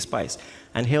that you would despise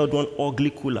and held one ugly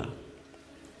cooler.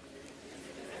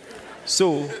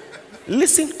 So,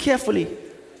 listen carefully.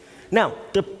 Now,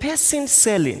 the person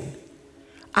selling,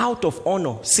 out of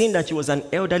honor, seeing that she was an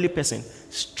elderly person,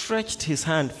 stretched his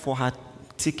hand for her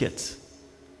ticket.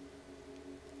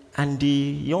 And the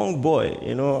young boy,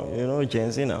 you know,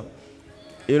 Gen Z now,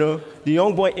 the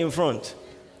young boy in front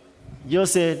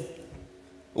just said,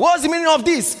 what's the meaning of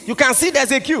this? You can see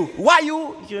there's a queue. Why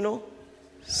you?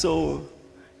 So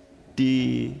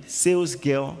the sales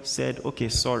girl said, okay,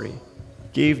 sorry.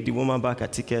 Gave the woman back a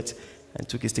ticket and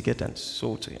took his ticket and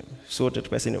sold to him. Sold to the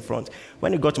person in front.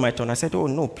 When it got to my turn, I said, oh,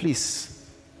 no, please.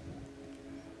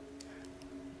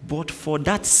 But for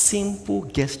that simple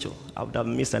gesture, I would have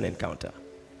missed an encounter.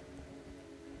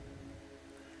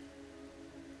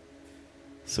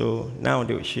 So now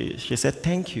she said,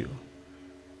 thank you.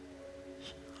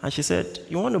 And she said,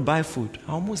 you want to buy food?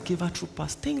 I almost gave her true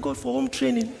pass. Thank God for home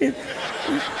training.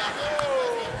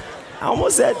 I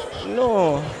almost said,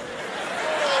 no.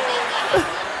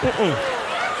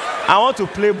 I want to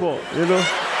play ball,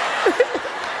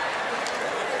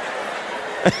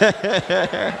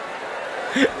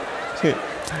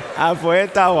 And for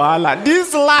enter wahala.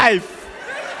 This life.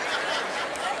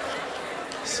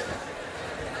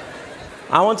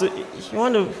 You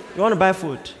want to buy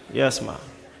food? Yes, ma.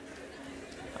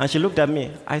 And she looked at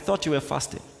me. I thought you were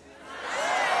fasting.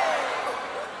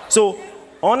 So,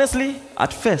 honestly,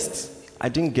 at first, I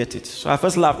didn't get it. So I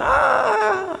first laughed.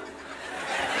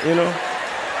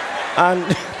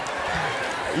 And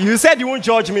you said you won't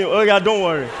judge me. Oh, yeah, don't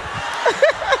worry.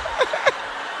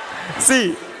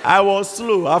 See, I was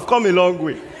slow. I've come a long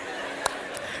way.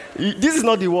 This is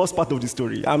not the worst part of the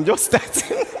story. I'm just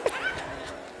starting.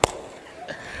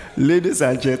 Ladies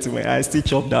and gentlemen, I still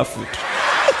chop that food.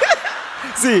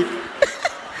 See,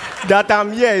 that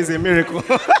I'm here is a miracle.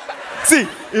 See,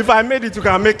 if I made it, you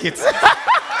can make it.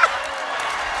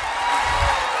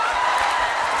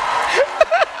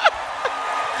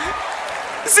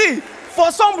 See,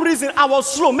 for some reason, I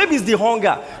was slow. Maybe it's the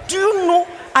hunger. Do you know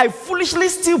I foolishly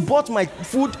still bought my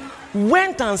food,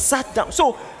 went and sat down.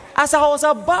 So as I was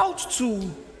about to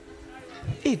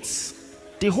eat,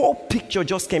 the whole picture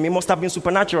just came. It must have been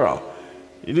supernatural.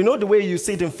 You know the way you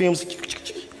see it in films?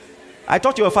 I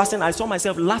thought you were fasting. I saw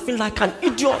myself laughing like an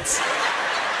idiot.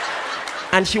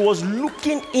 And she was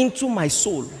looking into my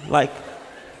soul like,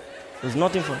 there's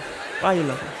nothing for me. Why are you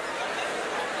laughing?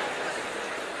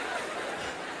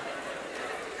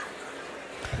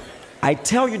 I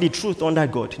tell you the truth under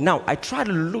God. Now, I tried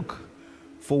to look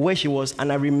for where she was,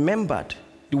 and I remembered.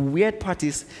 The weird part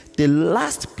is, the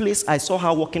last place I saw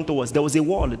her walking towards, there was a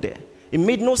wall there. It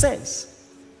made no sense.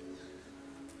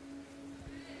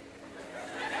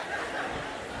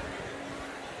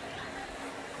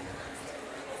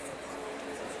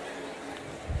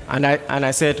 And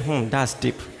I said, that's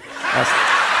deep.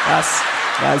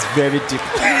 That's very deep.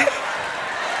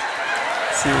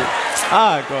 See,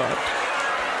 God.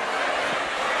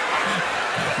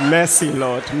 Mercy,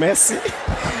 Lord, mercy.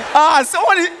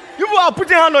 Somebody, you are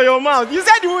putting hand on your mouth. You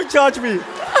said you would judge me.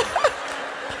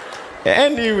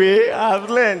 Anyway, I've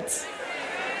learned.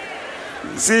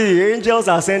 See, angels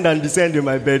ascend and descend in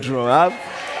my bedroom.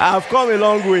 I've come a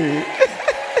long way.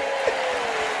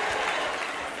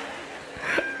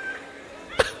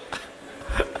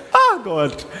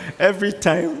 God, every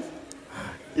time,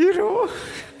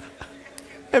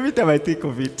 every time I think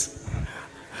of it,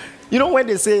 when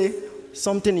they say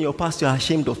something in your past you're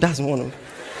ashamed of, that's one of them.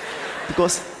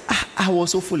 Because I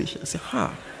was so foolish. I said,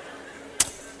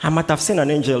 I might have seen an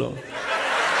angel.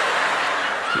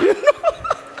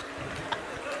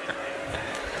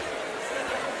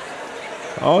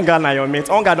 Onga na your mate.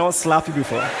 Onga don't slap you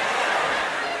before.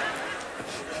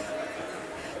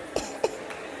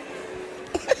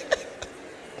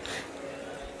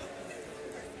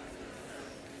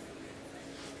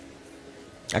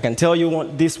 I can tell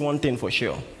you this one thing for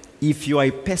sure. If you are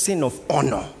a person of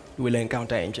honor, you will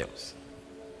encounter angels.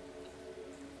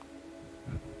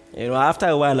 After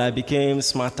a while, I became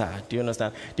smarter. Do you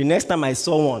understand? The next time I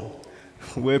saw one,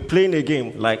 we were playing a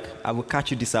game, like, I will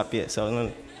catch you disappear.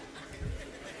 So,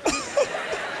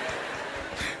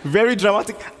 very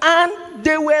dramatic. And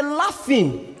they were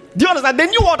laughing. Do you understand? They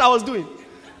knew what I was doing.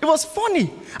 It was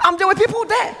funny. There were people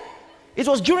there. It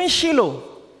was during Shiloh.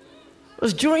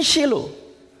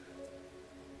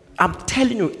 I'm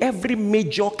telling you, every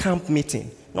major camp meeting,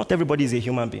 not everybody is a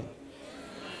human being.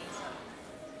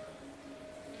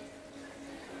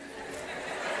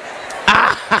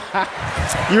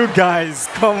 You guys,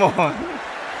 come on.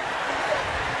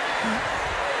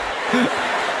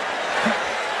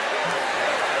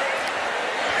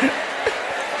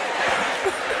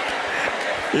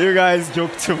 You guys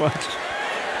joke too much.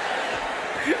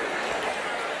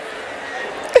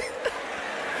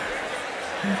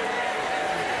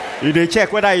 You dey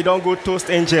check whether you don't go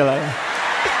toast angel.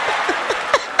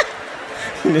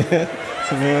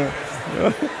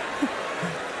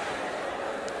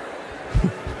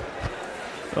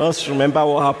 Just remember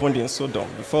what happened in Sodom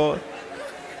before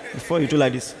you do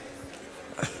like this.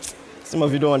 Some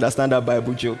of you don't understand that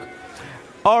Bible joke.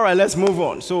 All right, let's move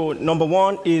on. So number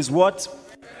 1 is what?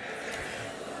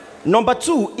 Number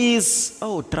 2 is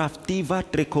traftiva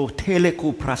treco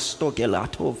teleco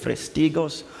prastogelato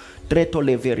frestigos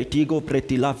tretole vertigo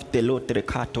pretilav telo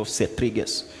trecato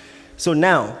cetriges. So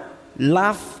now,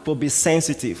 laugh but be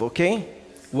sensitive, okay?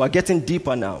 We're getting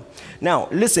deeper now. Now,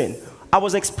 listen, I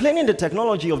was explaining the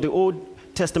technology of the Old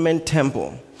Testament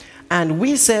temple, and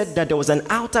we said that there was an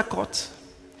outer court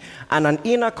and an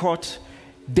inner court,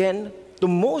 then the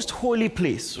most holy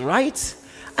place, right?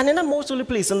 And in the most holy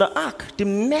place, in the ark, the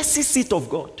mercy seat of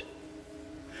God.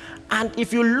 And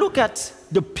if you look at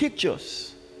the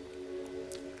pictures,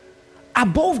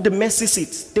 above the mercy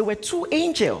seat, there were 2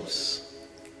 angels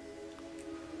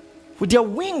with their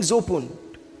wings open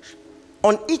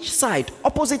on each side,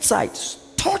 opposite sides,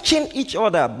 touching each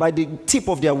other by the tip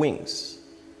of their wings.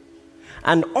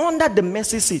 And under the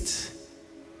mercy seat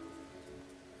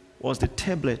was the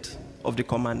tablet of the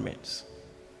commandments.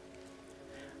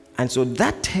 And so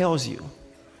that tells you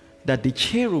that the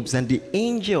cherubs and the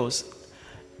angels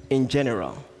in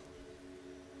general,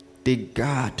 they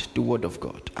guard the word of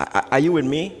God. Are you with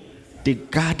me? They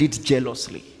guard it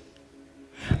jealously.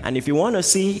 And if you want to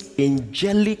see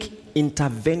angelic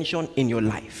intervention in your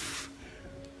life,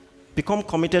 become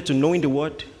committed to knowing the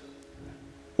word,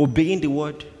 obeying the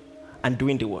word, and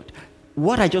doing the word.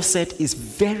 What I just said is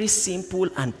very simple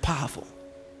and powerful.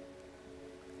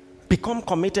 Become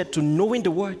committed to knowing the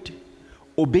word,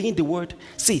 obeying the word.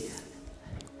 See,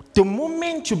 the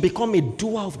moment you become a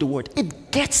doer of the word, it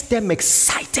gets them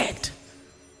excited.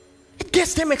 It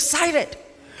gets them excited.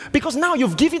 Because now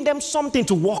you've given them something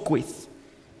to work with.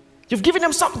 You've given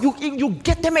them something, you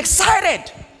get them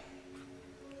excited.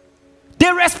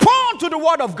 They respond to the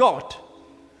word of God.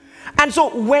 And so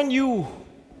when you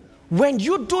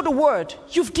do the word,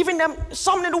 you've given them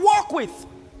something to work with.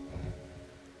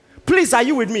 Please, are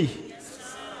you with me?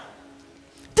 Yes,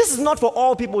 this is not for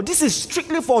all people. This is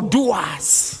strictly for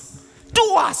doers.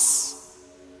 Doers.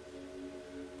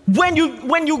 When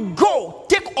you go,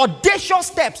 take audacious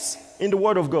steps in the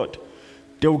word of God,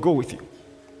 they will go with you.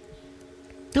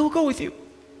 They will go with you.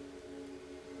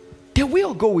 They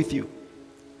will go with you.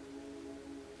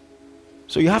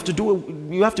 So you have to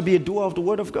be a doer of the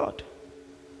word of God.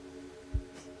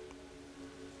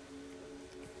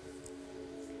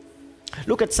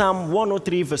 Look at Psalm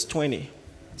 103 verse 20.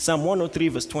 Psalm 103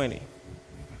 verse 20.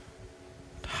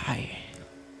 Hi.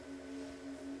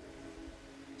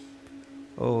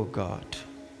 Oh God.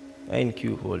 Thank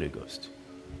you, Holy Ghost.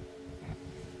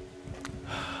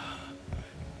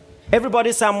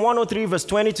 Everybody, Psalm 103 verse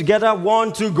 20 together.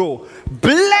 1, 2, go.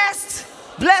 Bless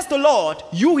the Lord,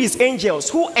 you his angels,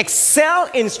 who excel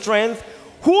in strength,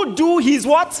 who do his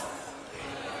what?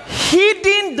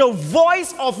 Heeding the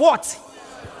voice of what?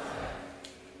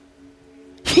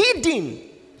 Heeding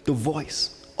the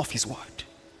voice of his word.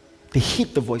 They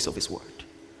heed the voice of his word.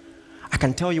 I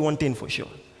can tell you one thing for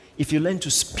sure. If you learn to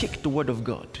speak the word of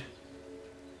God,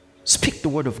 speak the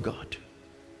word of God.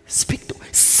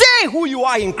 Say who you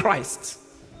are in Christ.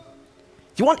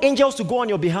 You want angels to go on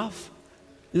your behalf?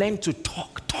 Learn to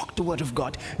talk the word of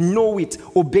God. Know it,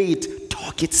 obey it,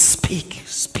 talk it, speak.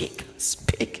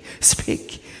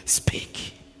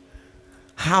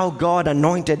 How God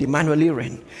anointed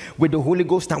Emmanuel with the Holy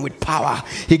Ghost and with power.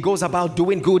 He goes about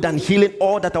doing good and healing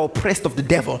all that are oppressed of the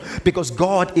devil, because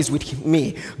God is with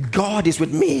me. God is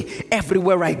with me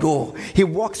everywhere I go. He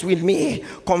walks with me,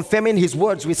 confirming his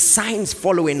words with signs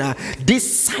following.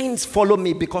 These signs follow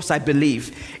me because I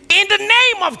believe. In the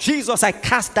name of Jesus, I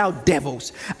cast out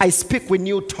devils. I speak with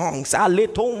new tongues.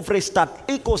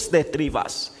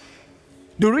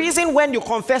 The reason when you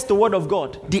confess the word of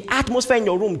God, the atmosphere in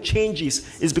your room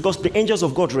changes is because the angels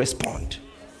of God respond.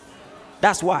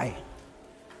 That's why.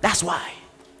 That's why.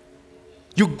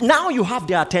 Now you have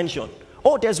their attention.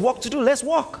 Oh, there's work to do. Let's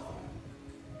walk.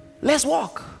 Let's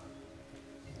walk.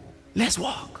 Let's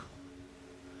walk.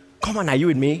 Come on, are you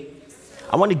with me?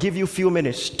 I want to give you a few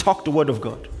minutes. Talk the word of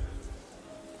God.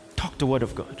 Talk the word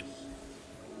of God.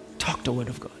 Talk the word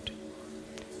of God.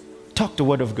 Talk the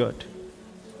word of God.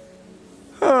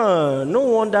 No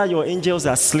wonder your angels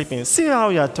are sleeping. See how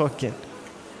you are talking.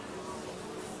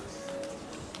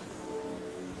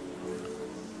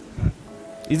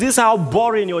 Is this how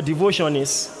boring your devotion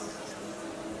is?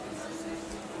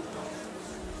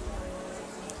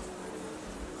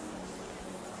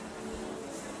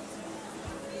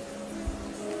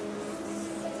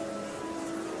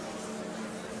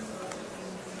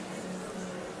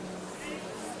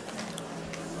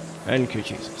 Thank you,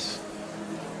 Jesus.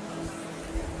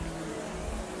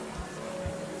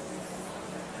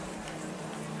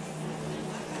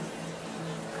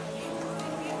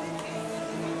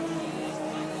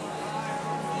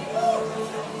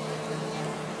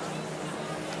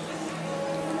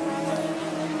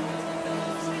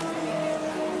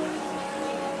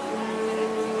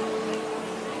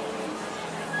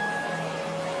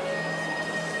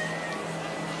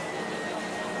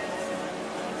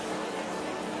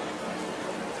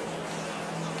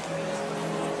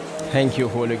 Thank you,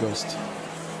 Holy Ghost.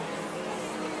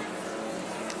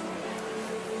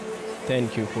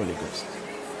 Thank you, Holy Ghost.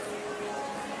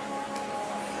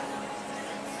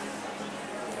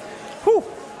 Whew.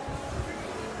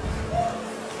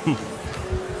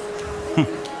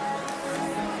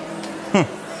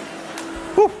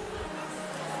 Whew.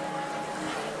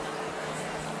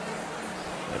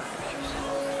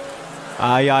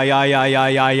 Ay, ay, ay, ay,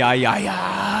 ay, ay, ay, ay,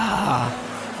 ay.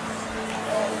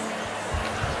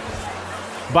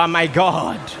 But my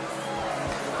God,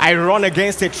 I run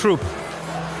against a troop.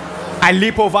 I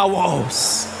leap over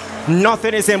walls.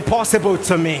 Nothing is impossible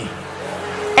to me.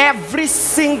 Every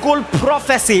single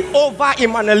prophecy over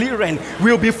Emmanuel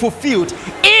will be fulfilled.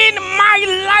 In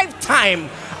my lifetime,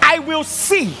 I will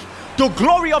see the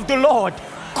glory of the Lord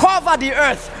cover the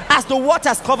earth as the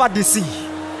waters covered the sea.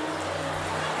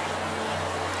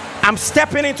 I'm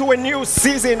stepping into a new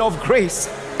season of grace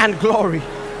and glory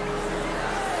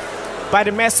by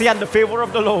the mercy and the favor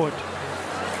of the Lord.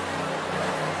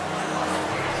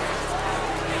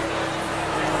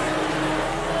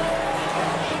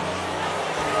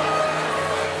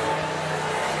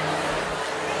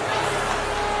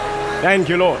 Thank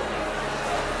you, Lord.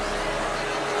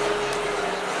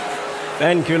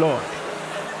 Thank you, Lord.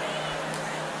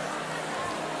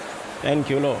 Thank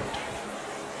you, Lord.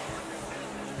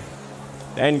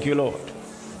 Thank you, Lord.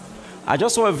 I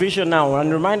just saw a vision now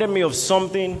and reminded me of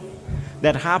something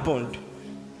that happened.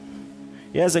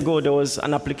 Years ago, there was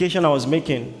an application I was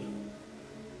making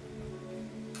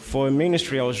for a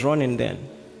ministry I was running then.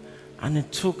 And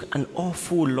it took an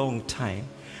awful long time.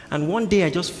 And one day I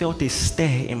just felt a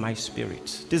stir in my spirit.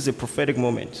 This is a prophetic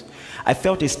moment. I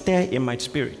felt a stir in my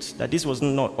spirit that this was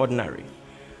not ordinary.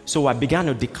 So I began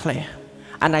to declare.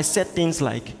 And I said things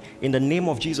like, in the name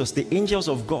of Jesus, the angels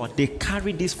of God, they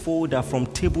carry this folder from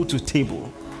table to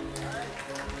table.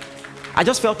 I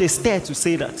just felt a stir to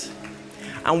say that.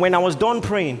 And when I was done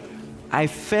praying, I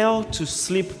fell to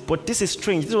sleep. But this is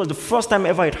strange. This was the first time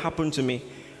ever it happened to me.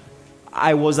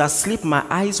 I was asleep, my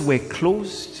eyes were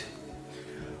closed,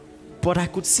 but I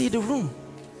could see the room.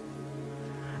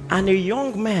 And a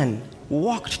young man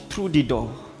walked through the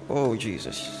door. Oh,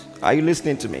 Jesus. Are you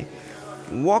listening to me?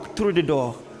 Walked through the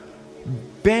door,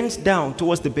 bent down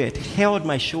towards the bed, held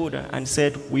my shoulder and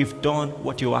said, "We've done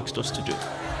what you asked us to do."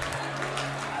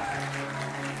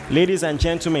 Ladies and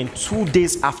gentlemen, 2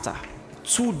 days after,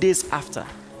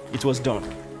 it was done.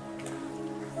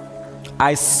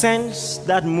 I sense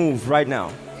that move right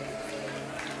now.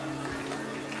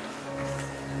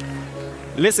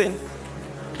 Listen,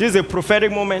 this is a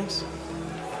prophetic moment.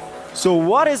 So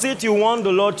what is it you want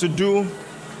the Lord to do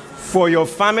for your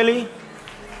family?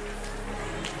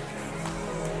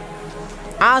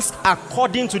 Ask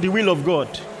according to the will of God.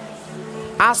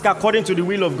 Ask according to the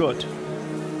will of God.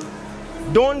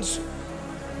 Don't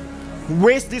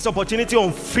waste this opportunity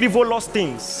on frivolous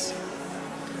things.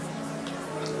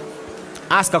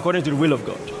 Ask according to the will of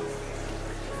God.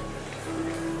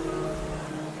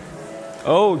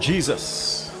 Oh,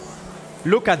 Jesus.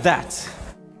 Look at that.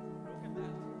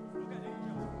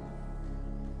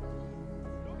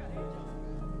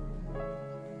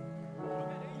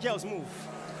 Angels move.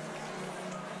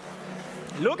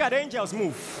 Look at angels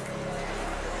move.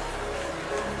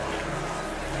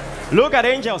 Look at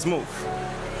angels move.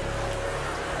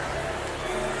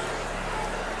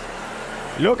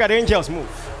 Look at angels move.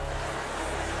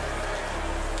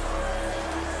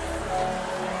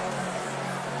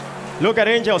 Look at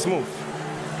angels move.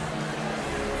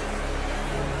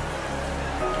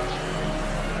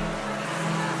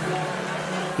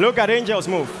 Look at angels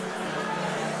move.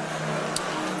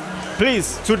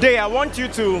 Please, today I want you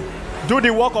to do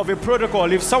the work of a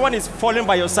protocol. If someone is falling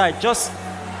by your side, just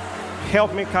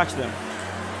help me catch them.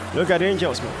 Look at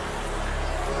angels move.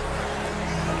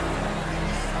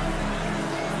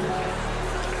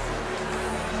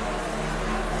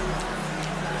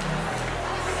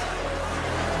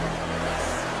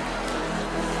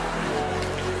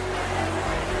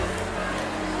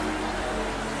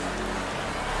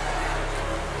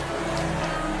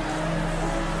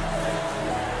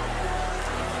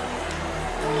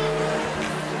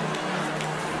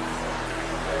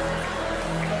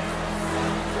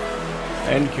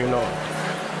 Thank you, Lord.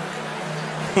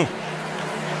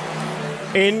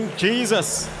 In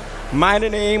Jesus' mighty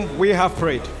name, we have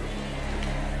prayed.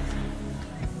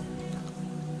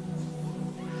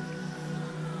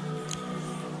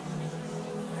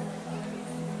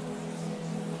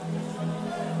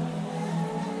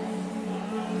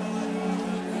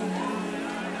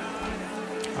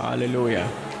 Hallelujah.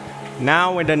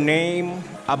 Now, in the name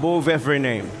above every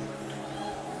name,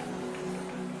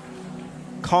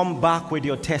 come back with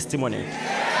your testimony.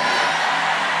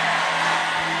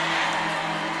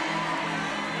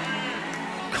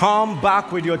 Come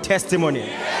back with your testimony.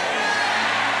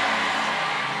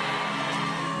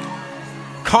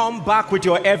 Come back with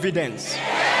your evidence.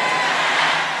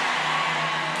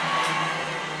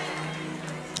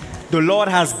 The Lord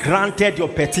has granted your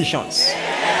petitions.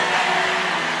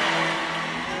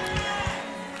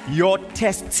 Your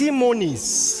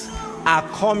testimonies are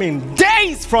coming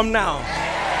days from now.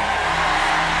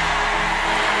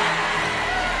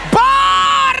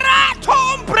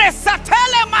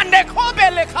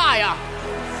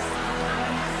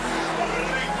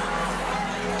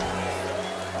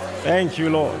 Thank you,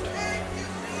 Lord.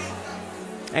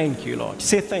 Thank you, Lord.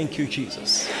 Say thank you,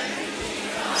 Jesus.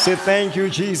 Say thank you,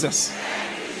 Jesus.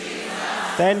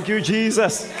 Thank you,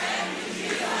 Jesus.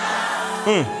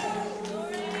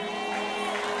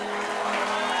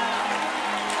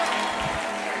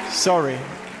 Sorry.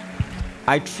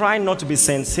 I try not to be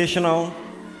sensational,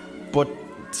 but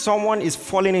someone is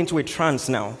falling into a trance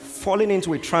now. Falling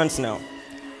into a trance now.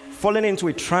 Falling into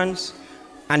a trance.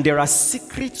 And there are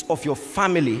secrets of your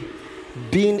family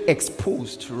being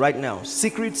exposed right now.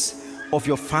 Secrets of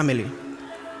your family.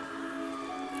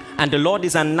 And the Lord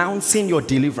is announcing your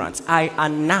deliverance. I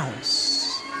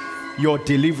announce your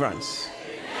deliverance.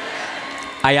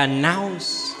 I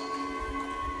announce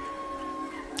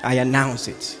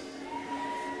it.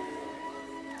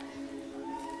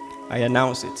 I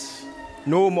announce it.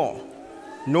 No more.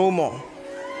 No more.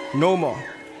 No more.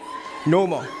 No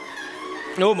more.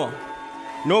 No more.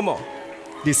 No more.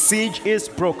 The siege is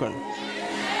broken.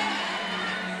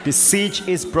 The siege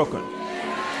is broken.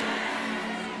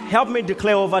 Help me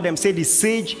declare over them. Say, the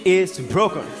siege is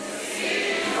broken.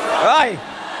 Aye.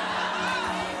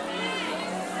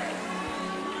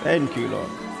 Thank you, Lord.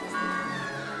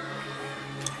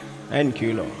 Thank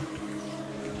you, Lord.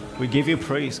 We give you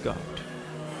praise, God.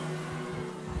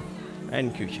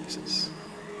 Thank you, Jesus.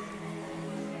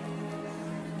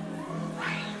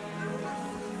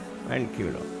 Thank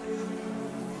you, Lord.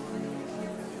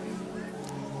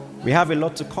 We have a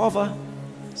lot to cover,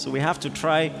 so we have to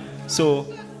try. So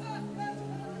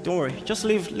don't worry, just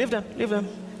leave them.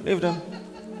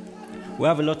 We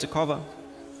have a lot to cover.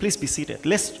 Please be seated.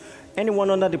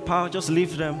 Anyone under the power, just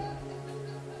leave them.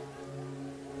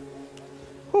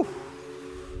 Whew.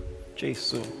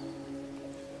 Jesus.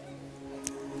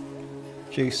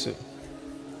 Jesus.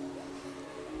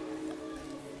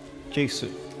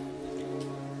 Jesus.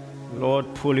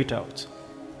 Lord, pull it out.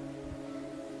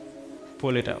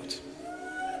 Pull it out.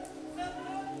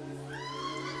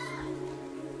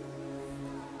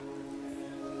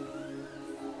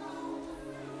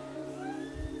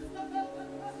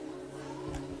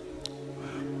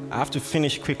 I have to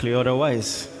finish quickly,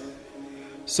 otherwise.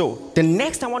 So, the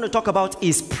next I want to talk about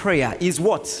is prayer. Is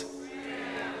what?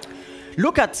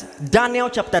 Look at Daniel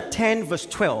chapter 10, verse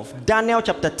 12. Daniel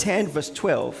chapter 10, verse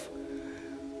 12.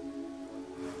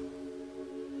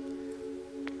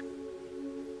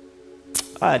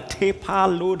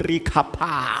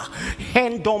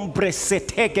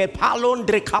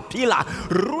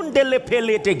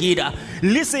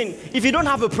 Listen, if you don't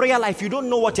have a prayer life, you don't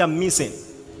know what you're missing.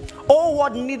 Oh,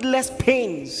 what needless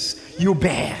pains you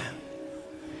bear.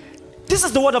 This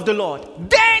is the word of the Lord.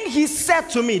 Then he said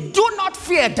to me, do not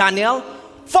fear, Daniel,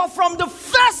 for from the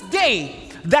first day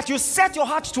that you set your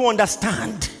heart to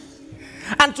understand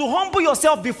and to humble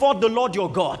yourself before the Lord your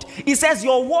God, he says,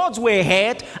 your words were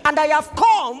heard, and I have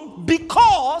come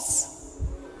because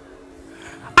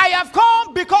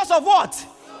of what?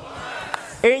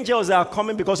 Angels are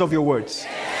coming because of your words.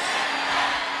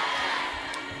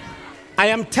 I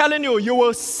am telling you, you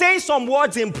will say some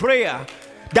words in prayer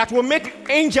that will make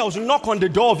angels knock on the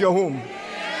door of your home.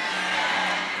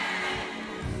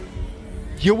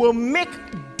 You will make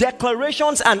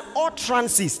declarations and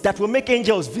utterances that will make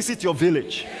angels visit your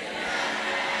village.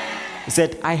 He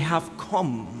said, I have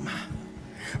come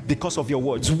because of your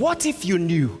words. What if you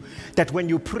knew that when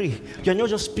you pray, you're not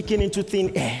just speaking into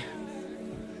thin air?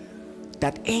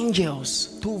 That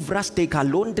angels,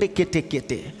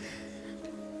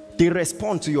 they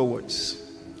respond to your words.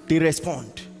 They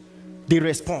respond. They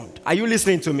respond. Are you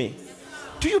listening to me?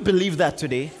 Do you believe that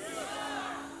today?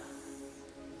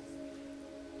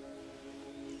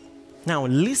 Now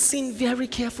listen very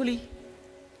carefully.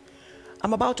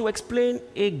 I'm about to explain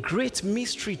a great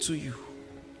mystery to you.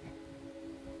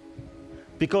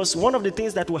 Because one of the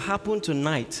things that will happen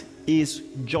tonight is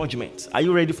judgment. Are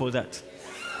you ready for that?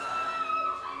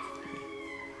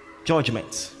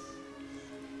 Judgment.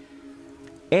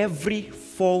 Every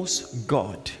false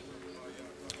god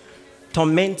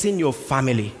tormenting your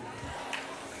family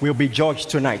will be judged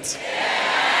tonight.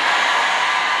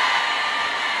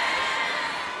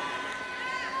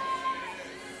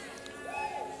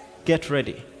 Get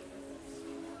ready.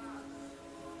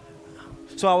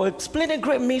 So I will explain a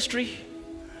great mystery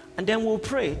and then we'll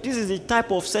pray. This is the type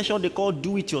of session they call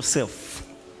do it yourself.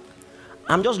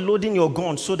 I'm just loading your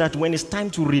gun so that when it's time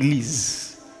to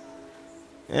release.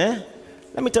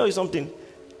 Let me tell you something.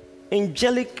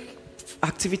 Angelic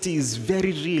activity is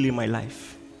very real in my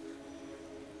life.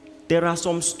 There are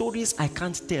some stories I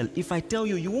can't tell. If I tell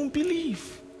you, you won't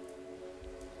believe.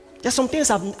 There's some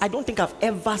things I don't think I've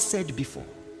ever said before.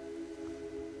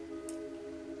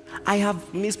 I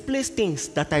have misplaced things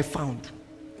that I found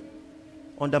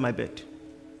under my bed.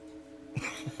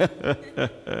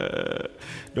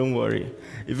 Don't worry.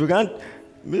 If you can't,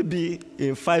 maybe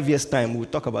in 5 years' time, we'll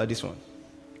talk about this one.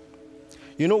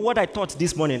 You know what I taught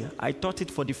this morning? I taught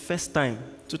it for the first time,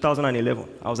 2011.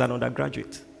 I was an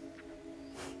undergraduate.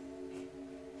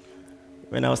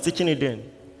 When I was teaching it then,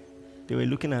 they were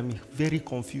looking at me, very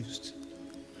confused.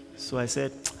 So I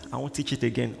said, I won't teach it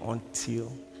again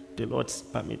until the Lord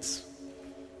permits.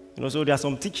 You know, so there are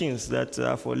some teachings that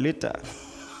are for later.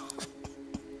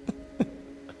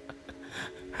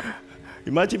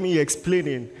 Imagine me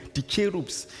explaining the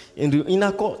cherubs in the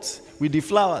inner court with the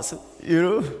flowers, you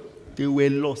know, they were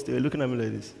lost. They were looking at me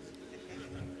like this.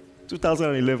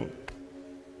 2011.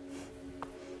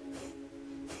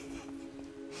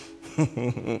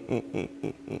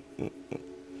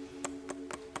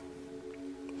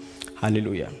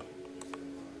 Hallelujah.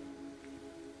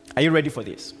 Are you ready for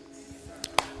this?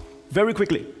 Very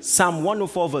quickly, Psalm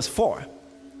 104 verse 4.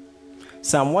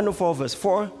 Psalm 104 verse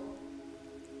 4.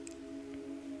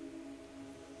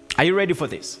 Are you ready for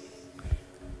this?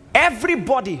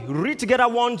 Everybody, read together,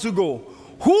 1, 2, go.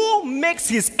 Who makes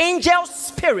his angel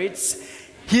spirits,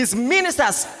 his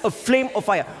ministers a flame of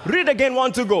fire? Read again,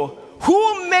 1, 2, go.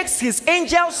 Who makes his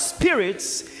angel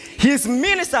spirits, his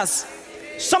ministers?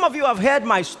 Some of you have heard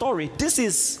my story. This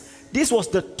was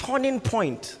the turning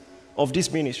point of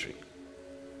this ministry.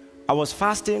 I was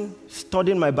fasting,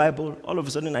 studying my Bible. All of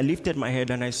a sudden, I lifted my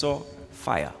head and I saw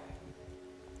fire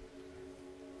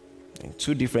in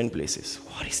 2 different places.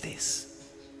 What is this?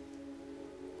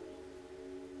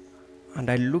 And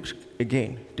I looked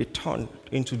again. They turned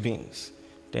into beings.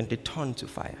 Then they turned to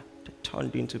fire. They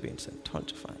turned into beings and turned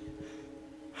to fire.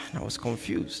 And I was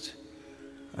confused.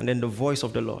 And then the voice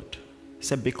of the Lord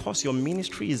said, because your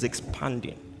ministry is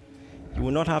expanding, you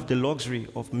will not have the luxury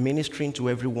of ministering to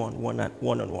everyone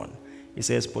one-on-one. He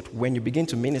says, but when you begin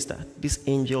to minister, these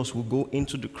angels will go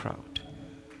into the crowd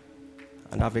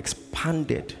and have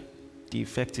expanded the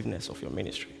effectiveness of your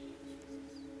ministry.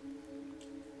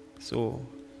 So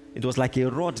it was like a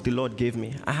rod the Lord gave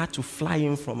me. I had to fly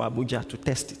in from Abuja to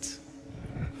test it.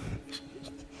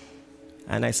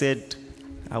 And I said,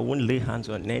 I won't lay hands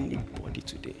on anybody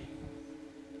today.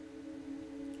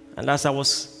 And as I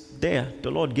was there,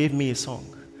 the Lord gave me a song.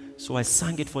 So I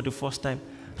sang it for the first time.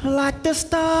 Like the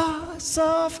stars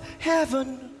of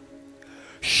heaven,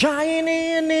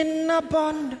 shining in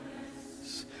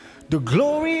abundance, the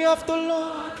glory of the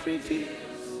Lord reveals.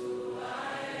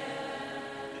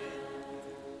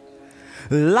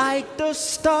 Like the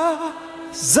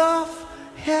stars of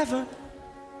heaven,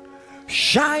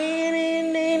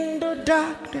 shining in the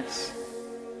darkness.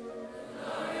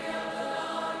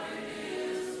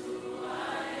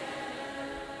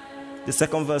 The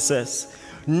second verse says,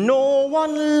 no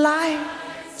one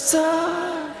lights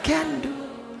a candle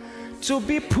to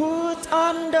be put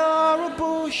under a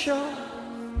bushel.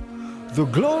 The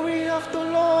glory of the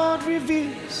Lord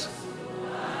reveals.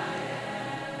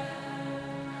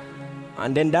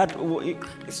 And then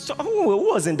so who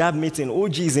was in that meeting?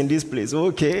 OG is in this place.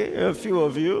 Okay, a few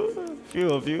of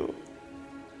you.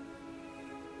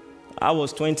 I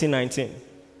was 2019.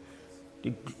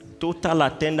 The total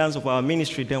attendance of our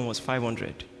ministry then was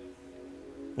 500.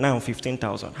 Now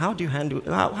 15,000. How do you handle?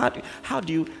 How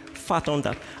do you fathom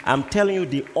that? I'm telling you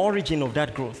the origin of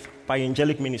that growth by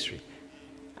angelic ministry.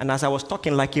 And as I was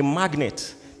talking, like a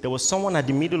magnet, there was someone at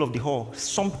the middle of the hall.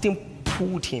 Something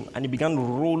pulled him, and he began to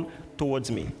roll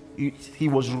towards me. He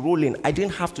was rolling. I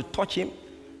didn't have to touch him.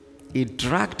 It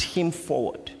dragged him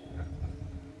forward.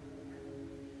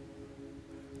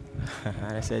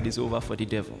 And I said, it's over for the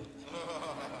devil.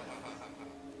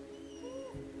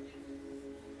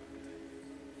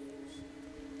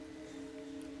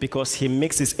 Because he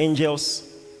makes his angels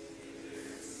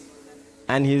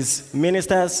and his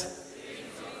ministers.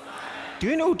 Do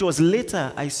you know it was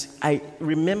later I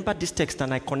remembered this text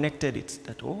and I connected it.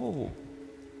 That, oh,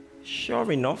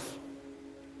 sure enough.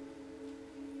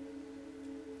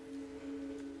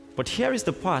 But here is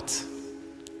the part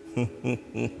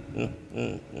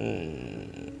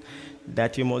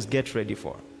that you must get ready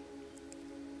for.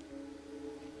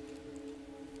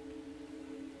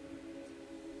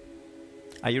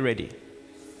 Are you ready?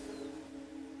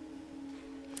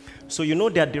 So you know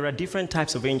that there are different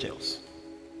types of angels.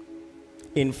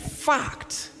 In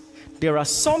fact, there are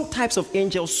some types of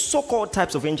angels, so-called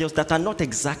types of angels, that are not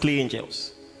exactly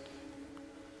angels.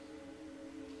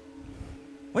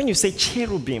 When you say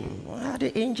cherubim, are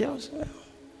they angels?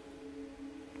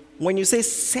 When you say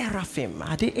seraphim,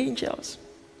 are they angels?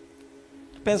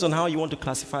 Depends on how you want to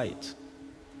classify it.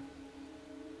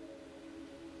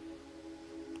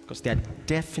 Because they are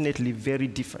definitely very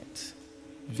different.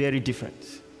 Very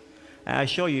different. I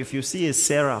assure you, if you see a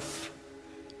seraph,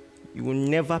 you will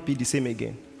never be the same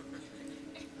again.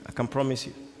 I can promise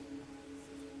you.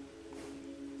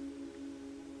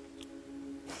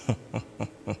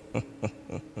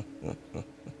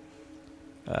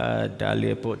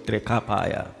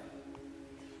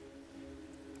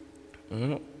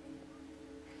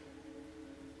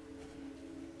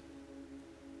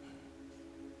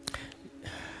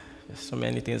 There's so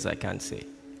many things I can't say.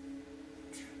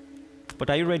 But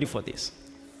are you ready for this?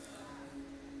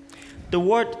 The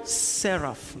word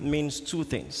seraph means two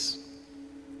things.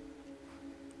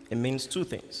 It means two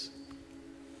things.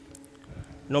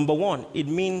 Number one, it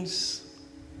means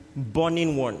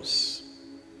burning ones.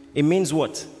 It means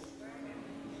what?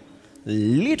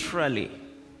 Literally,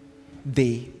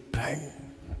 they burn.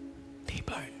 They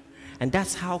burn. And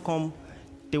that's how come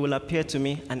they will appear to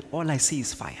me and all I see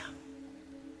is fire.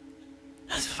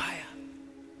 That's fire.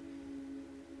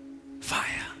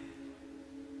 Fire.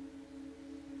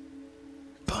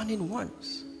 Burning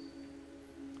ones.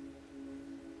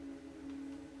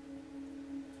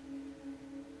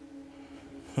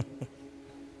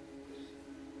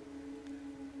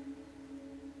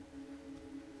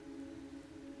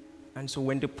 And so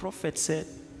when the prophet said,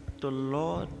 the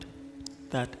Lord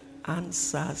that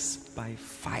answers by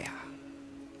fire,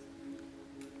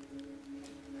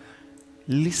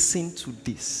 listen to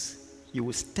this. You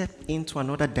will step into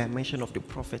another dimension of the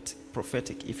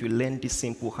prophetic if you learn this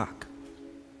simple hack.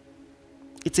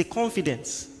 It's a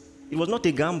confidence. It was not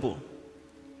a gamble.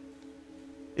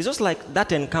 It's just like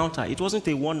that encounter. It wasn't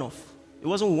a one-off. It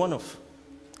wasn't one-off.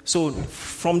 So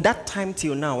from that time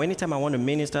till now, anytime I want to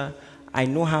minister, I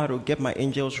know how to get my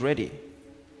angels ready.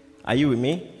 Are you with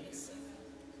me?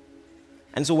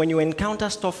 And so when you encounter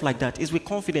stuff like that, it's with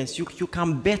confidence. You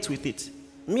can bet with it.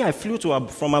 Me, I flew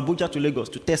from Abuja to Lagos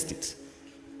to test it.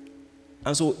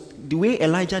 And so the way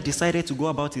Elijah decided to go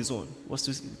about his own was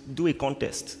to do a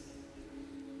contest.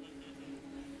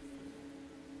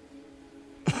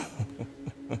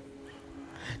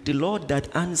 The Lord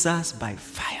that answers by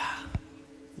fire,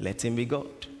 let him be God.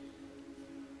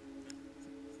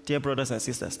 Dear brothers and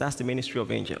sisters, that's the ministry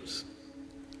of angels.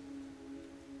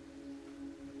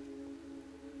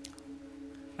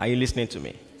 Are you listening to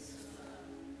me?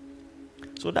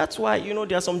 So that's why,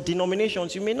 there are some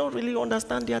denominations, you may not really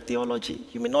understand their theology.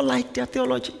 You may not like their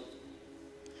theology.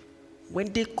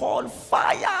 When they call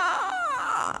fire,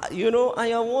 and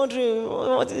you're wondering,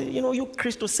 you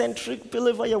Christocentric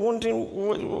believer, you're wondering,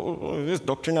 is this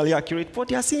doctrinally accurate? But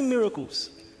they are seeing miracles.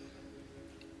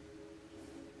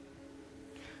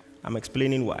 I'm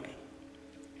explaining why.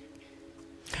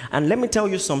 And let me tell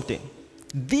you something.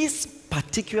 This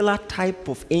particular type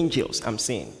of angels I'm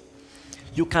seeing,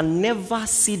 you can never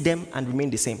see them and remain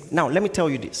the same. Now, let me tell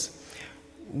you this.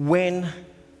 When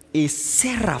a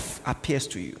seraph appears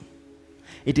to you,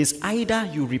 it is either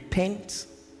you repent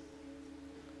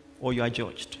or you are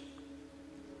judged.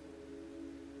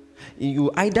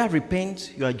 You either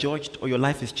repent, you are judged, or your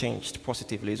life is changed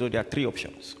positively. So there are three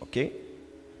options, okay?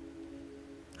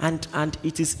 And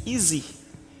it is easy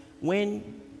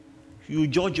when you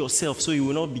judge yourself so you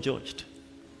will not be judged.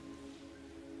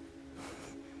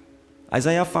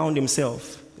 Isaiah found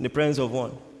himself in the presence of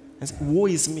one and said, woe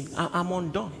is me, I'm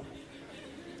undone.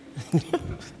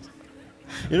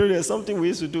 There's something we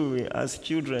used to do as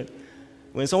children.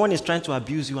 When someone is trying to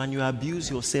abuse you and you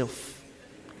abuse yourself,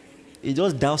 it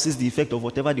just douses the effect of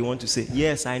whatever they want to say.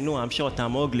 Yes, I know, I'm short,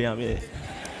 I'm ugly, I'm here.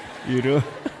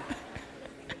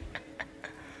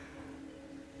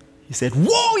 He said,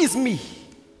 woe is me.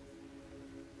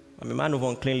 I'm a man of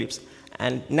unclean lips.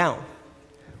 And now,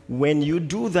 when you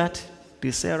do that,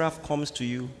 the seraph comes to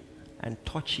you and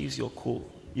touches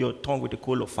your tongue with a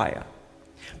coal of fire.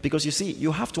 Because you see,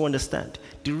 you have to understand,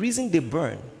 the reason they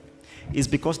burn is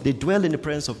because they dwell in the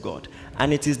presence of God.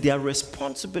 And it is their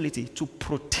responsibility to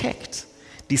protect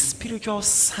the spiritual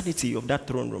sanity of that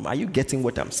throne room. Are you getting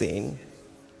what I'm saying?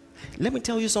 Let me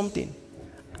tell you something.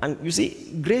 And you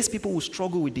see, grace people will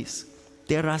struggle with this.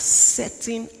 There are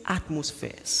certain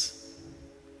atmospheres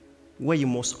where you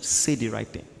must say the right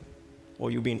thing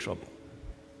or you'll be in trouble.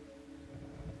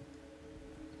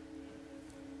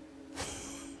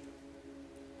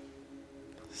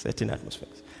 Certain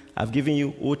atmospheres. I've given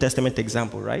you Old Testament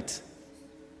example, right?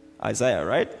 Isaiah,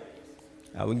 right?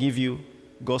 I will give you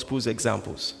Gospels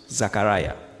examples.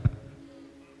 Zechariah.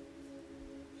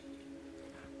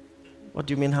 What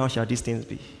do you mean, how shall these things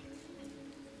be?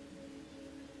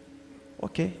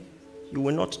 Okay, you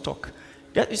will not talk.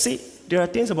 You see, there are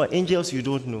things about angels you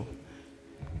don't know.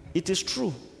 It is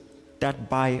true that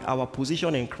by our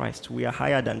position in Christ, we are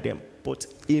higher than them. But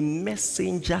a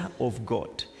messenger of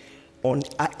God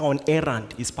on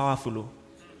errand is powerful.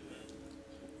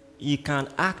 He can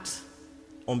act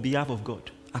on behalf of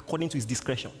God according to his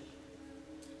discretion.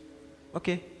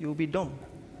 Okay, you will be dumb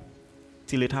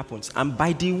till it happens. And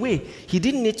by the way, he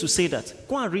didn't need to say that.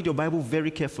 Go and read your Bible very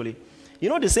carefully.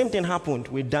 The same thing happened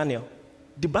with Daniel.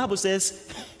 The Bible says,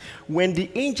 when the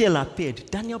angel appeared,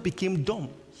 Daniel became dumb.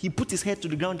 He put his head to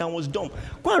the ground and was dumb.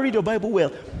 Go and read your Bible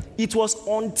well. It was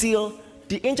until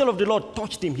the angel of the Lord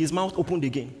touched him, his mouth opened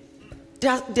again.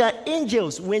 There are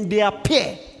angels, when they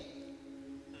appear,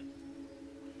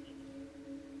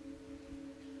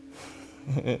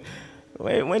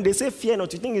 When they say fear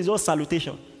not, you think it's just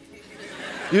salutation.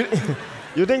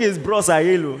 You think it's bros are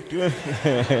yellow.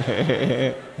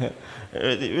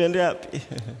 When they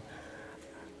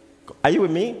are you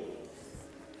with me?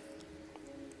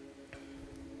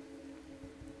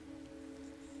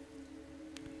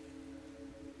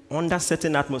 Under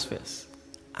certain atmospheres,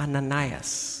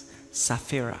 Ananias,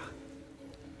 Sapphira,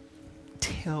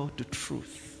 tell the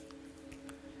truth.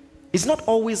 It's not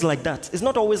always like that. It's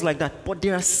not always like that. But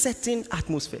there are certain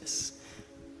atmospheres.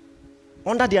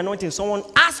 Under the anointing, someone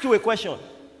asks you a question.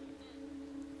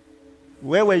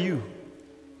 Where were you?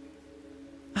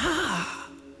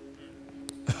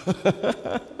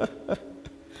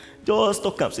 Just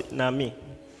talk and say, nah, me.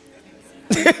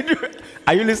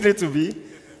 Are you listening to me?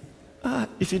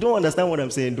 If you don't understand what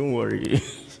I'm saying, don't worry.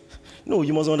 No,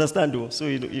 you must understand though. So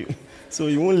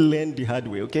you won't learn the hard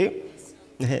way, okay?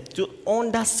 So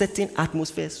under certain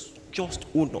atmospheres, just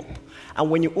own up. And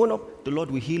when you own up, the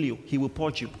Lord will heal you. He will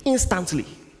purge you instantly.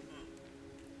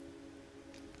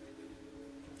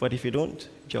 But if you don't,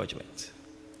 judgment.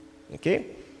 Okay?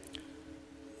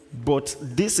 But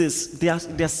they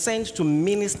are sent to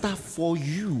minister for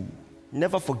you.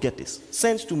 Never forget this.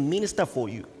 Sent to minister for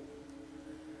you.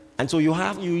 And so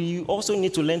you also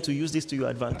need to learn to use this to your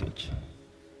advantage.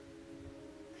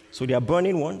 So they are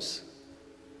burning ones.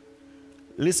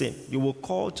 Listen, you will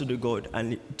call to God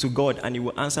and He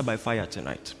will answer by fire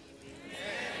tonight.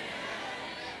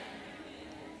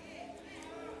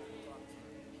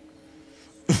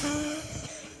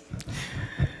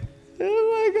 Oh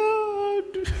my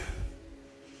God.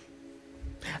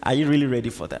 Are you really ready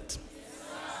for that?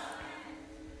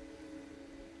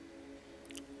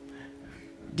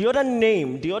 The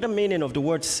other meaning of the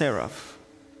word seraph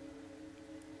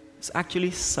is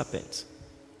actually serpent.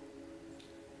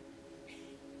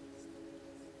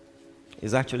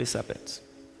 It's actually serpent.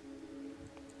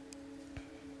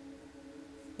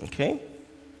 Okay?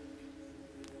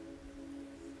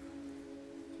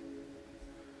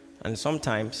 And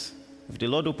sometimes, if the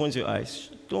Lord opens your eyes,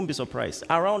 don't be surprised.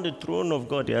 Around the throne of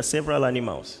God, there are several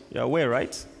animals. You're aware,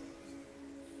 right?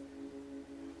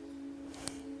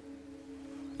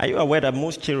 Are you aware that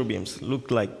most cherubims look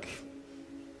like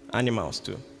animals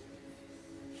too?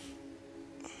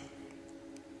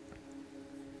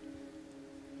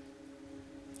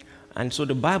 And so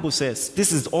the Bible says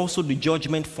this is also the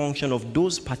judgment function of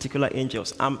those particular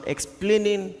angels. I'm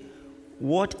explaining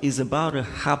what is about to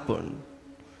happen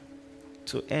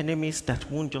to enemies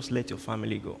that won't just let your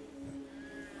family go.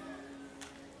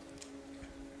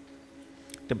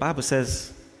 The Bible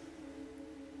says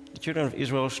the children of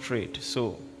Israel strayed,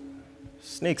 so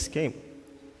snakes came,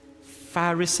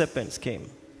 fiery serpents came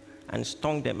and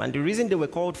stung them. And the reason they were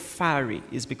called fiery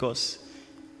is because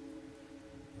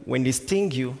when they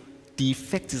sting you, the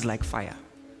effect is like fire.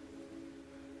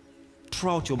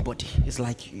 Throughout your body, it's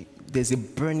like there's a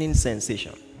burning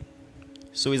sensation.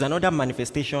 So it's another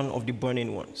manifestation of the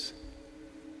burning ones.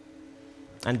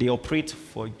 And they operate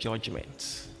for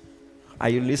judgment. Are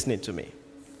you listening to me?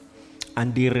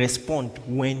 And they respond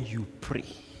when you pray.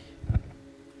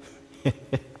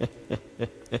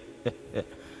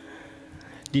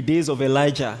 The days of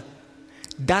Elijah,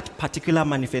 that particular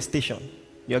manifestation,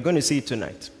 you're going to see it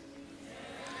tonight.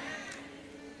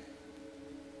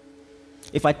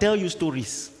 If I tell you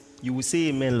stories, you will say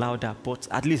amen louder, but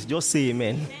at least just say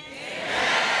amen.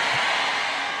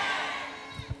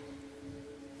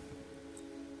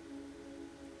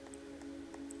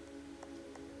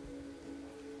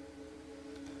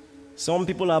 Some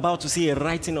people are about to see a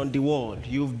writing on the wall.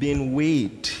 You've been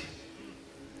weighed,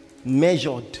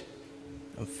 measured,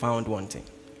 and found wanting.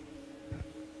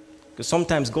 Because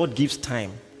sometimes God gives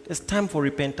time. There's time for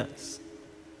repentance.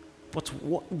 But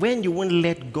when you won't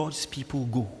let God's people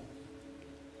go,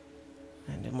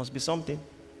 and there must be something.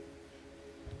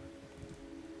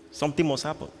 Something must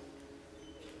happen.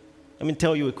 Let me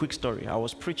tell you a quick story. I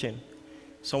was preaching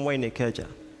somewhere in Ikeja,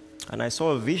 and I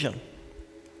saw a vision.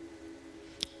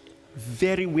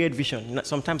 Very weird vision.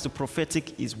 Sometimes the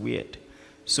prophetic is weird.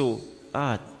 So,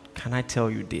 can I tell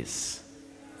you this?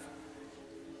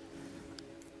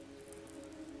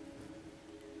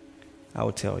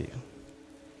 I'll tell you.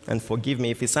 And forgive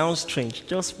me if it sounds strange.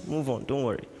 Just move on. Don't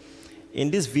worry.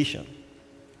 In this vision,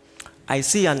 I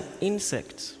see an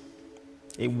insect,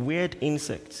 a weird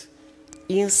insect,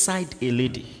 inside a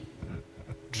lady,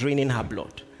 draining her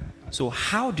blood. So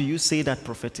how do you say that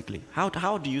prophetically?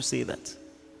 How do you say that?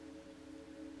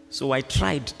 So I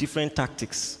tried different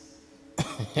tactics.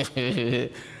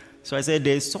 So I said,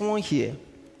 there's someone here.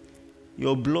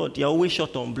 Your blood, you're always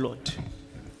short on blood.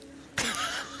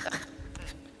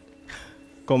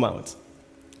 Come out.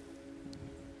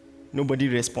 Nobody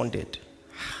responded.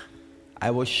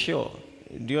 I was sure.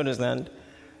 Do you understand?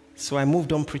 So I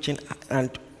moved on preaching, and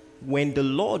when the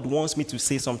Lord wants me to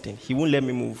say something, he won't let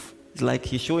me move. It's like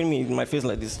he's showing me in my face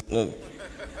like this. No,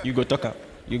 you go talk.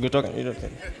 You go talk. You don't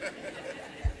think.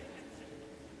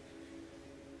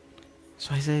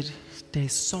 So I said,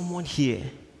 there's someone here.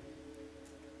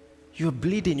 You're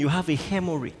bleeding. You have a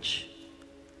hemorrhage.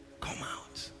 Come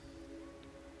out.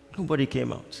 Nobody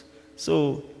came out.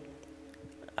 So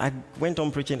I went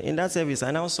on preaching. In that service,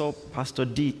 I now saw Pastor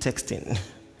D texting.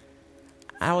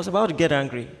 I was about to get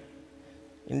angry.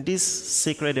 In this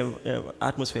sacred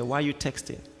atmosphere, why are you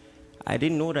texting? I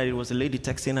didn't know that it was a lady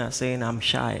texting her saying, I'm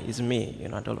shy, it's me,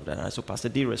 and all of that. And so Pastor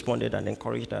D responded and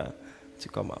encouraged her to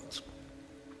come out.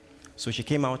 So she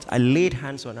came out, I laid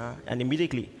hands on her, and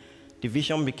immediately the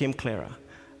vision became clearer.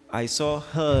 I saw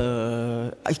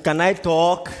her. Can I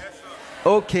talk?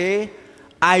 Okay.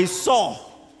 I saw.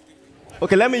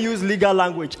 Okay, let me use legal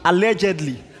language.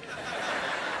 Allegedly.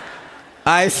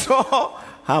 I saw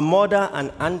her mother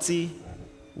and auntie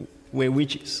were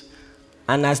witches.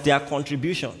 And as their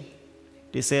contribution,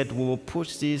 they said, we will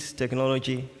push this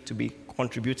technology to be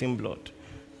contributing blood.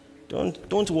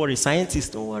 Don't worry, scientists,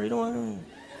 don't worry.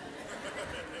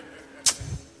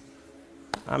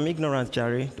 I'm ignorant,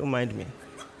 Jerry. Don't mind me.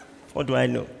 What do I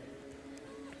know?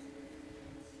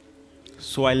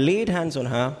 So I laid hands on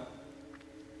her,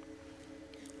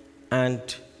 and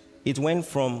it went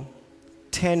from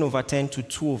 10/10 to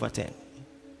 2/10.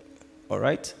 All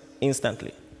right?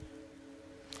 Instantly.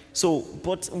 So,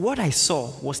 but what I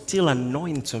saw was still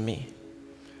annoying to me.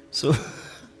 So,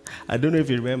 I don't know if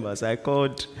you remember, so I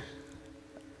called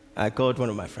one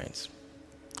of my friends.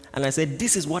 And I said,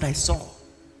 this is what I saw.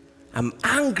 I'm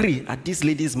angry at this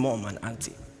lady's mom and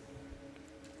auntie.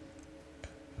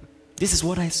 This is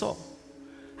what I saw.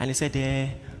 And he said,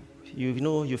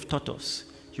 you've taught us.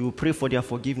 You will pray for their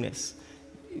forgiveness.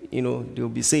 They'll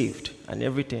be saved and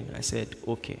everything. I said,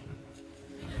 okay.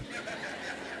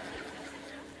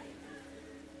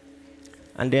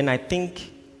 And then I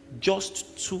think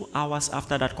just 2 hours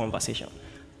after that conversation,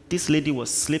 this lady was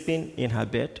sleeping in her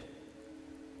bed.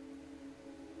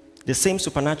 The same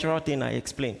supernatural thing I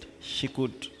explained. She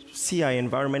could see her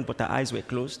environment, but her eyes were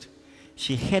closed.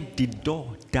 She heard the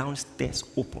door downstairs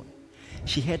open.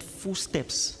 She heard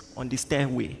footsteps on the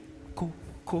stairway. Go,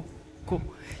 go, go.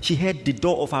 She heard the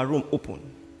door of her room open.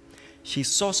 She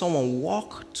saw someone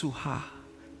walk to her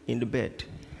in the bed,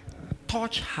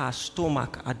 touch her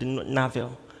stomach at the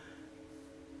navel,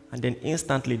 and then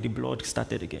instantly the blood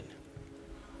started again.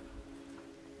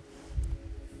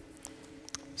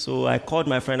 So I called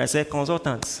my friend. I said,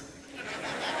 consultants,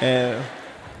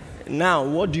 now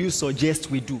what do you suggest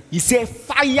we do? He said,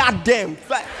 fire them.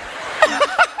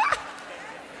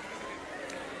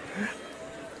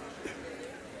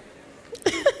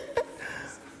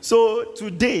 So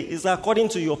today is according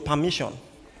to your permission.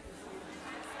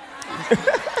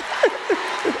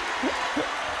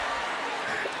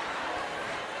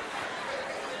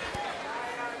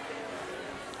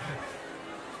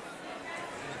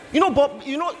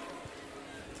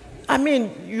 I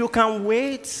mean, you can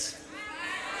wait.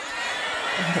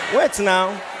 Wait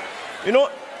now.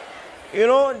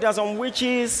 There are some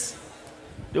witches.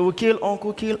 They will kill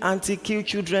uncle, kill auntie, kill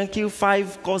children, kill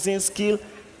 5 cousins, kill.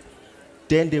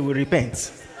 Then they will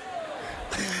repent.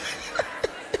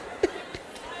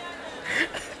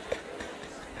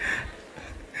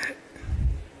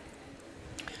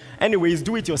 Anyways,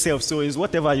 do it yourself. So it's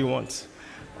whatever you want.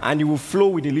 And you will flow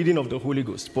with the leading of the Holy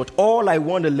Ghost. But all I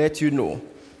want to let you know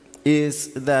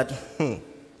is that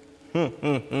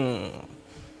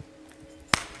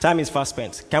time is fast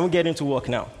spent. Can we get into work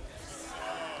now?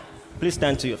 Please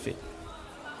stand to your feet.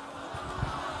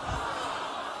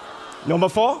 Number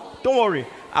 4, don't worry.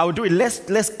 I will do it.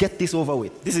 Let's get this over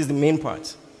with. This is the main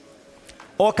part.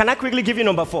 Or can I quickly give you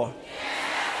number 4?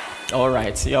 Yes. All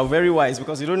right. You are very wise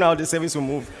because you don't know how the service will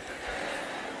move.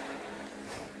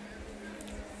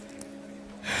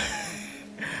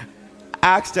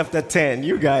 Acts chapter 10.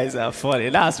 You guys are funny.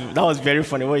 That was very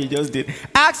funny what you just did.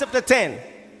 Acts chapter 10.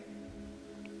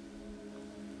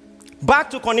 Back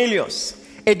to Cornelius,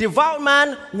 a devout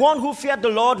man, one who feared the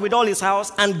Lord with all his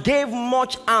house and gave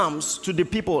much alms to the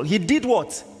people. He did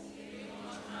what?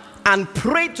 And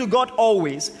prayed to God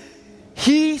always.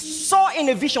 He saw in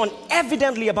a vision,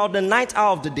 evidently about the 9th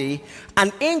hour of the day,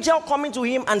 an angel coming to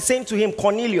him and saying to him,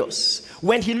 Cornelius.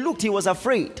 When he looked, he was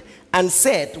afraid and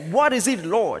said, what is it,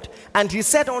 Lord? And he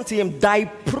said unto him, thy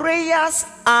prayers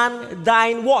and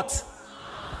thine what?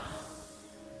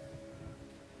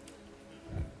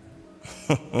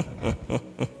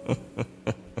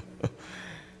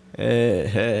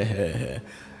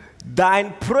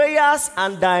 Thine prayers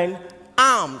and thine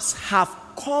alms have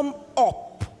come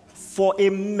up for a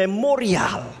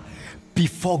memorial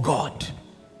before God.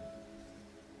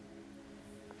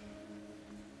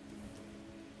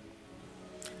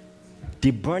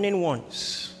 The burning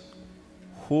ones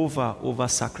hover over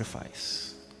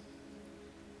sacrifice.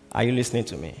 Are you listening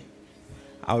to me?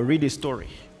 I'll read a story.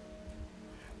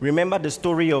 Remember the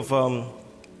story of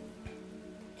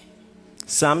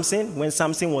Samson, when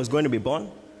Samson was going to be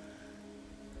born?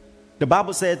 The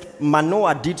Bible said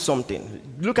Manoah did something.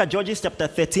 Look at Judges chapter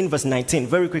 13 verse 19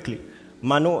 very quickly.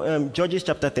 Judges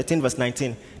chapter 13 verse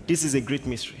 19. This is a great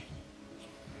mystery.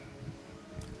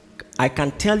 I can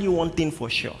tell you one thing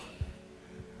for sure.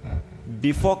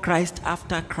 Before Christ,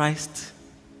 after Christ,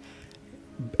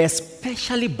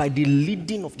 especially by the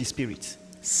leading of the Spirit,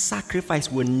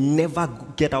 sacrifice will never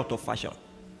get out of fashion.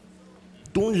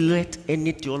 Don't let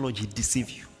any theology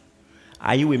deceive you.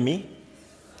 Are you with me?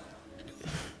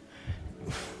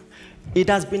 It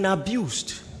has been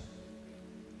abused.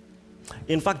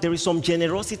 In fact, there is some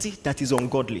generosity that is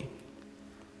ungodly.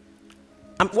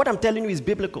 What I'm telling you is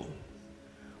biblical.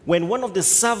 When one of the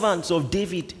servants of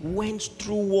David went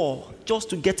through war just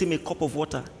to get him a cup of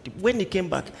water, when he came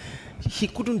back, he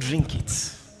couldn't drink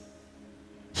it.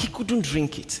 He couldn't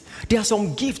drink it. There are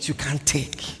some gifts you can't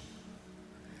take.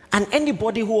 And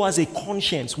anybody who has a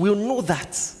conscience will know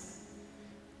that.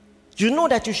 You know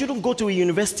that you shouldn't go to a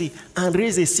university and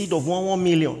raise a seed of 1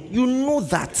 million. You know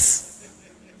that.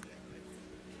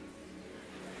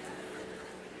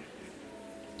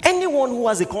 Anyone who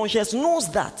has a conscience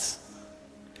knows that.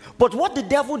 But what the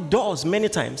devil does many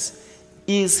times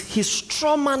is he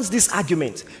strawmans this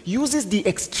argument, uses the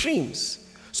extremes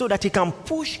so that he can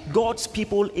push God's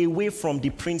people away from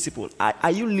the principle. Are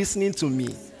you listening to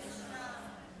me?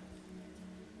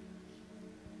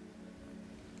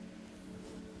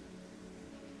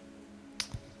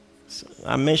 So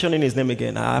I'm mentioning his name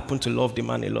again. I happen to love the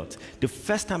man a lot. The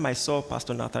first time I saw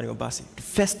Pastor Nathaniel Bassi, the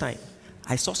first time,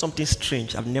 I saw something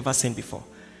strange I've never seen before.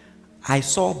 I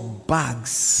saw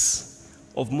bags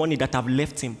of money that have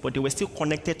left him, but they were still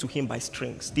connected to him by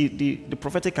strings. The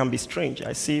prophetic can be strange.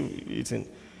 I see it in,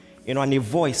 and a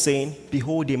voice saying,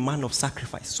 "Behold, a man of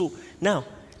sacrifice." So now,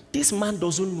 this man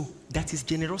doesn't know that his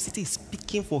generosity is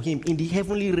speaking for him in the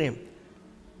heavenly realm.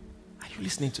 Are you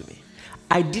listening to me?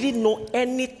 I didn't know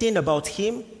anything about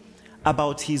him,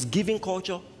 about his giving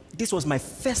culture. This was my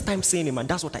first time seeing him, and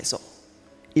that's what I saw.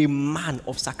 A man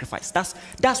of sacrifice.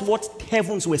 That's what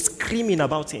heavens were screaming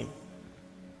about him.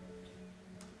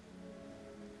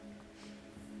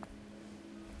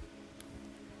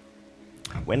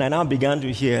 When I now began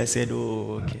to hear, I said,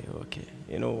 "Oh, okay.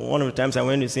 One of the times I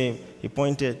went to see him, he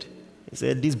pointed. He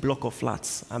said, "This block of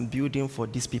flats, I'm building for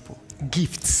these people.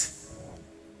 Gifts."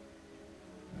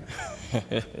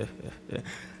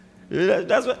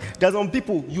 That's what. There's some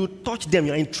people, you touch them,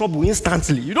 you're in trouble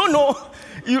instantly. You don't know.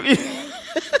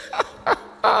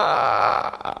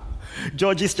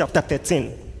 Judges chapter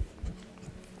 13.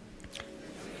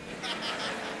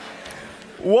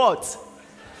 What?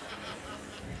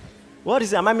 What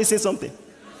is it? Am I missing something?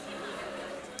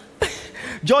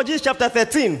 Judges chapter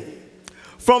 13,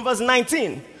 from verse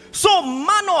 19. So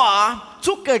Manoah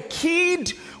took a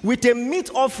kid with a meat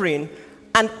offering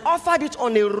and offered it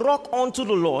on a rock unto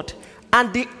the Lord,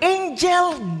 and the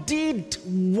angel did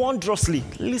wondrously.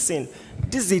 Listen,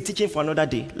 this is a teaching for another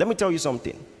day. Let me tell you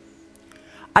something.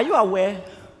 Are you aware?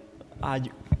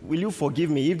 Will you forgive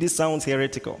me if this sounds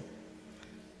heretical?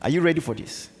 Are you ready for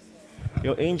this?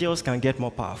 Your angels can get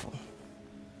more powerful.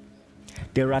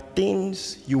 There are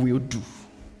things you will do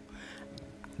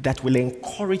that will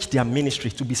encourage their ministry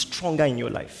to be stronger in your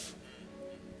life.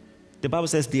 The Bible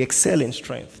says they excel in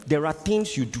strength. There are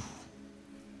things you do.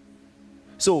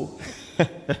 So,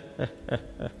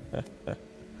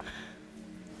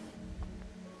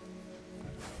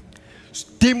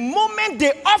 the moment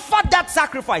they offered that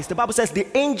sacrifice, the Bible says the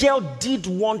angel did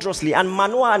wondrously, and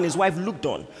Manoah and his wife looked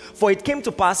on. For it came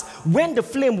to pass, when the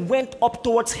flame went up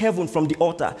towards heaven from the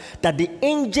altar, that the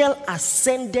angel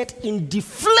ascended in the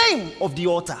flame of the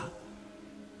altar.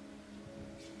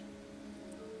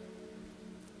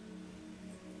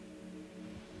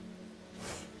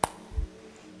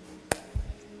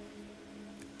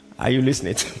 Are you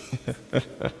listening?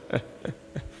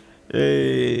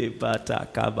 Hey, Bata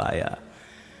Kabaya.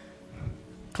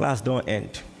 Class don't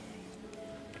end.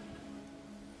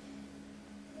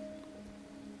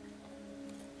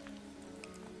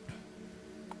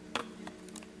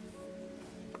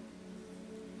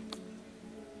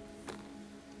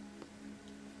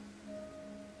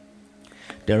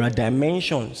 There are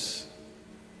dimensions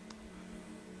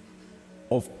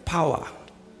of power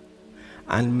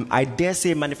And I dare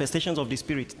say manifestations of the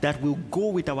Spirit that will go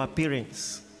with our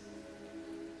parents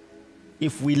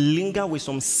if we linger with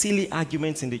some silly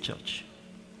arguments in the church.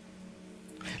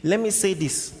 Let me say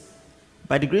this.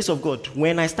 By the grace of God,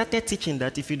 when I started teaching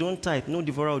that if you don't tithe, no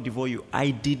devourer will devour you, I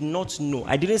did not know.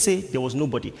 I didn't say there was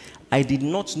nobody. I did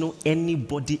not know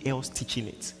anybody else teaching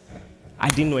it. I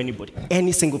didn't know anybody,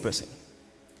 any single person.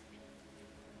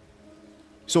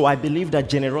 So I believe that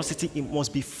generosity, it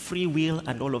must be free will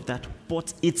and all of that,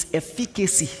 but its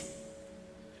efficacy.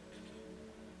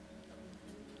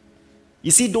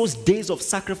 You see those days of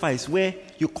sacrifice where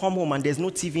you come home and there's no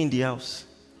TV in the house.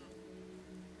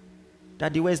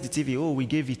 Daddy, where's the TV? Oh, we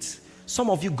gave it. Some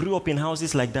of you grew up in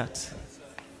houses like that.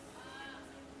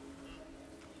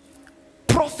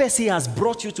 Prophecy has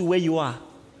brought you to where you are.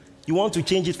 You want to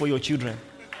change it for your children.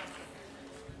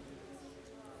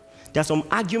 There are some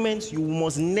arguments you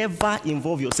must never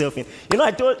involve yourself in. You know,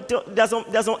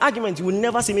 there's some arguments you will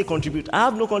never see me contribute. I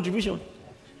have no contribution.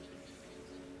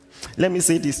 Let me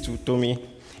say this to Tommy.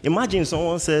 Imagine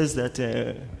someone says that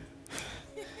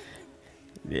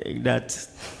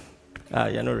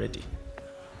you're not ready.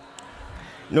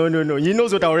 No. He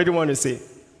knows what I already want to say.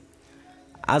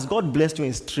 Has God blessed you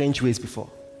in strange ways before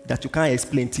that you can't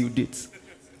explain till date?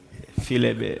 Feel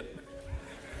a bit.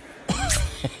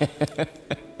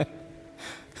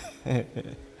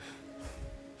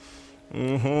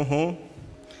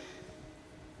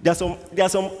 There are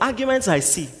some arguments I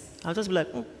see. I'll just be like,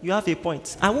 you have a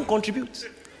point. I won't contribute.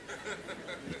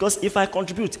 Because if I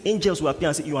contribute, angels will appear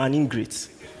and say, you are an ingrate.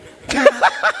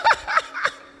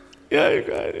 Yeah,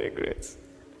 you are an ingrate.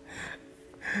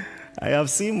 I have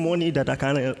seen money that I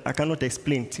cannot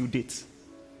explain till date.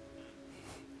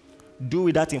 Do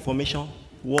with that information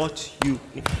what you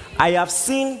need. I have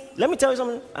seen, let me tell you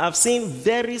something, I've seen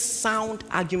very sound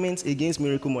arguments against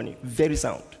miracle money. Very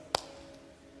sound.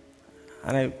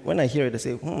 And when I hear it, I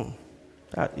say,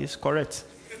 that is correct.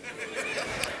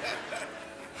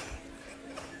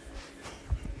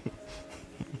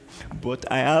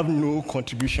 But I have no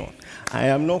contribution. I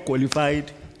am not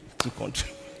qualified to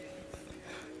contribute.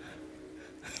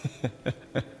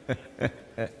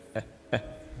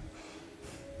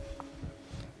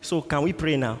 So can we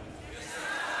pray now?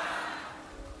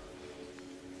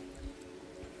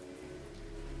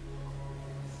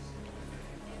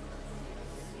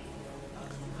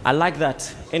 I like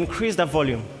that. Increase that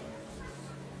volume.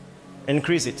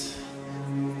 Increase it.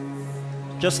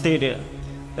 Just stay there.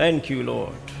 Thank you,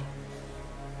 Lord.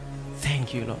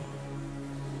 Thank you, Lord.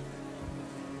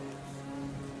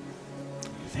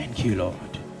 Thank you, Lord.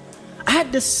 I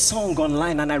had this song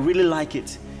online and I really like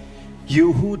it.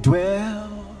 You who dwell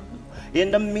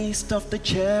in the midst of the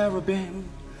cherubim,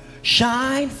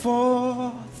 shine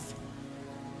forth.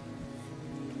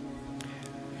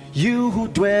 You who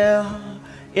dwell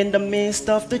in the midst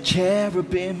of the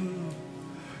cherubim,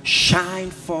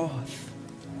 shine forth.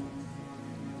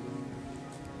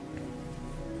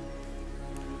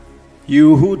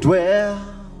 You who dwell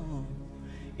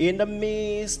in the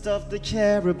midst of the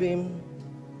cherubim,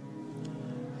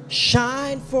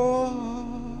 shine forth.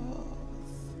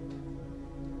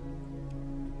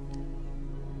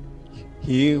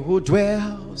 He who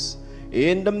dwells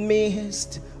in the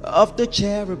midst of the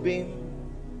cherubim,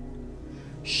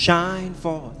 shine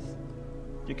forth.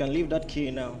 You can leave that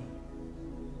key now.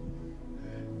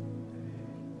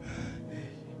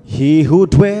 He who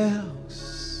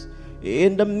dwells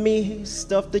in the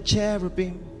midst of the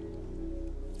cherubim,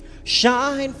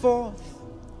 shine forth.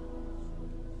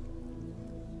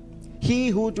 He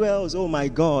who dwells, oh my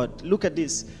God, look at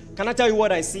this. Can I tell you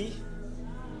what I see?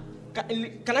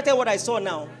 Can I tell you what I saw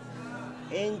now?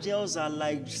 Angels are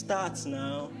like stars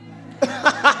now.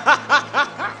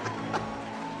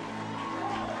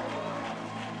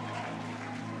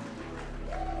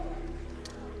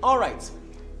 All right.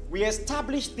 We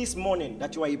established this morning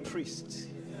that you are a priest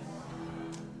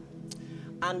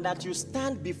and that you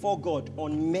stand before God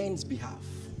on men's behalf.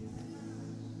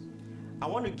 I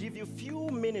want to give you a few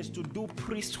minutes to do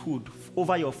priesthood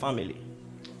over your family.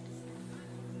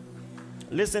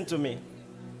 Listen to me.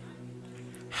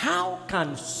 How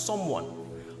can someone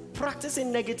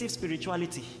practicing negative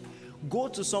spirituality go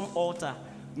to some altar,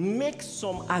 make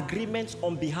some agreements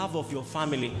on behalf of your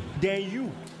family, then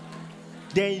you,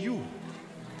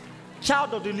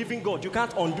 child of the living God, you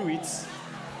can't undo it?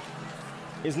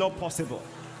 It's not possible.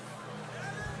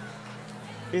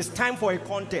 It's time for a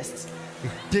contest.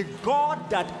 The God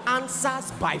that answers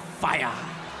by fire.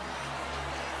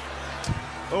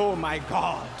 Oh my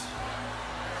God.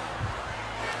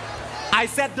 I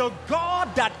said the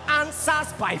God that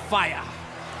answers by fire.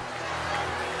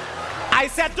 I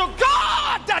said the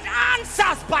God God that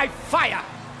answers by fire.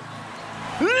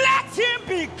 Let him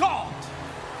be God.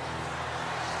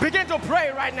 Begin to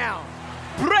pray right now.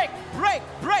 Break, break,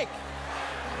 break.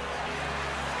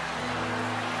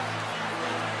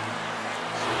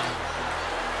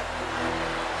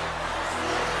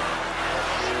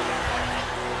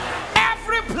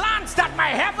 Every plant that my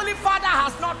heavenly Father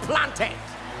has not planted,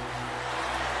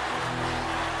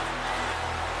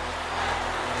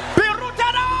 be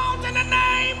rooted out in the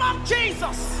name of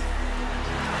Jesus.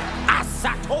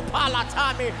 Asato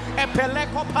palatami,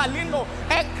 epeleko palino,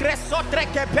 egreso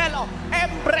trekepelo,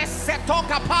 embreseto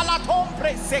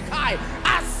kapalatombre sekai,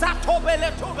 asato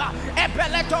beletuba,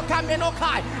 epeleto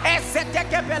kaminokai,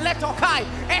 eseteke beleto kai,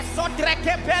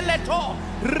 esodreke beleto,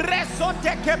 reso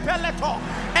teke beleto,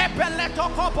 epeleto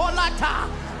kopolata.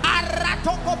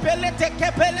 Arato kopelete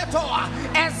kepeletoa,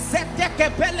 ezete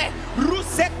kepele,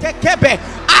 rusete kebe,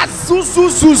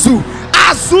 azuzuzuzu,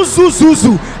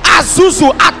 azuzuzuzu, azuzu,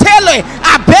 atele,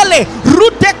 abele,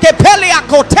 rute kepele,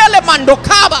 akotele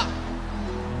mandokaba.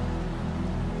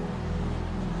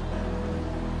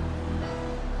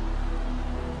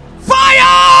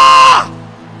 Fire!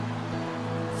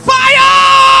 Fire!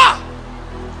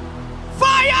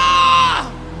 Fire!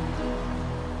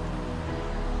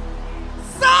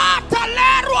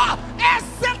 Satalerwa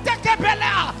esete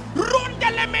kebelea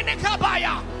rundele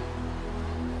minikabaya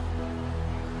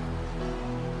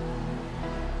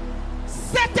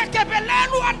sete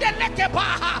kebelelu andele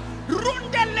kebaha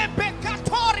rundele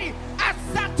bekatori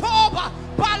asatoba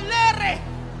balere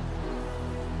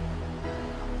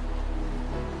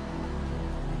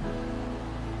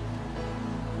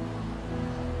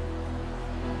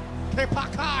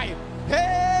kepakai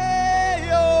hey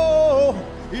yo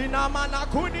inamana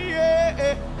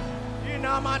kunie,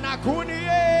 inamana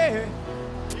kunie,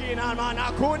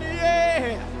 inamana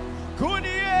kunie,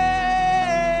 kunie,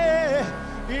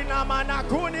 inamana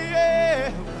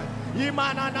kunie,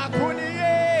 imanana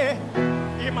kunie,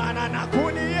 imanana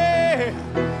kunie,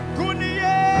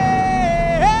 kunie.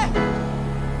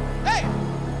 Hey,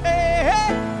 hey, hey, hey,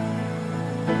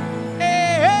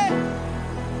 hey, hey.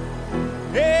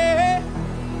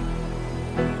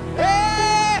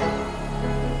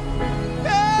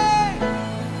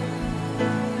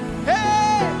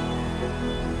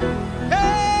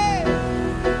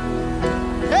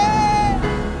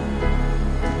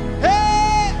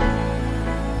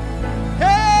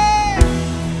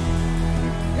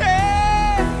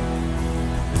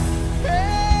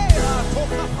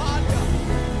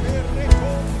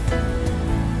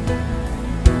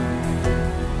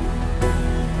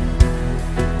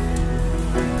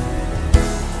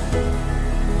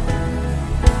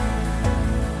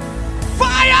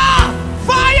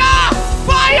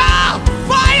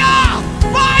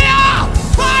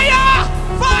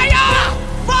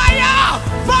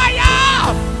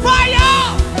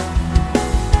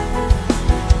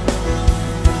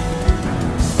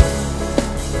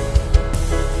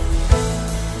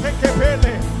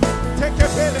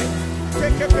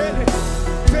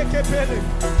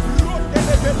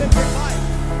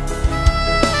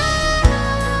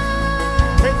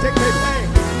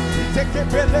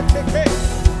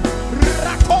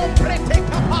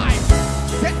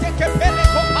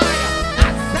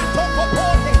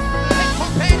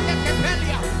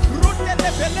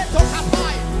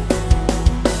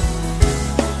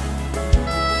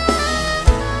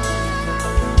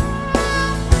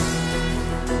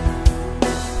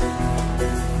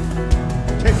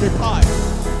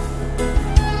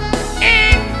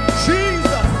 In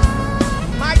Jesus'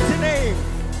 mighty name,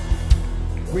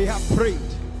 we have prayed.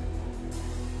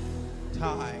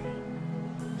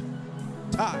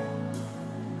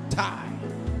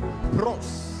 Pros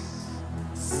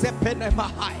sepene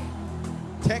mahai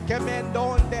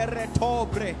tekemendon de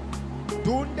retobre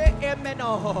dunde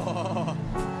emeno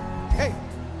hey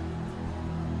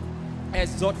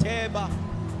ezoteba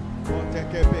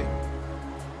otekebe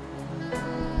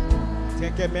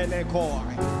tekemene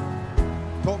koi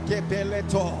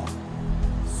tokebeleto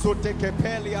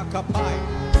sotekepelia kapai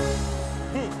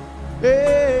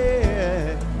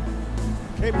hey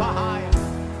kebahai.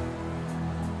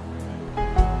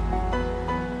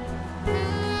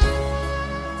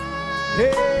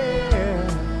 Hey.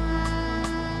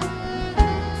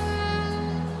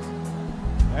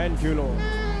 Thank you, Lord.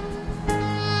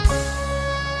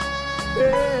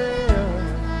 Hey.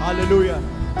 Hallelujah.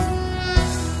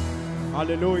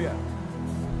 Hallelujah.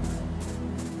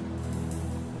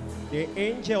 The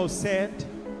angel said,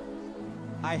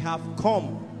 I have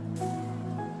come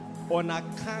on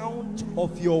account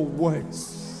of your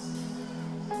words.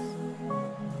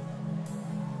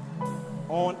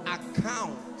 On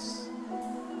account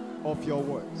of your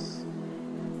words.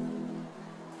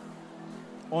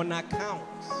 On account.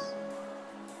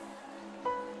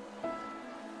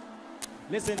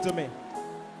 Listen to me.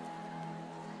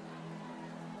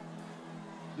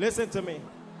 Listen to me.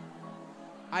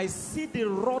 I see the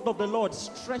rod of the Lord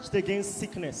stretched against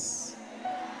sickness.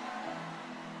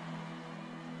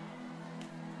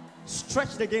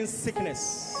 Stretched against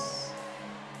sickness.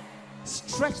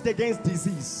 Stretched against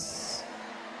disease.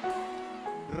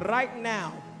 Right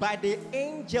now, by the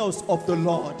angels of the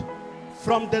Lord,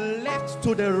 from the left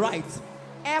to the right,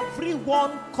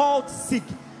 everyone called sick,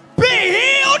 be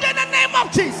healed in the name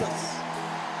of Jesus.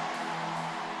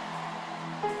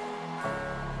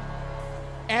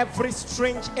 Every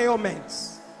strange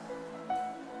ailment,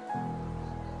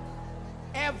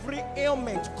 every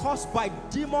ailment caused by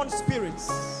demon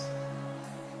spirits,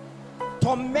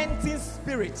 tormenting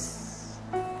spirits,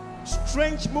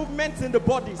 strange movements in the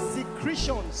body,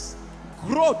 secretions,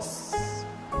 growths,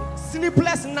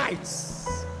 sleepless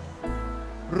nights,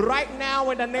 right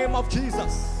now in the name of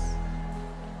Jesus,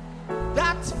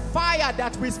 that fire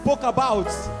that we spoke about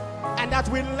and that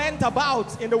we learned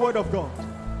about in the Word of God,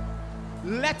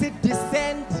 let it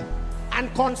descend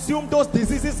and consume those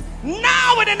diseases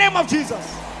now in the name of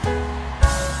Jesus.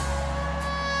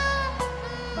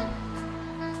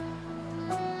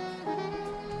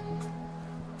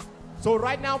 So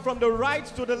right now, from the right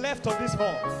to the left of this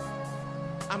hall,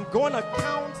 I'm going to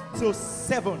count to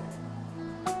 7.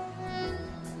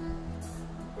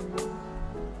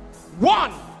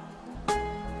 1,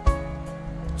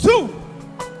 2,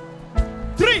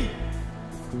 3,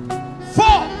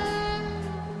 4,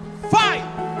 5,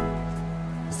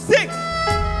 6, 7.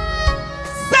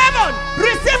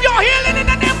 Receive your healing in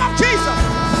the name of Jesus.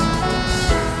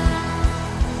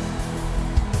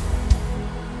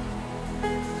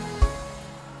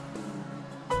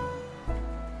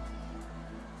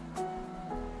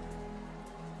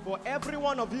 For every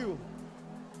one of you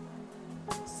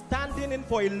standing in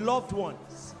for a loved one,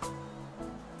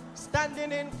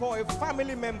 standing in for a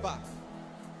family member,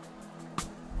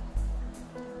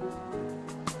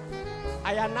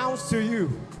 I announce to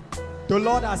you, the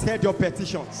Lord has heard your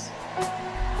petitions.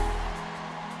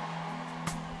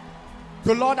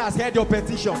 The Lord has heard your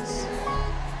petitions.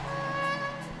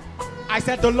 I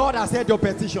said the Lord has heard your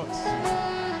petitions.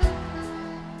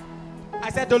 I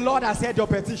said the Lord has heard your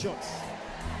petitions.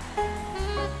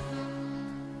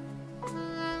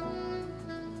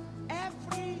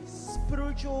 Every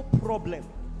spiritual problem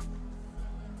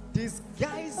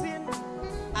disguising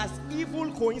as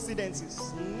evil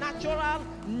coincidences, natural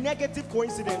negative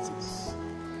coincidences,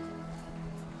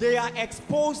 they are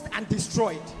exposed and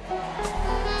destroyed.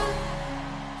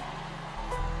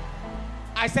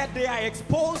 I said they are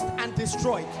exposed and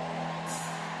destroyed.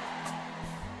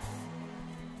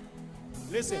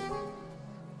 Listen,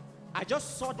 I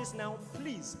just saw this now.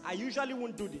 Please, I usually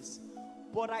won't do this,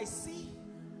 but I see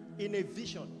in a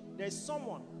vision, there's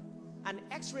someone, an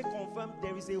x-ray confirmed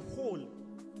there is a hole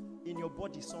in your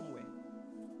body somewhere.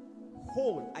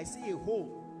 Hole, I see a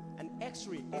hole, an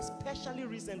x-ray, especially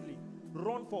recently.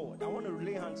 Run forward. I want to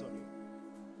lay hands on you.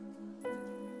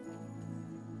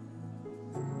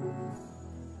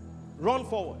 Run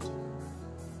forward.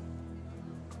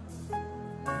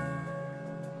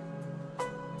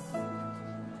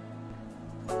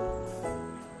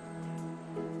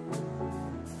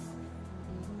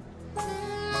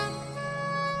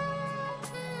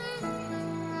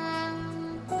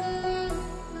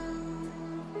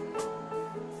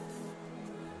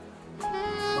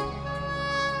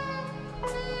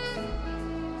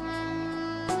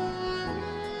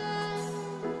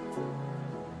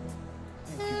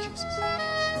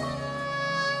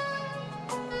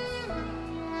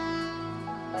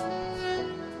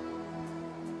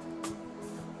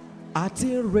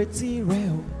 Àti retí rẹ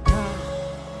o dá.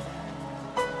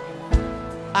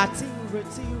 Àti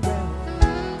retí rẹ o.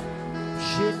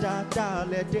 Ṣé dáadáa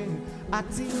lẹ́dẹ̀.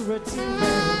 Àti retí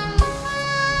rẹ o.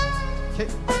 Ṣé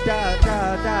dáadáa.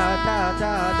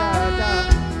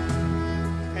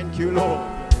 Thank you, Lord.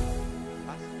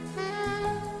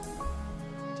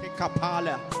 Take a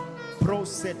pala.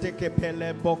 Prosete ke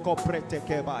pele boko prete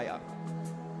ke baya.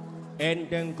 And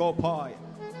then go pie.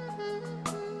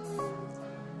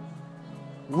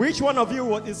 Which one of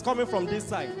you is coming from this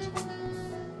side?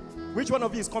 Which one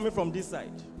of you is coming from this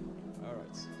side? All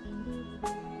right.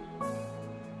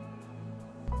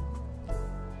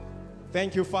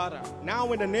 Thank you, Father.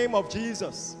 Now in the name of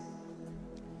Jesus,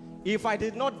 if I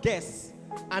did not guess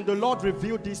and the Lord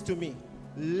revealed this to me,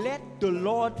 let the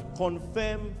Lord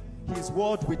confirm his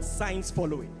word with signs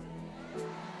following.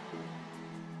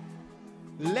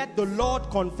 Let the Lord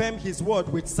confirm his word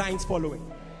with signs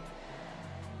following.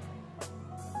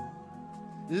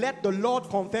 Let the Lord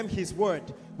confirm his word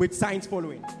with signs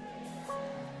following.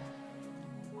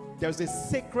 There's a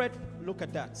sacred, look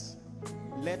at that.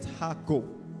 Let her go.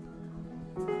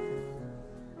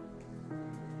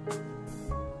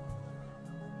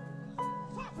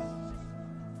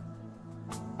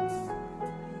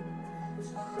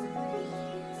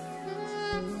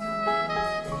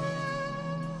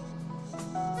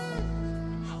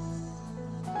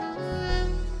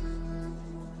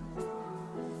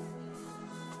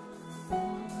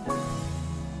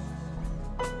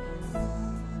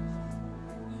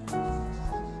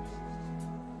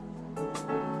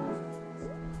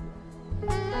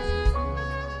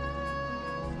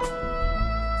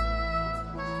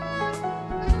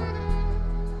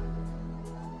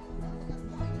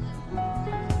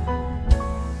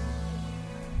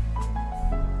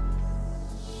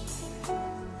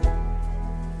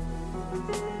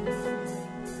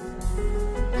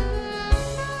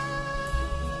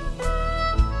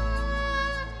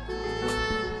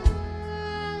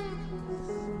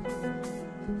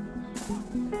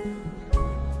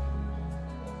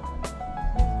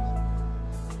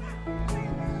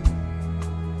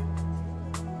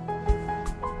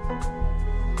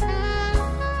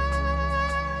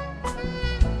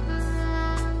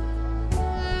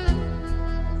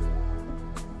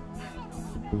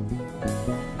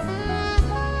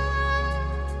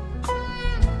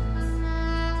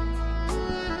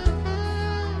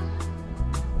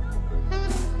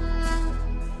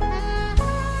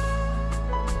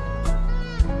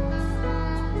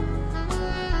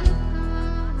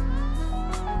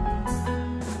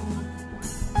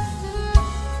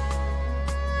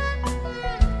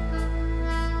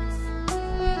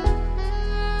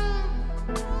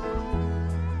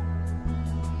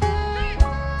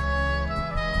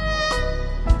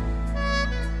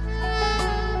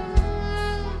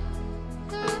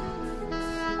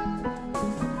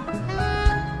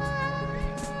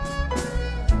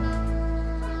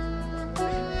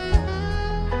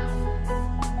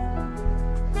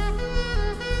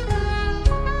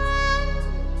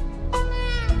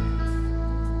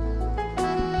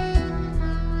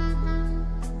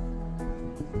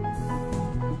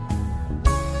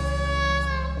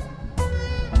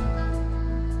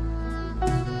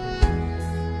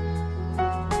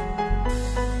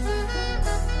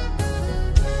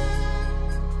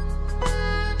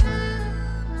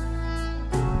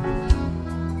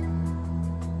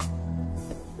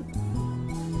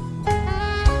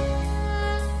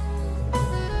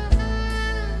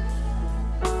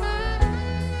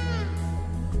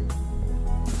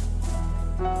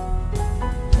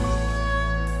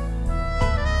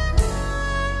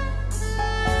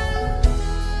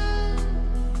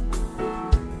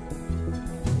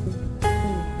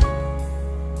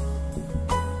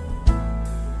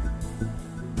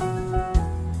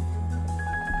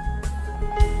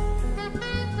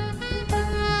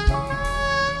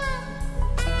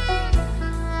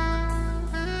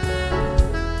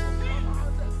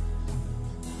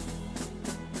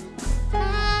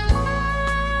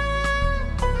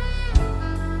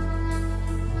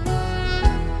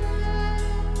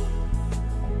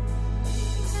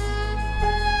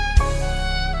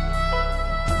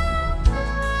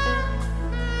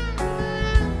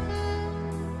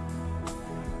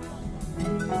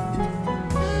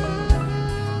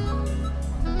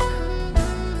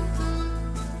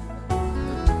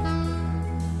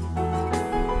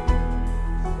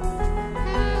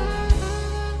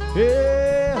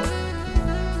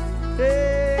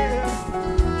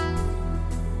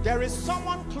 There is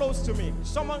someone close to me,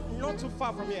 someone not too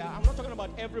far from here. I'm not talking about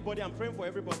everybody, I'm praying for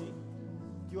everybody.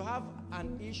 You have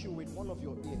an issue with one of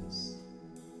your ears.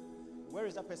 Where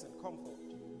is that person? Come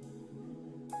forward.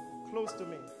 Close to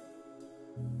me.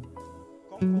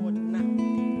 Come forward now.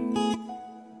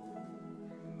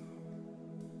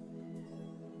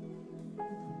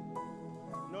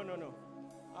 No.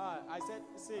 I said,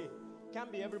 see,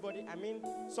 can't be everybody. I mean,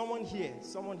 someone here.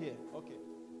 Okay,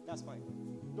 that's fine.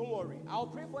 Don't worry. I'll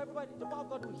pray for everybody. The power of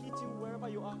God will hit you wherever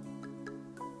you are.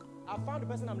 I found the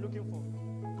person I'm looking for.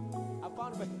 I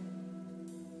found the person.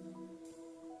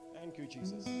 Thank you,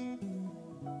 Jesus.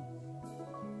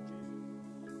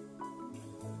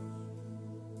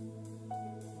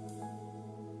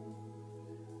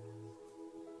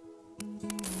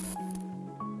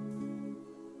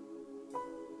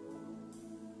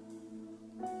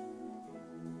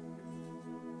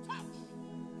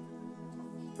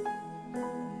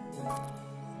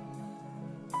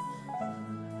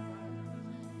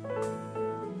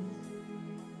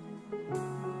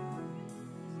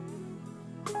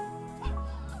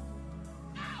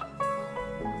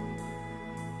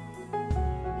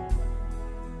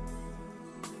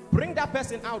 that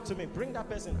person out to me. Bring that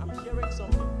person. I'm hearing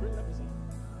something. Bring that person.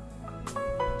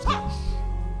 Touch.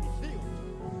 Be healed.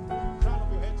 Crown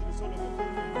of your head to the sole of your feet.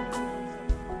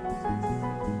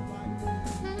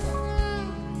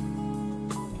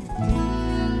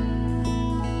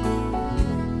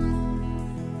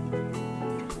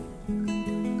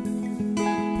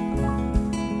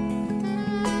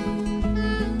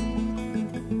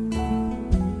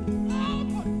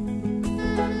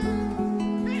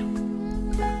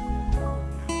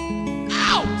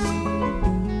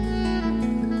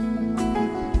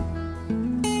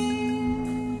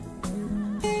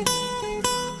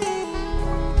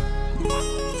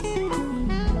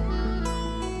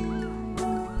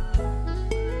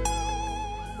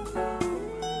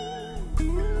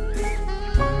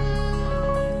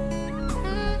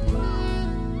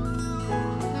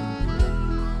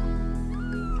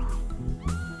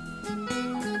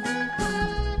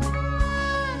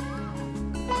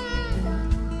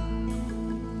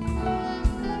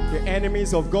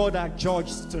 Enemies of God are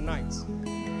judged tonight.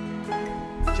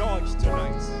 Judged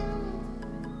tonight.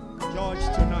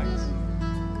 Judged tonight.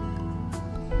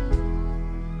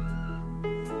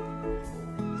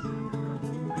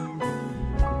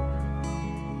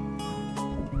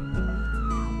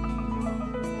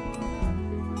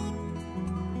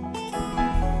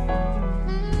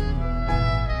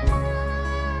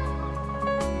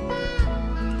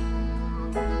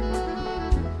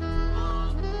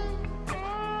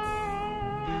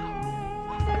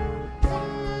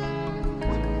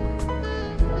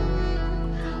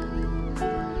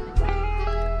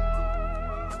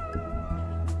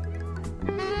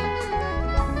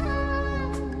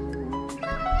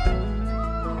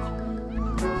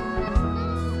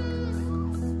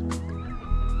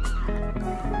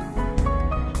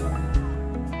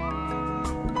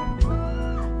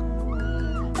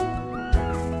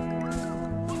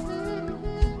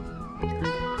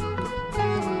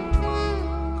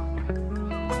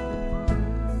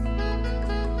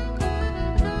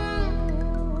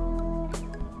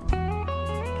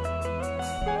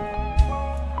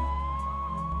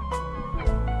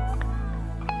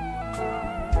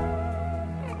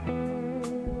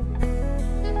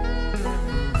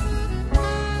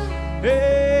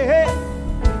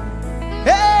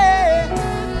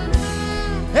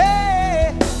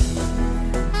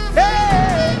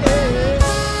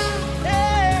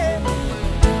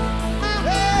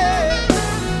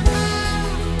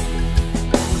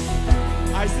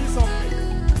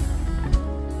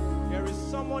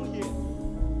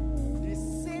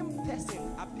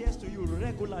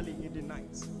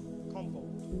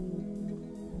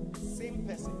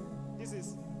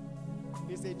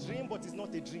 It's a dream, but it's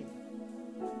not a dream.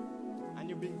 And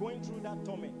you've been going through that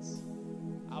torment.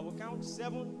 I will count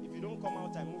 7. If you don't come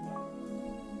out, I move on.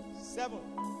 7.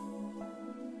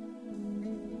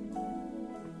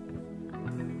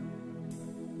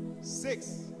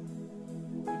 6.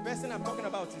 The person I'm talking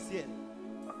about is here.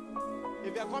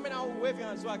 If you're coming out, wave your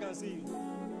hands so I can see you.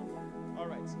 All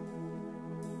right.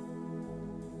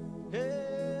 Hey.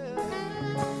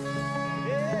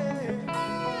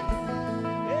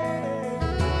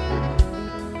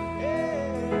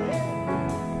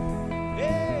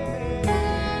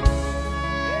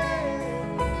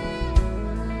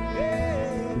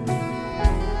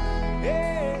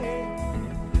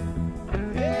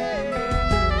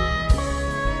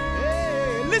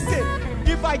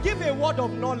 I give a word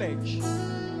of knowledge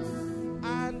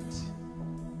and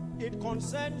it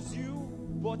concerns you,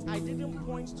 but I didn't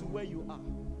point to where you are.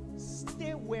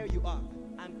 Stay where you are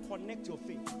and connect your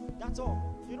faith. That's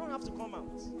all. You don't have to come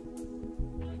out.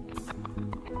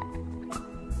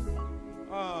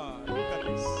 Look at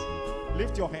this.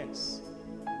 Lift your hands.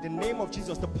 The name of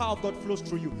Jesus, the power of God flows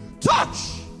through you.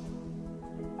 Touch!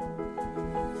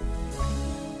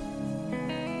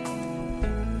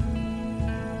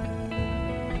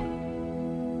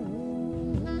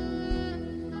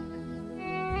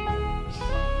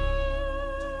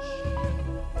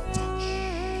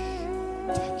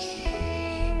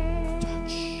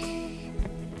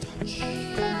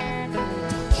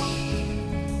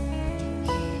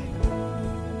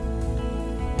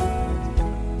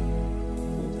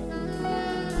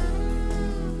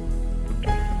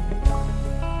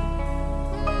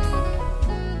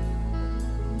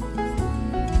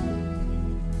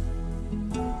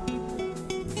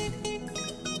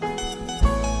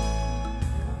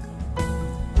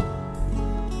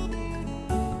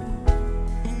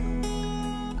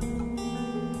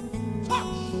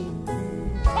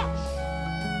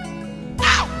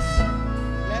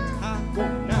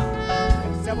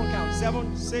 Count.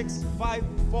 7, 6, 5,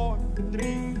 4,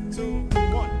 3, 2,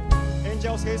 1. In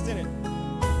Angels, hasten it.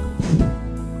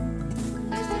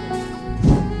 Hasten it.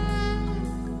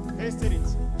 Hasten it.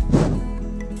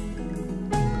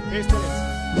 Hasten it.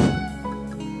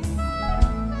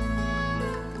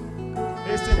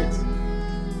 Hasten it.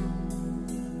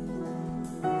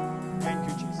 Thank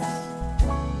you, Jesus.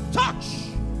 Touch.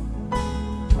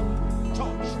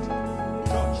 Touched.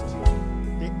 Touched.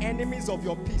 The enemies of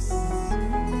your peace.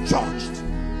 Judged.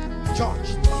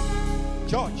 Judged.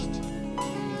 Judged.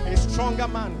 A stronger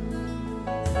man.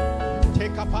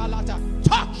 Take up a ladder.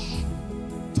 Touch.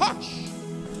 Touch.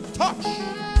 Touch.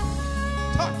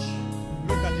 Touch.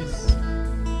 Look at this.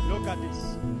 Look at this.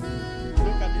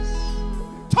 Look at this.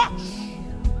 Touch.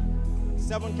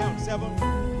 7 count. 7,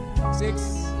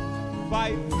 6,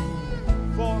 5,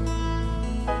 4,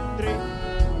 3.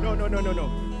 No.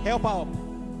 Help out.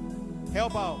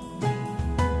 Help out.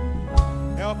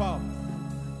 Help out.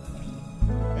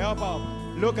 Help out.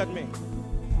 Look at me.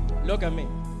 Look at me.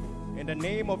 In the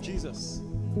name of Jesus.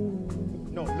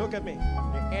 No, look at me.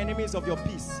 The enemies of your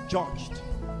peace judged.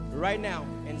 Right now,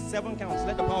 in 7 counts,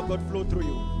 let the power of God flow through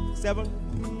you. 7,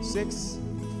 6,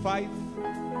 5,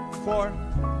 4,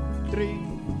 3,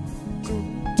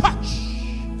 2. Touch.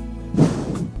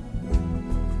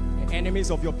 The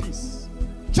enemies of your peace.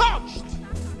 Judged.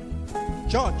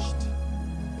 Judged.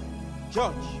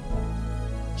 Judged.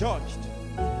 Judged.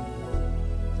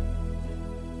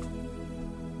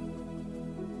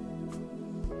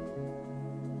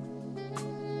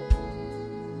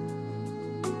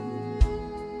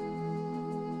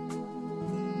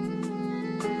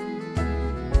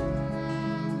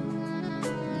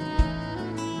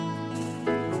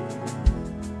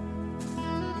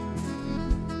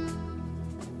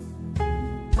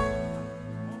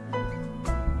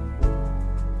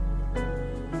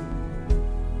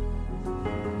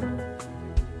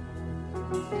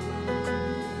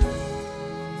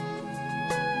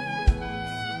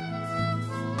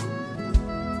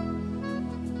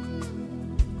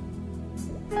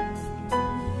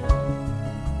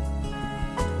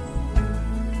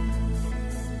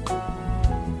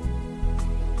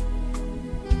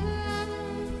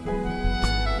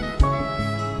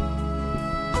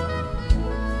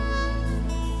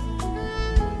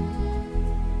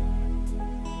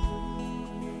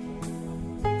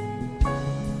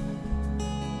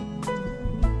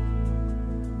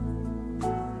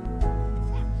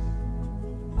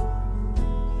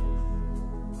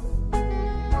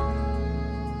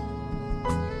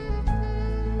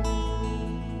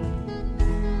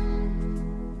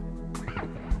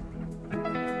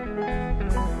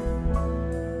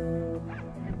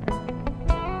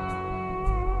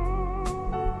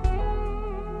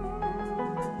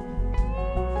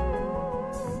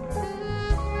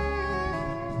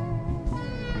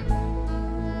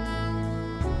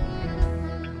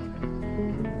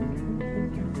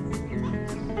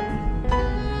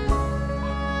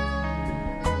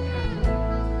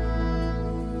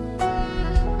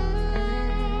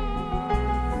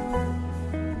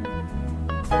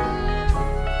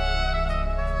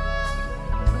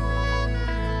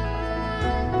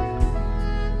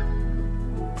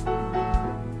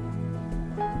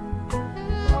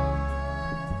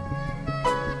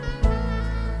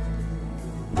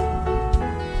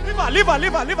 Leave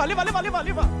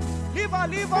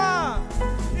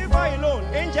her alone.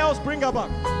 Angels, bring her back.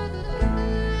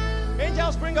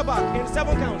 Angels, bring her back in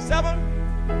 7 counts.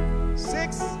 7,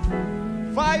 6,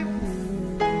 5,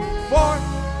 4,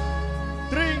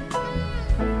 3,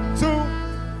 2.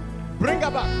 Bring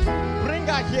her back. Bring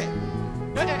her here.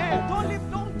 Don't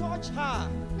leave. Don't touch her.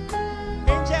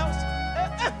 Angels,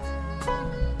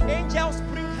 angels,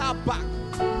 bring her back.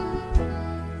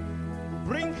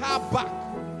 Bring her back.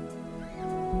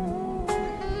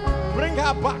 Bring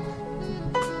her back.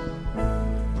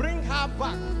 Bring her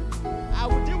back. I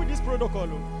will deal with this protocol.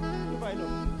 If I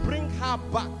know. Bring her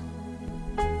back.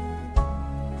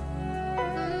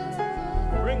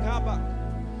 Bring her back.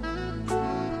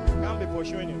 Can't be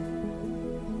pursuing you.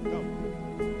 Come.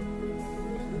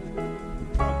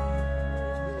 Come.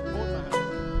 Hold my hand.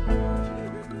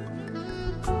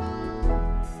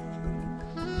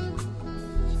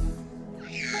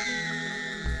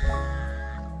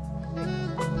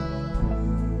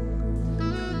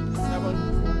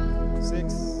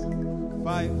 6,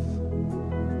 5.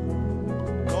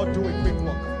 Lord, do a quick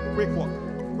walk. Quick walk.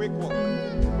 Quick walk.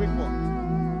 Quick walk.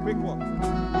 Quick walk. Is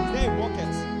there a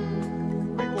bucket?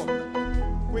 Quick walk.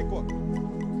 Quick walk.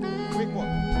 Quick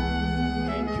walk.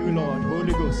 Thank you, Lord.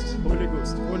 Holy Ghost. Holy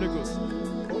Ghost. Holy Ghost.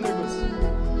 Holy Ghost.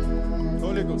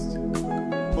 Holy Ghost.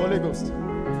 Holy Ghost.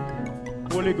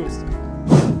 Holy Ghost.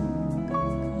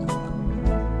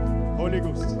 Holy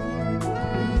Ghost.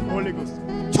 Holy Ghost.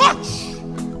 Touch.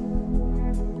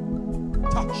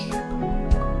 Touch.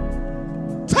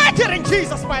 Take it in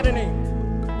Jesus' mighty name.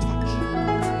 Touch.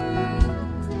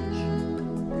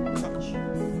 Touch.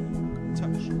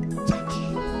 Touch. Touch. Touch.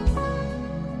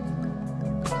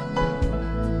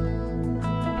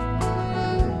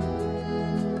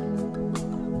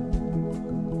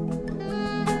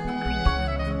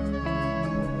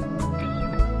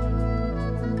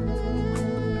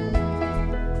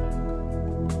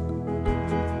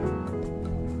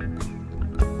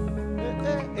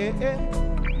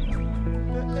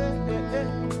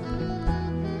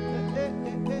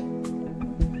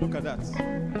 Look at that.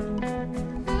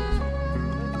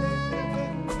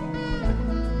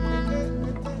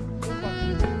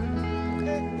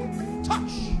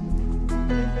 Touch.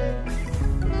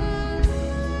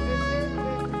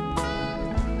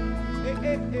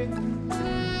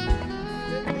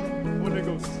 Holy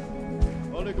Ghost.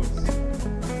 Holy Ghost.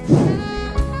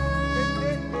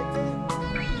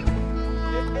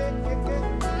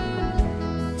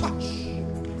 Touch.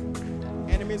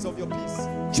 Enemies of your peace.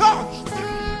 Charge.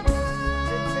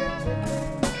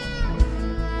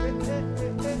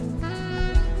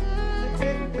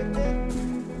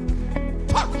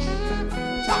 Touch.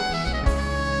 Touch.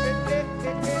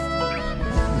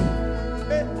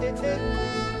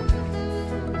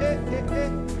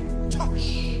 Touch.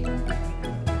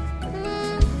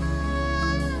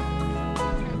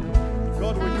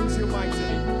 God will use you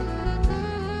mightily.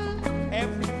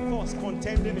 Every force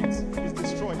contending it is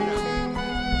destroyed now.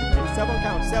 In 7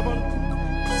 count. 7,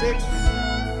 6,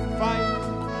 5,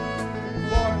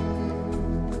 4,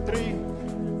 3.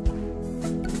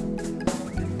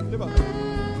 Live up.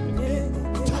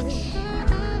 Touch.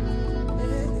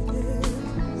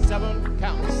 7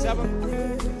 count.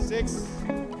 7, 6,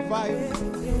 5,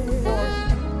 4.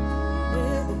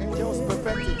 Angels,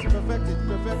 perfect it. Perfect it.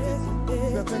 Perfect it.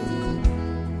 Perfect it.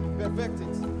 Perfect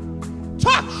it.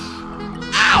 Touch.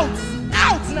 Out.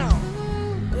 Out now.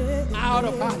 Out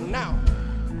of her now.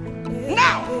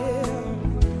 Now.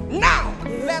 Now.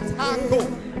 Let her go.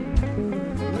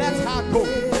 Let her go.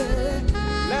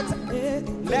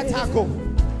 Let her go.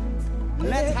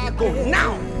 Let her go.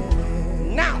 Now.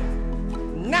 Now.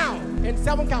 Now. In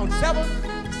 7 count. 7,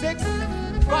 6,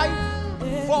 5,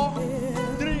 4,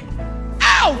 3.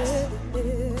 Out.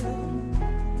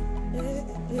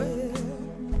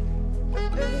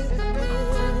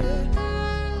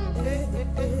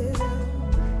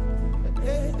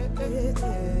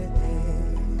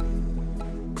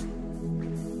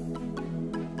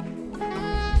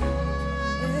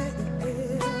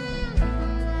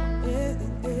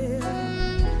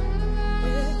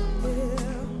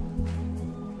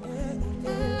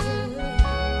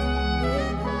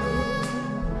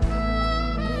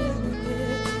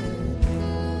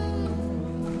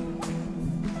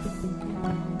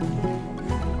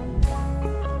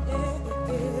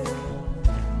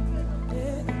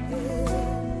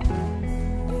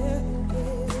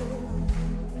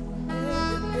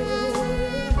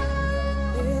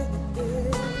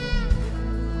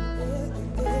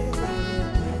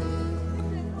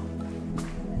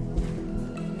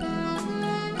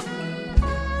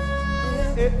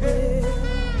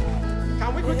 Can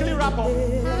we quickly wrap up?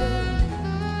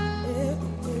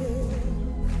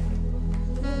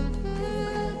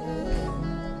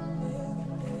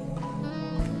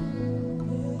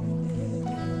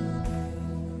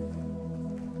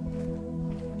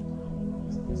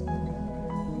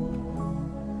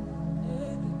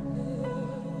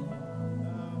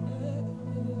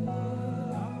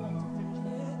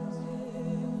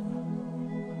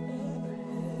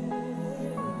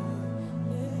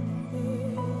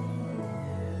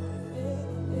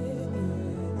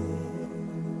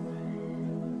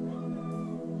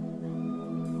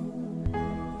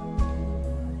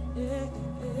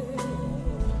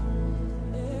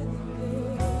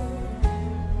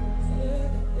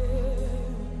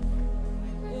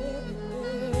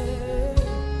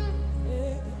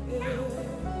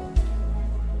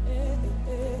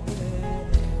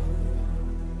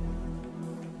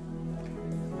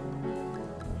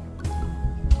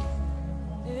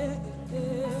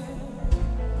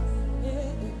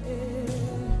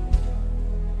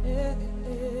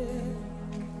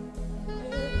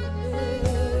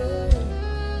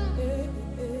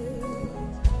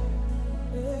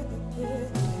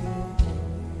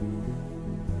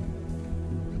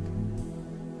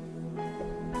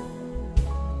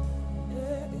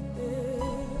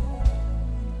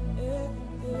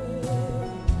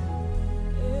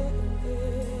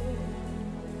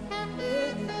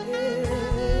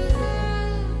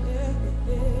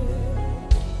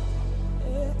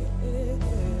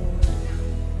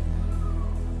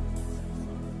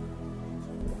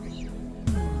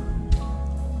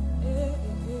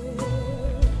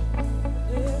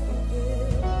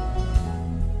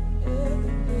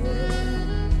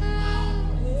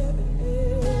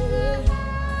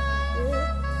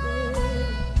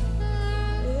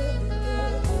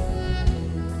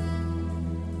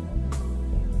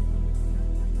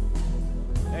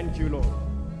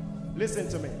 Listen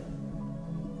to me.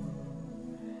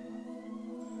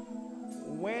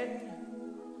 When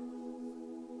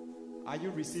are you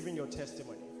receiving your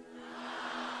testimony?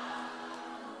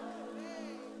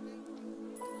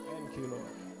 Thank you,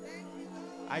 Lord.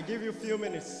 I give you a few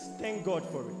minutes. Thank God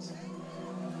for it.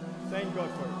 Thank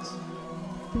God for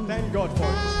it. Thank God for it.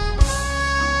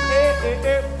 Hey, hey,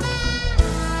 hey.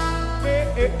 Hey,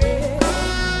 hey, hey.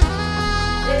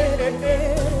 Hey, hey,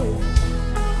 hey.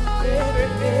 Hey, hey,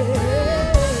 hey.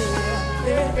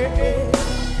 Hey, hey, hey.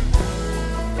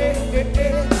 Hey, hey,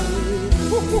 hey.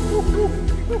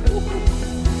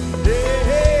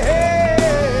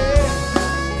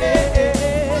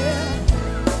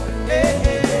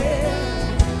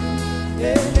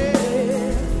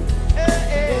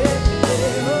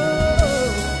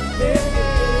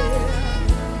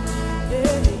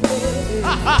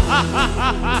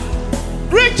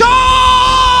 Rejoice!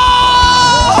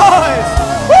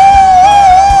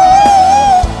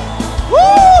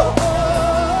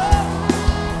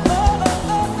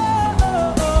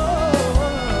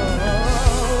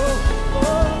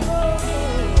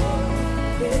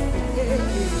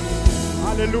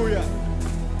 Hallelujah.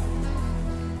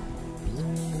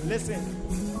 Listen,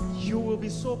 you will be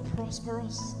so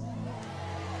prosperous.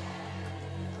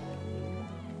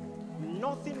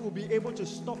 Nothing will be able to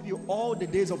stop you all the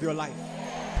days of your life.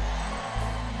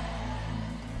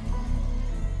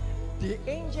 The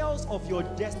angels of your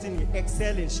destiny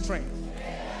excel in strength.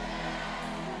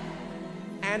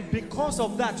 And because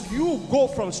of that, you go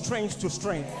from strength to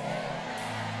strength.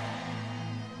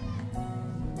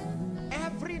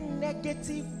 Every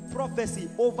negative prophecy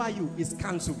over you is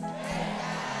cancelled.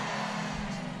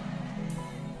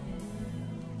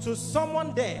 To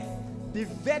someone there, the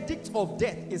verdict of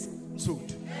death is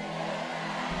cancelled.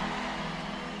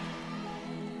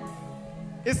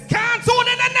 It's cancelled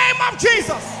in the name of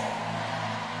Jesus.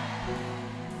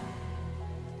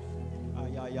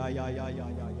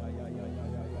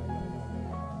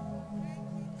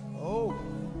 Oh.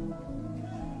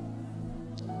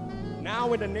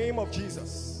 Now in the name of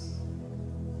Jesus,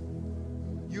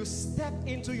 you step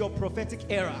into your prophetic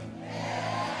era.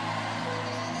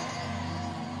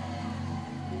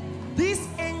 These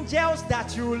angels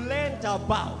that you learned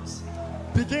about,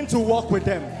 begin to walk with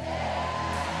them.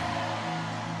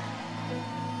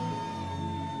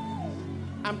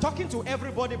 I'm talking to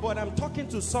everybody, but I'm talking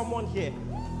to someone here.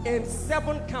 In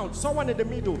 7 counts, someone in the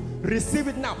middle, receive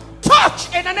it now. Touch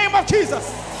in the name of Jesus.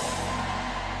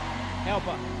 Help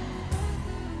her.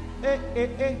 Eh, eh,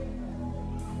 eh.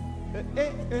 Eh,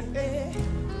 eh, eh, eh.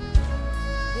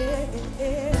 Eh,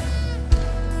 eh,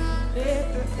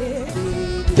 eh.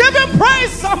 Give him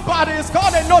praise, somebody. It's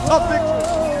called a note of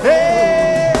victory.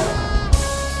 Hey.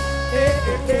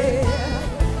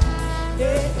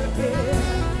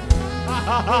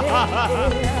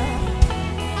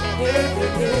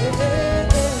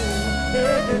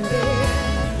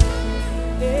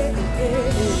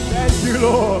 Thank you,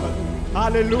 Lord.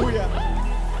 Hallelujah.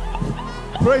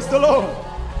 Praise the Lord.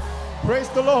 Praise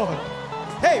the Lord.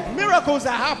 Hey, miracles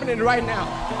are happening right now.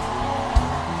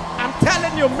 I'm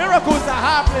telling you, miracles are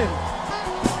happening.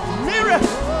 Miracles.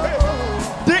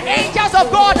 The angels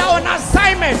of God are on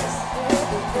assignment.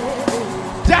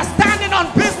 They're standing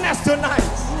on business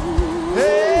tonight.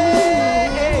 Hey,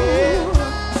 hey, hey.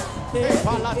 Hey,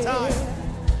 Palatai.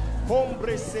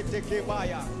 Hombre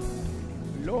setekebaya.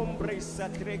 Lombre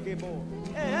satrekebo.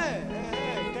 Hey,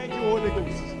 thank you, Holy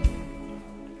Ghost.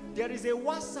 There is a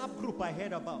WhatsApp group I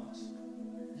heard about.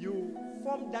 You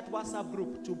formed that WhatsApp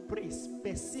group to pray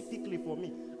specifically for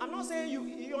me. I'm not saying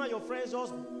you and your friends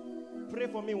just pray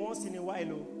for me once in a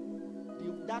while.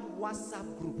 That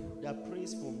WhatsApp group that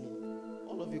prays for me,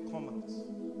 all of you come out.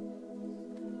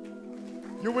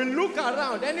 You will look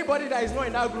around. Anybody that is not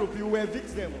in that group, you will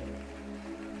evict them.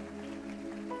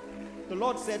 The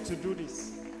Lord said to do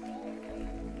this.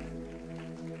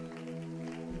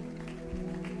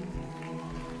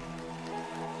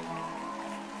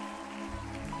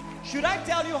 Should I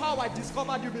tell you how I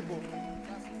discovered you people?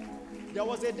 There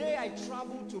was a day I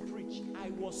traveled to preach. I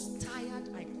was tired.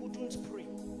 I couldn't pray.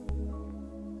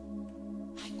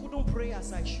 I couldn't pray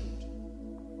as I should.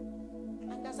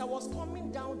 And as I was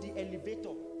coming down the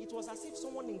elevator, it was as if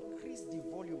someone increased the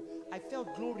volume. I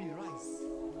felt glory rise.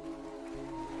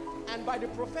 And by the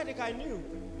prophetic, I knew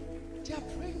they are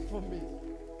praying for me.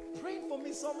 Praying for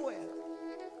me somewhere.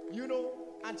 You know,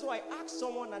 and so I asked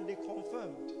someone and they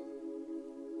confirmed.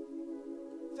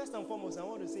 First and foremost, I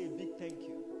want to say a big thank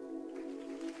you.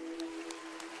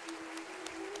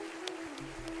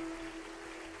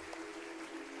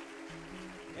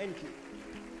 Thank you.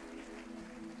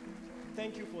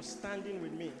 Thank you for standing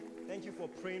with me. Thank you for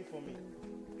praying for me.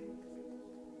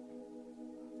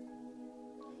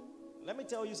 Let me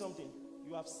tell you something.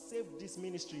 You have saved this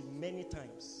ministry many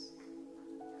times.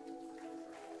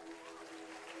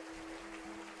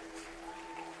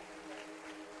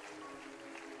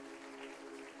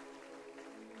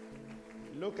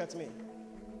 Look at me.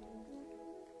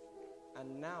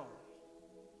 And now,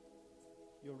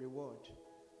 your reward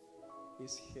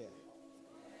is here.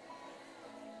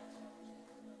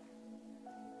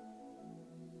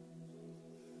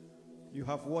 You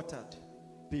have watered,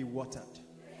 be watered.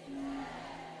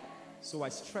 So I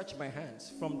stretch my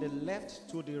hands from the left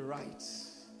to the right.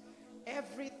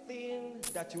 Everything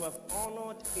that you have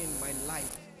honored in my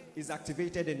life is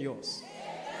activated in yours.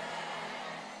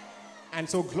 And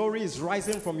so glory is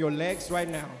rising from your legs right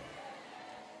now.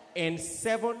 In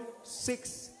 7,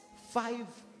 6, 5,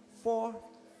 4,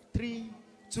 3,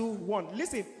 2, 1.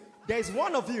 Listen, there is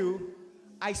one of you,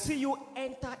 I see you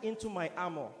enter into my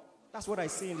armor. That's what I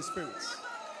see in the spirit.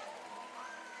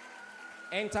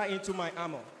 Enter into my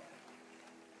armor.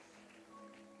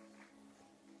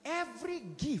 Every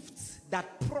gift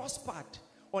that prospered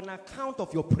on account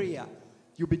of your prayer,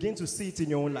 you begin to see it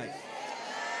in your own life.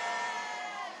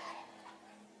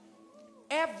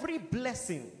 Every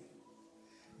blessing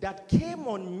that came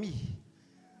on me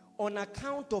on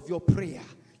account of your prayer,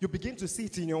 you begin to see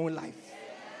it in your own life.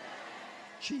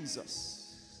 Jesus.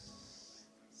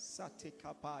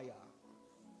 Satekapaya.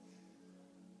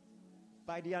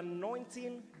 By the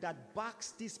anointing that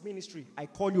backs this ministry, I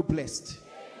call you blessed.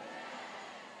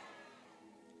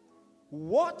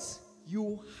 What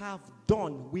you have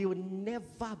done will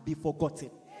never be forgotten.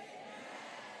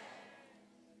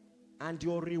 And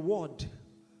your reward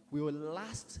will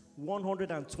last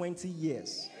 120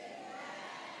 years.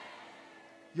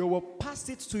 You will pass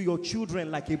it to your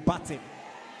children like a baton.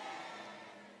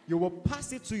 You will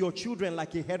pass it to your children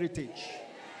like a heritage.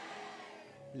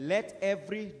 Let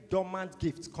every dormant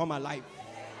gift come alive.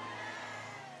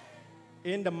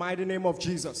 In the mighty name of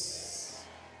Jesus.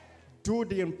 Do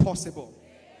the impossible.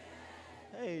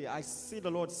 Hey, I see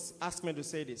the Lord ask me to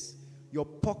say this. Your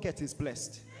pocket is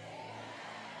blessed.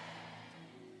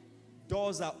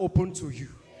 Doors are open to you.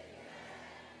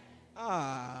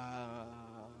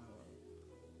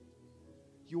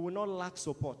 You will not lack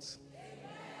support.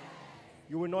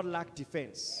 You will not lack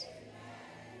defense.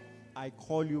 I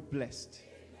call you blessed.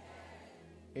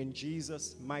 In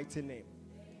Jesus' mighty name.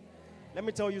 Let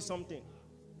me tell you something.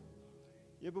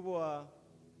 You people are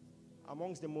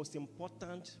amongst the most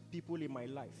important people in my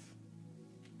life.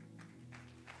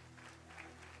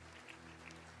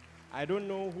 I don't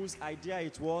know whose idea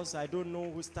it was. I don't know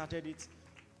who started it.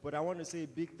 But I want to say a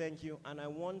big thank you. And I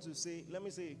want to say, let me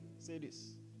say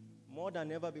this. More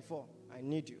than ever before, I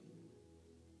need you.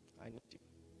 I need you.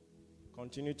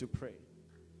 Continue to pray.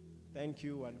 Thank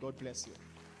you and God bless you.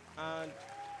 And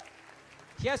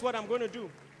here's what I'm going to do.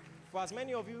 For as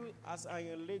many of you as are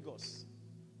in Lagos,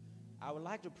 I would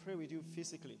like to pray with you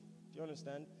physically. Do you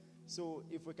understand? So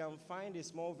if we can find a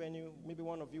small venue, maybe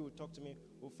one of you will talk to me.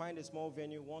 We'll find a small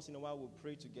venue. Once in a while, we'll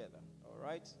pray together. All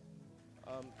right?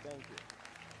 Thank you.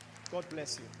 God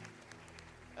bless you.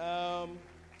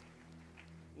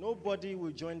 Nobody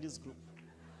will join this group.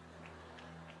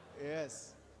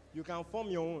 Yes. You can form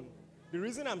your own. The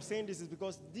reason I'm saying this is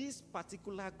because this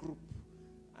particular group,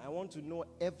 I want to know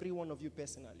every one of you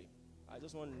personally. I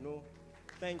just want to know.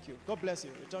 Thank you. God bless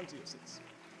you. Return to your seats.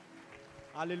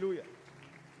 Hallelujah.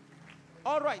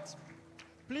 All right.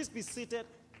 Please be seated.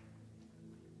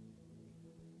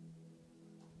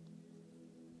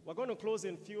 We're going to close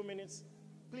in a few minutes.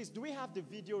 Please, do we have the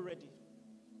video ready?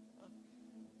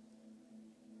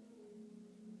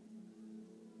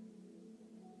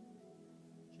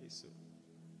 Jesus.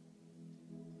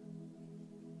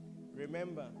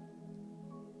 Remember,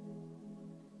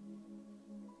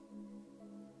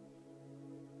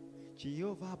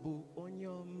 Jehovah bu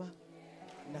onyoma.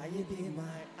 Now you be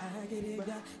my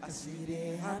agiriga. I see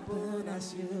it happen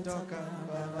as you talk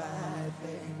about my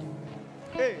thing.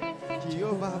 Hey,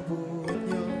 Jehovah bu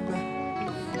onyoma.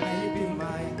 Now you be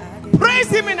my agiriga. Praise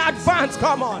him in advance,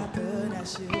 come on.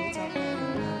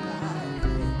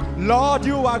 Lord,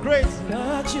 you are great.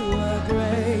 Lord, you are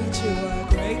great. You are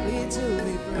greatly to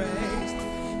be praised.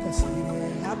 Cause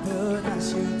it happened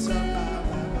as you talk about.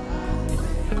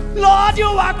 Lord, you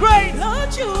are great.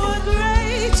 Lord, you are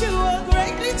great. You are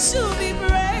greatly to be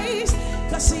praised.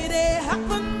 Cause it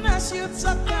happened as you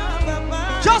talk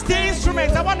about. Just the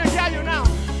instruments. I want to hear you now.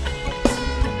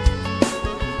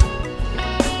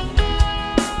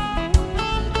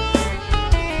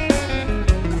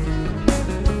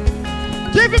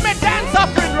 Give him a dance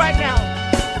offering right now.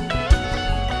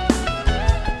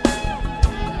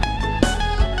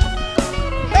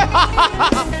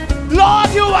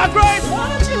 are great.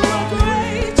 Lord, you are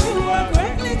great. You are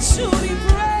greatly to be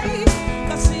praised.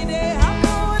 'Cause see they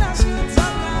happen as you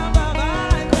talk about.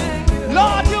 I thank you.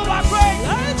 Lord, you are great.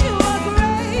 Lord, you are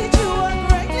great. You are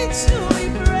greatly to be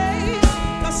praised.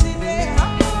 'Cause see they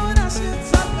happen as you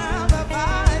talk about. I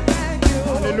thank you.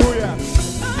 Hallelujah.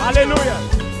 Hallelujah.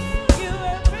 You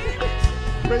are great.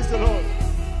 Praise the Lord.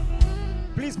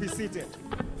 Please be seated.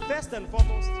 First and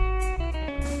foremost,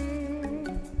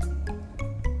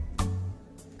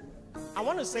 I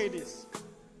want to say this.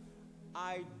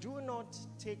 I do not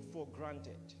take for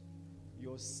granted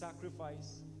your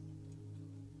sacrifice.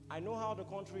 I know how the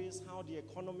country is, how the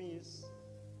economy is.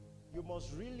 You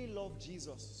must really love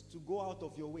Jesus to go out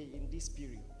of your way in this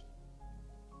period.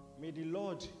 May the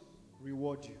Lord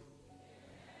reward you.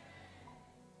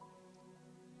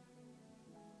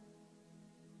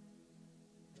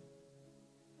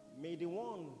 May the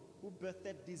one who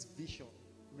birthed this vision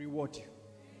reward you.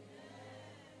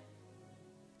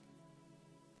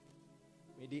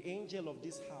 May the angel of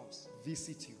this house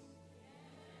visit you.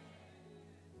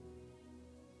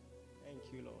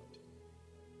 Thank you, Lord.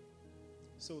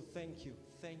 So thank you,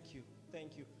 thank you,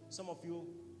 thank you. Some of you,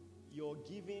 your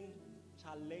giving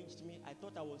challenged me. I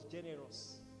thought I was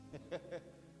generous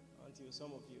until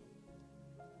some of you.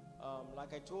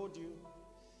 Like I told you,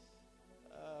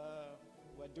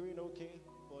 we're doing okay,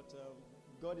 but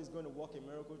God is going to work a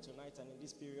miracle tonight and in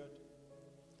this period.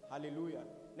 Hallelujah.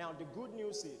 Now, the good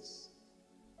news is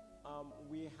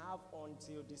we have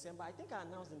until December. I think I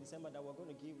announced in December that we're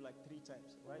going to give like 3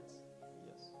 times, right?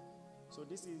 Yes. So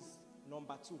this is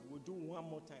number 2. We'll do one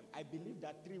more time. I believe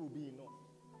that 3 will be enough.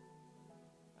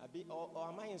 Or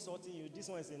am I insulting you? This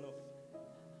one is enough.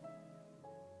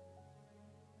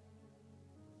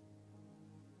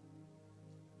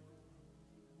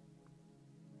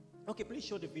 Okay, please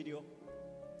show the video.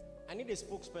 I need a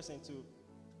spokesperson to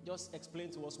just explain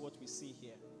to us what we see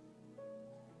here.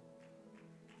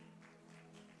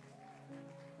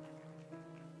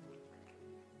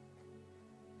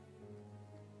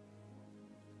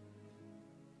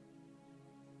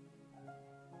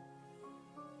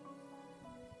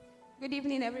 Good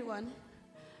evening, everyone.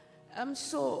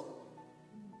 So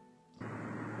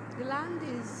the land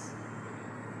is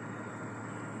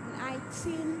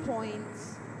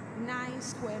 19.9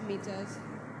 square meters.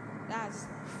 That's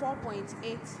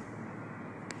 4.8.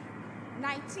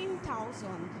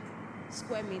 19,000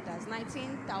 square meters.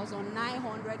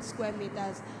 19,900 square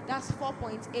meters. That's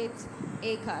 4.8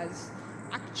 acres.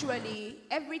 Actually,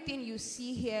 everything you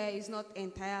see here is not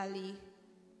entirely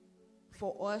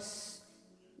for us.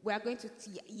 We are going to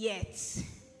yet.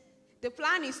 The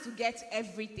plan is to get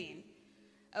everything.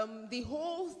 The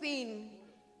whole thing.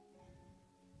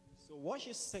 So what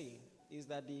she's saying is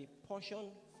that the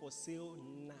portion for sale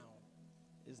now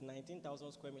is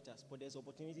 19,000 square meters, but there's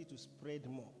opportunity to spread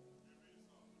more.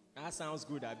 That sounds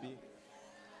good, Abby.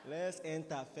 Let's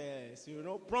enter first. You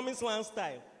know, promised land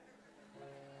style.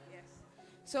 Yes.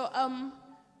 So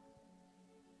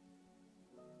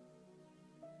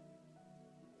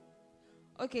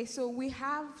okay, so we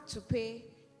have to pay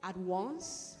at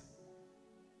once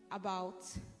about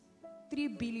 3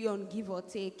 billion, give or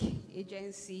take,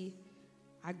 agency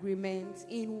agreement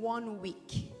in 1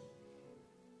 week.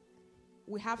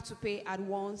 We have to pay at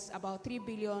once about 3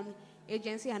 billion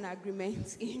agency and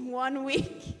agreements in 1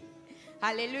 week.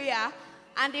 Hallelujah.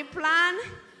 And the plan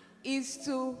is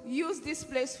to use this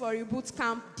place for a boot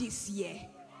camp this year.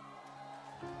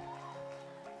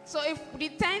 So if the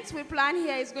tent we plan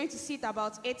here is going to seat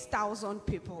about 8,000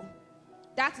 people,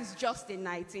 that is just in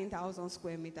 19,000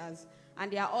 square meters.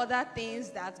 And there are other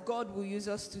things that God will use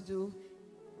us to do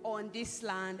on this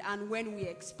land and when we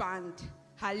expand.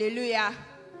 Hallelujah.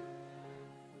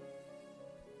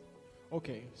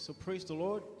 Okay, so praise the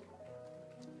Lord.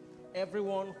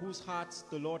 Everyone whose hearts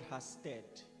the Lord has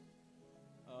stirred,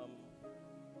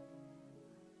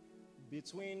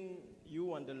 between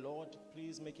you and the Lord,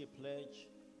 please make a pledge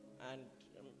and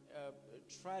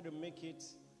try to make it.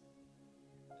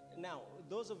 Now,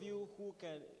 those of you who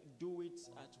can do it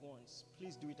at once,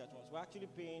 please do it at once. We're actually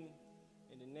paying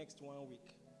in the next 1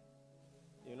 week.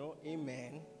 You know,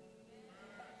 amen.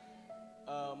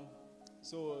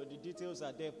 So the details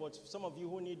are there, but some of you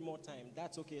who need more time,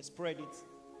 that's okay, spread it.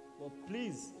 But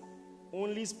please,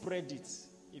 only spread it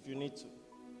if you need to.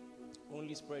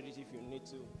 Only spread it if you need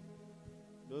to.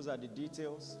 Those are the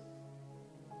details.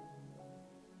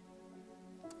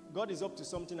 God is up to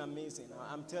something amazing,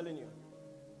 I'm telling you.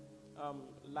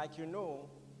 Like you know,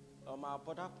 our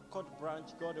Port Harcourt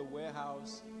branch got a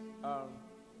warehouse.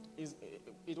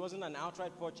 It wasn't an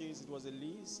outright purchase, it was a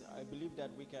lease. I believe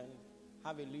that we can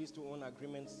have a lease to own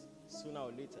agreements sooner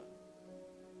or later.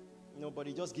 But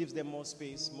it just gives them more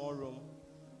space, more room.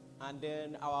 And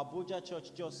then our Abuja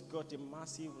church just got a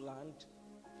massive land.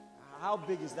 How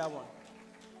big is that one?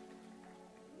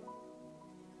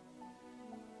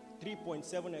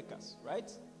 3.7 acres,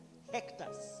 right?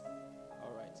 Hectares.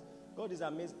 All right. God is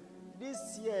amazing.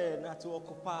 This year, not to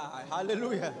occupy.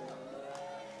 Hallelujah.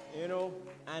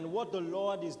 And what the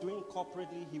Lord is doing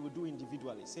corporately, He will do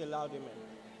individually. Say loud, amen.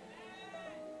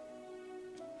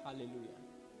 Hallelujah.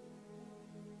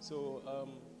 So,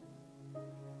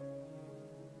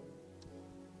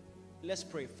 let's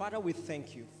pray. Father, we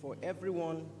thank you for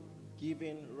everyone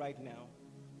giving right now.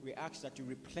 We ask that you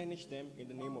replenish them in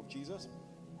the name of Jesus.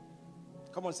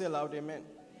 Come on, say loud, amen.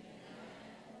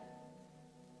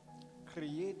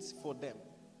 Create for them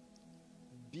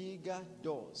bigger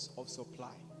doors of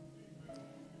supply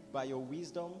by your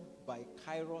wisdom, by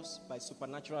kairos, by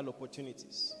supernatural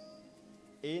opportunities.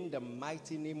 In the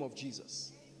mighty name of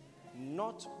Jesus.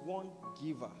 Not one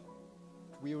giver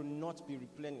will not be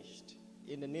replenished.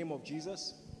 In the name of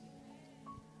Jesus,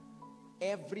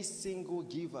 every single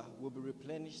giver will be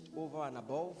replenished over and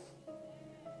above,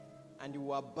 and you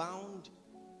will abound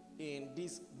in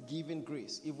this giving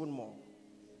grace even more.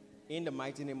 In the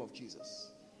mighty name of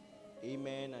Jesus.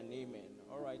 Amen and amen.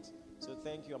 All right. So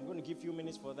thank you. I'm going to give a few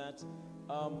minutes for that.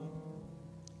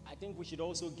 I think we should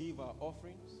also give our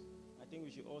offerings.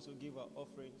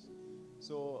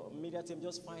 So media team,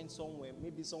 just find somewhere,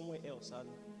 maybe somewhere else, and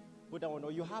put that one.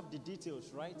 Or you have the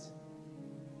details, right?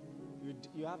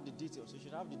 You have the details. You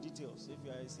should have the details if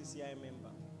you are a CCI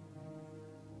member.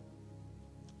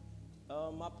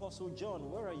 Apostle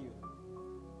John, where are you?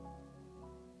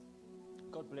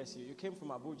 God bless you. You came from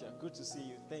Abuja. Good to see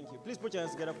you. Thank you. Please put your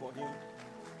hands together for him.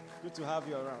 Good to have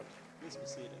you around. Please be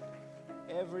seated.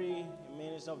 Every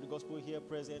minister of the gospel here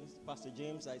present, Pastor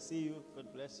James, I see you.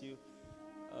 God bless you.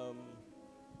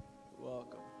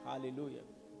 Welcome. Hallelujah.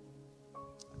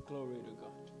 Glory to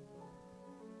God.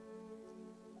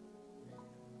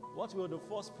 What will the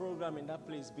first program in that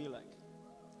place be like?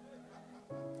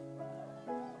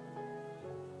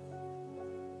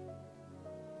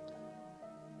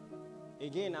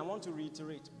 Again, I want to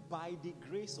reiterate, by the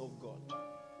grace of God,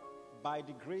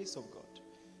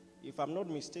 if I'm not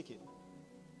mistaken,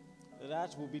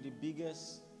 that will be the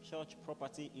biggest church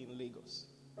property in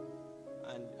Lagos.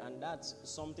 And that's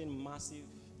something massive.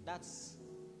 That's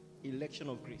election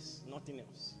of grace, nothing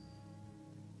else.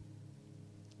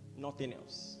 Nothing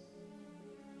else.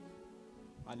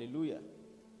 Hallelujah.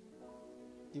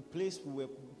 The place we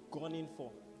were gunning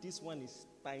for, this one is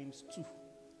times 2.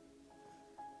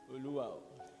 Wow.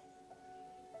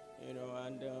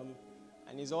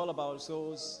 And it's all about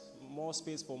souls, more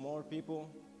space for more people.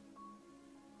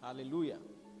 Hallelujah.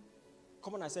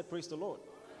 Come on, I said praise the Lord.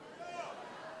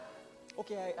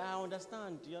 Okay, I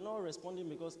understand. You're not responding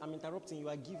because I'm interrupting. You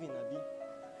are giving, Abi.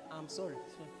 I'm sorry.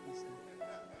 Please.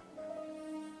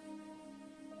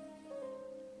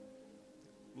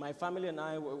 My family and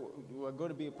I were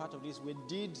going to be a part of this. We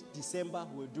did December,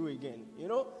 we'll do again.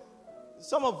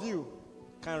 Some of you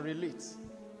can relate.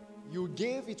 You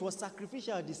gave, it was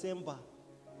sacrificial December,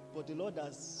 but the Lord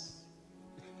has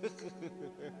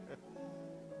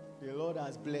the Lord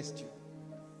has blessed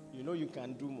you. You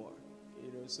can do more.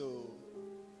 So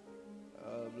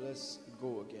let's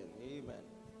go again. Amen.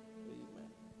 Amen.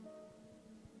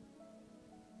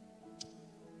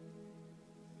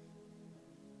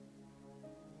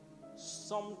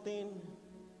 Something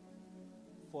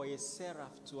for a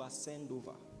seraph to ascend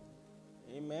over.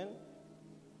 Amen.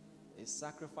 A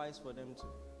sacrifice for them to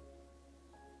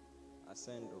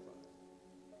ascend over.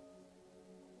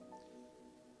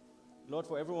 Lord,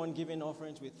 for everyone giving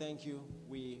offerings, we thank you.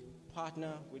 We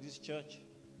partner with this church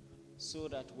so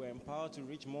that we're empowered to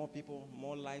reach more people,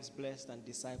 more lives blessed and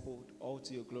discipled, all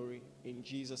to your glory, in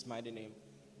Jesus' mighty name.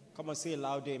 Come on, say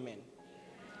loud amen.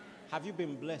 Have you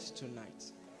been blessed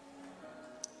tonight?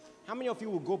 How many of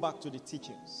you will go back to the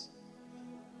teachings?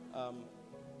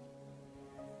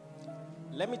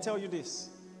 Let me tell you this.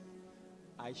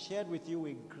 I shared with you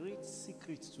a great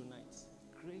secret tonight.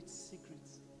 Great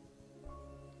secret.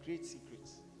 Great secret.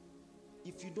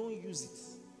 If you don't use it,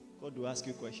 God will ask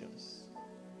you questions.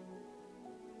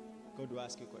 God will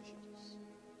ask you questions.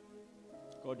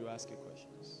 God will ask you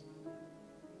questions.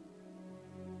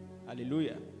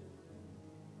 Hallelujah.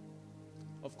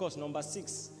 Of course, number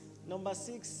 6. Number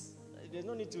 6, there's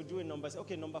no need to do a number 6.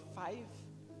 Okay, number 5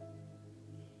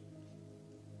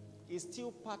 is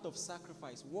still part of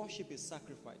sacrifice. Worship is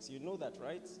sacrifice. You know that,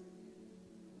 right?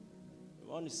 You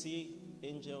want to see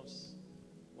angels?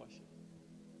 Worship.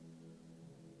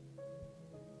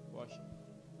 Worship.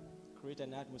 Create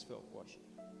an atmosphere of worship.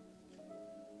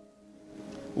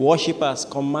 Worshippers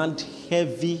command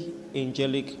heavy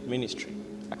angelic ministry.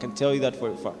 I can tell you that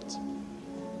for a fact.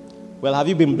 Well, have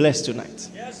you been blessed tonight?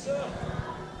 Yes, sir.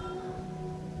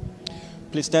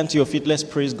 Please stand to your feet. Let's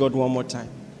praise God one more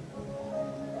time.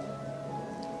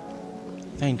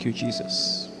 Thank you,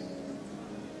 Jesus.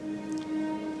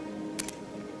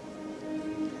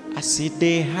 I see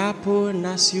they happen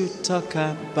as you talk,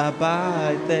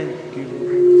 Baba. Thank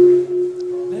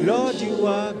you. Lord, you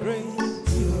are great.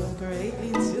 You are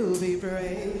greatly to be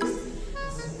praised.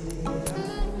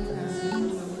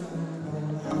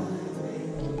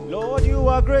 Lord, you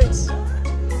are great.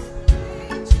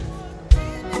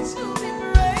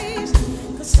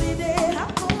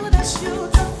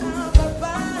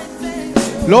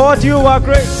 Lord, you are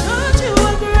great. Lord, you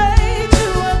are great.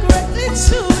 You are greatly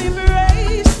to be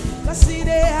praised. 'Cause see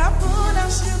they happen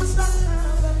as you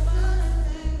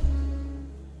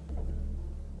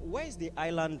Where is the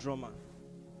island drummer?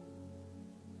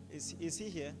 Is he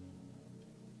here?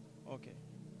 Okay.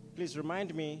 Please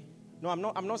remind me. No,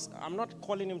 I'm not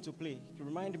calling him to play.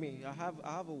 Remind me. I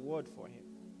have a word for him.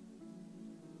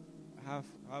 I have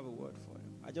a word for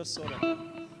him. I just saw that.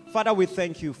 Father, we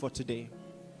thank you for today.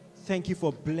 Thank you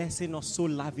for blessing us so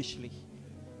lavishly.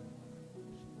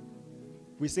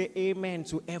 We say amen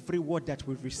to every word that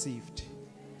we've received.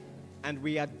 And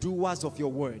we are doers of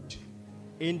your word.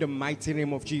 In the mighty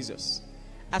name of Jesus.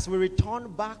 As we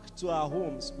return back to our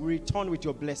homes, we return with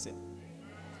your blessing.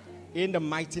 In the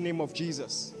mighty name of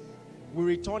Jesus. We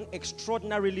return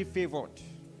extraordinarily favored.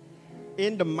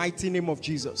 In the mighty name of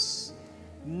Jesus.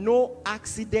 No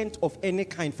accident of any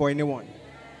kind for anyone.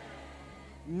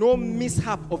 No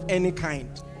mishap of any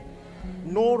kind.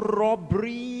 No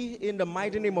robbery in the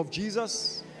mighty name of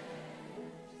Jesus.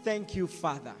 Thank you,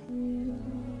 Father.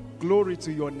 Glory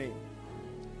to your name.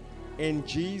 In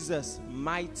Jesus'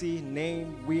 mighty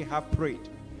name we have prayed.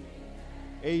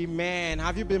 Amen.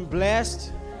 Have you been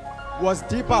blessed? Was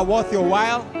deeper worth your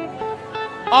while?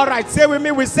 All right, say with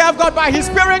me, we serve God by his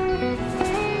Spirit.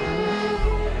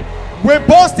 We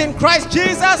boast in Christ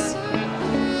Jesus.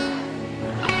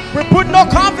 We put no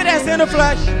confidence in the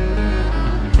flesh.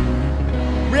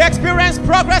 We experience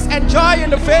progress and joy in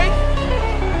the faith.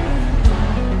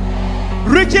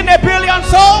 Reaching 1 billion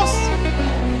souls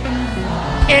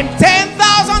in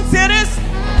 10,000 cities.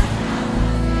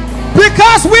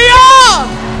 Because we are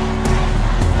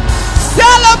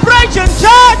Celebration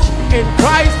Church in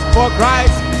Christ, for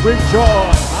Christ with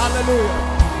joy. Hallelujah.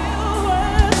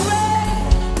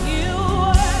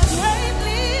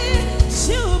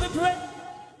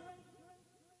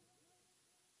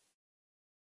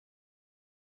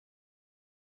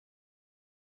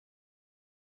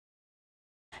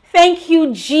 Thank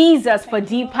you, Jesus, for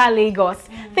Deeper Lagos.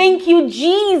 Thank you,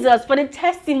 Jesus, for the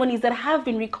testimonies that have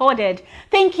been recorded.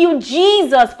 Thank you,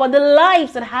 Jesus, for the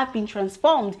lives that have been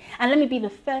transformed. And let me be the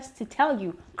first to tell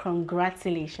you,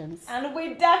 congratulations. And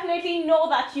we definitely know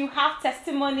that you have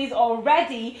testimonies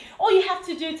already. All you have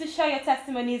to do to share your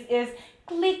testimonies is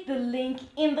click the link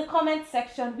in the comment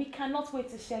section. We cannot wait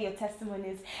to share your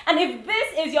testimonies. And if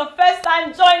this is your first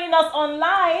time joining us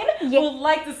online, we'd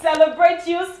like to celebrate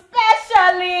you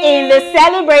specially in the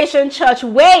Celebration Church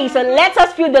way. So let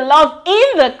us feel the love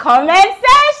in the comment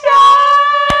section.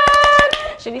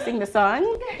 Should we sing the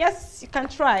song? Yes, you can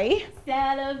try.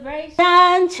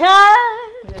 Celebration Church.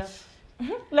 Yeah.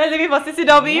 Let's leave it for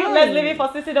CCW. Let's leave it for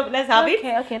CCW. Let's have it.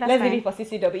 Okay, that's Let's fine. leave it for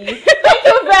CCW. Thank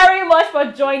you very much for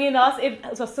joining us. It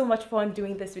was so much fun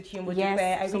doing this with you, Mojipe.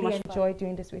 Yes, I so really much enjoyed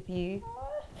doing this with you.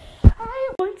 I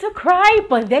want to cry,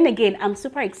 but then again, I'm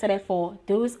super excited for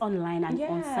those online and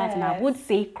on site, and I would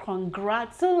say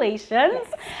congratulations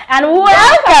and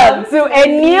welcome to a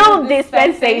new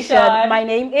dispensation. My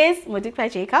name is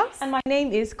Mojipe Jacobs, and my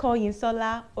name is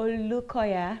Koyinsola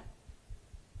Olukoya.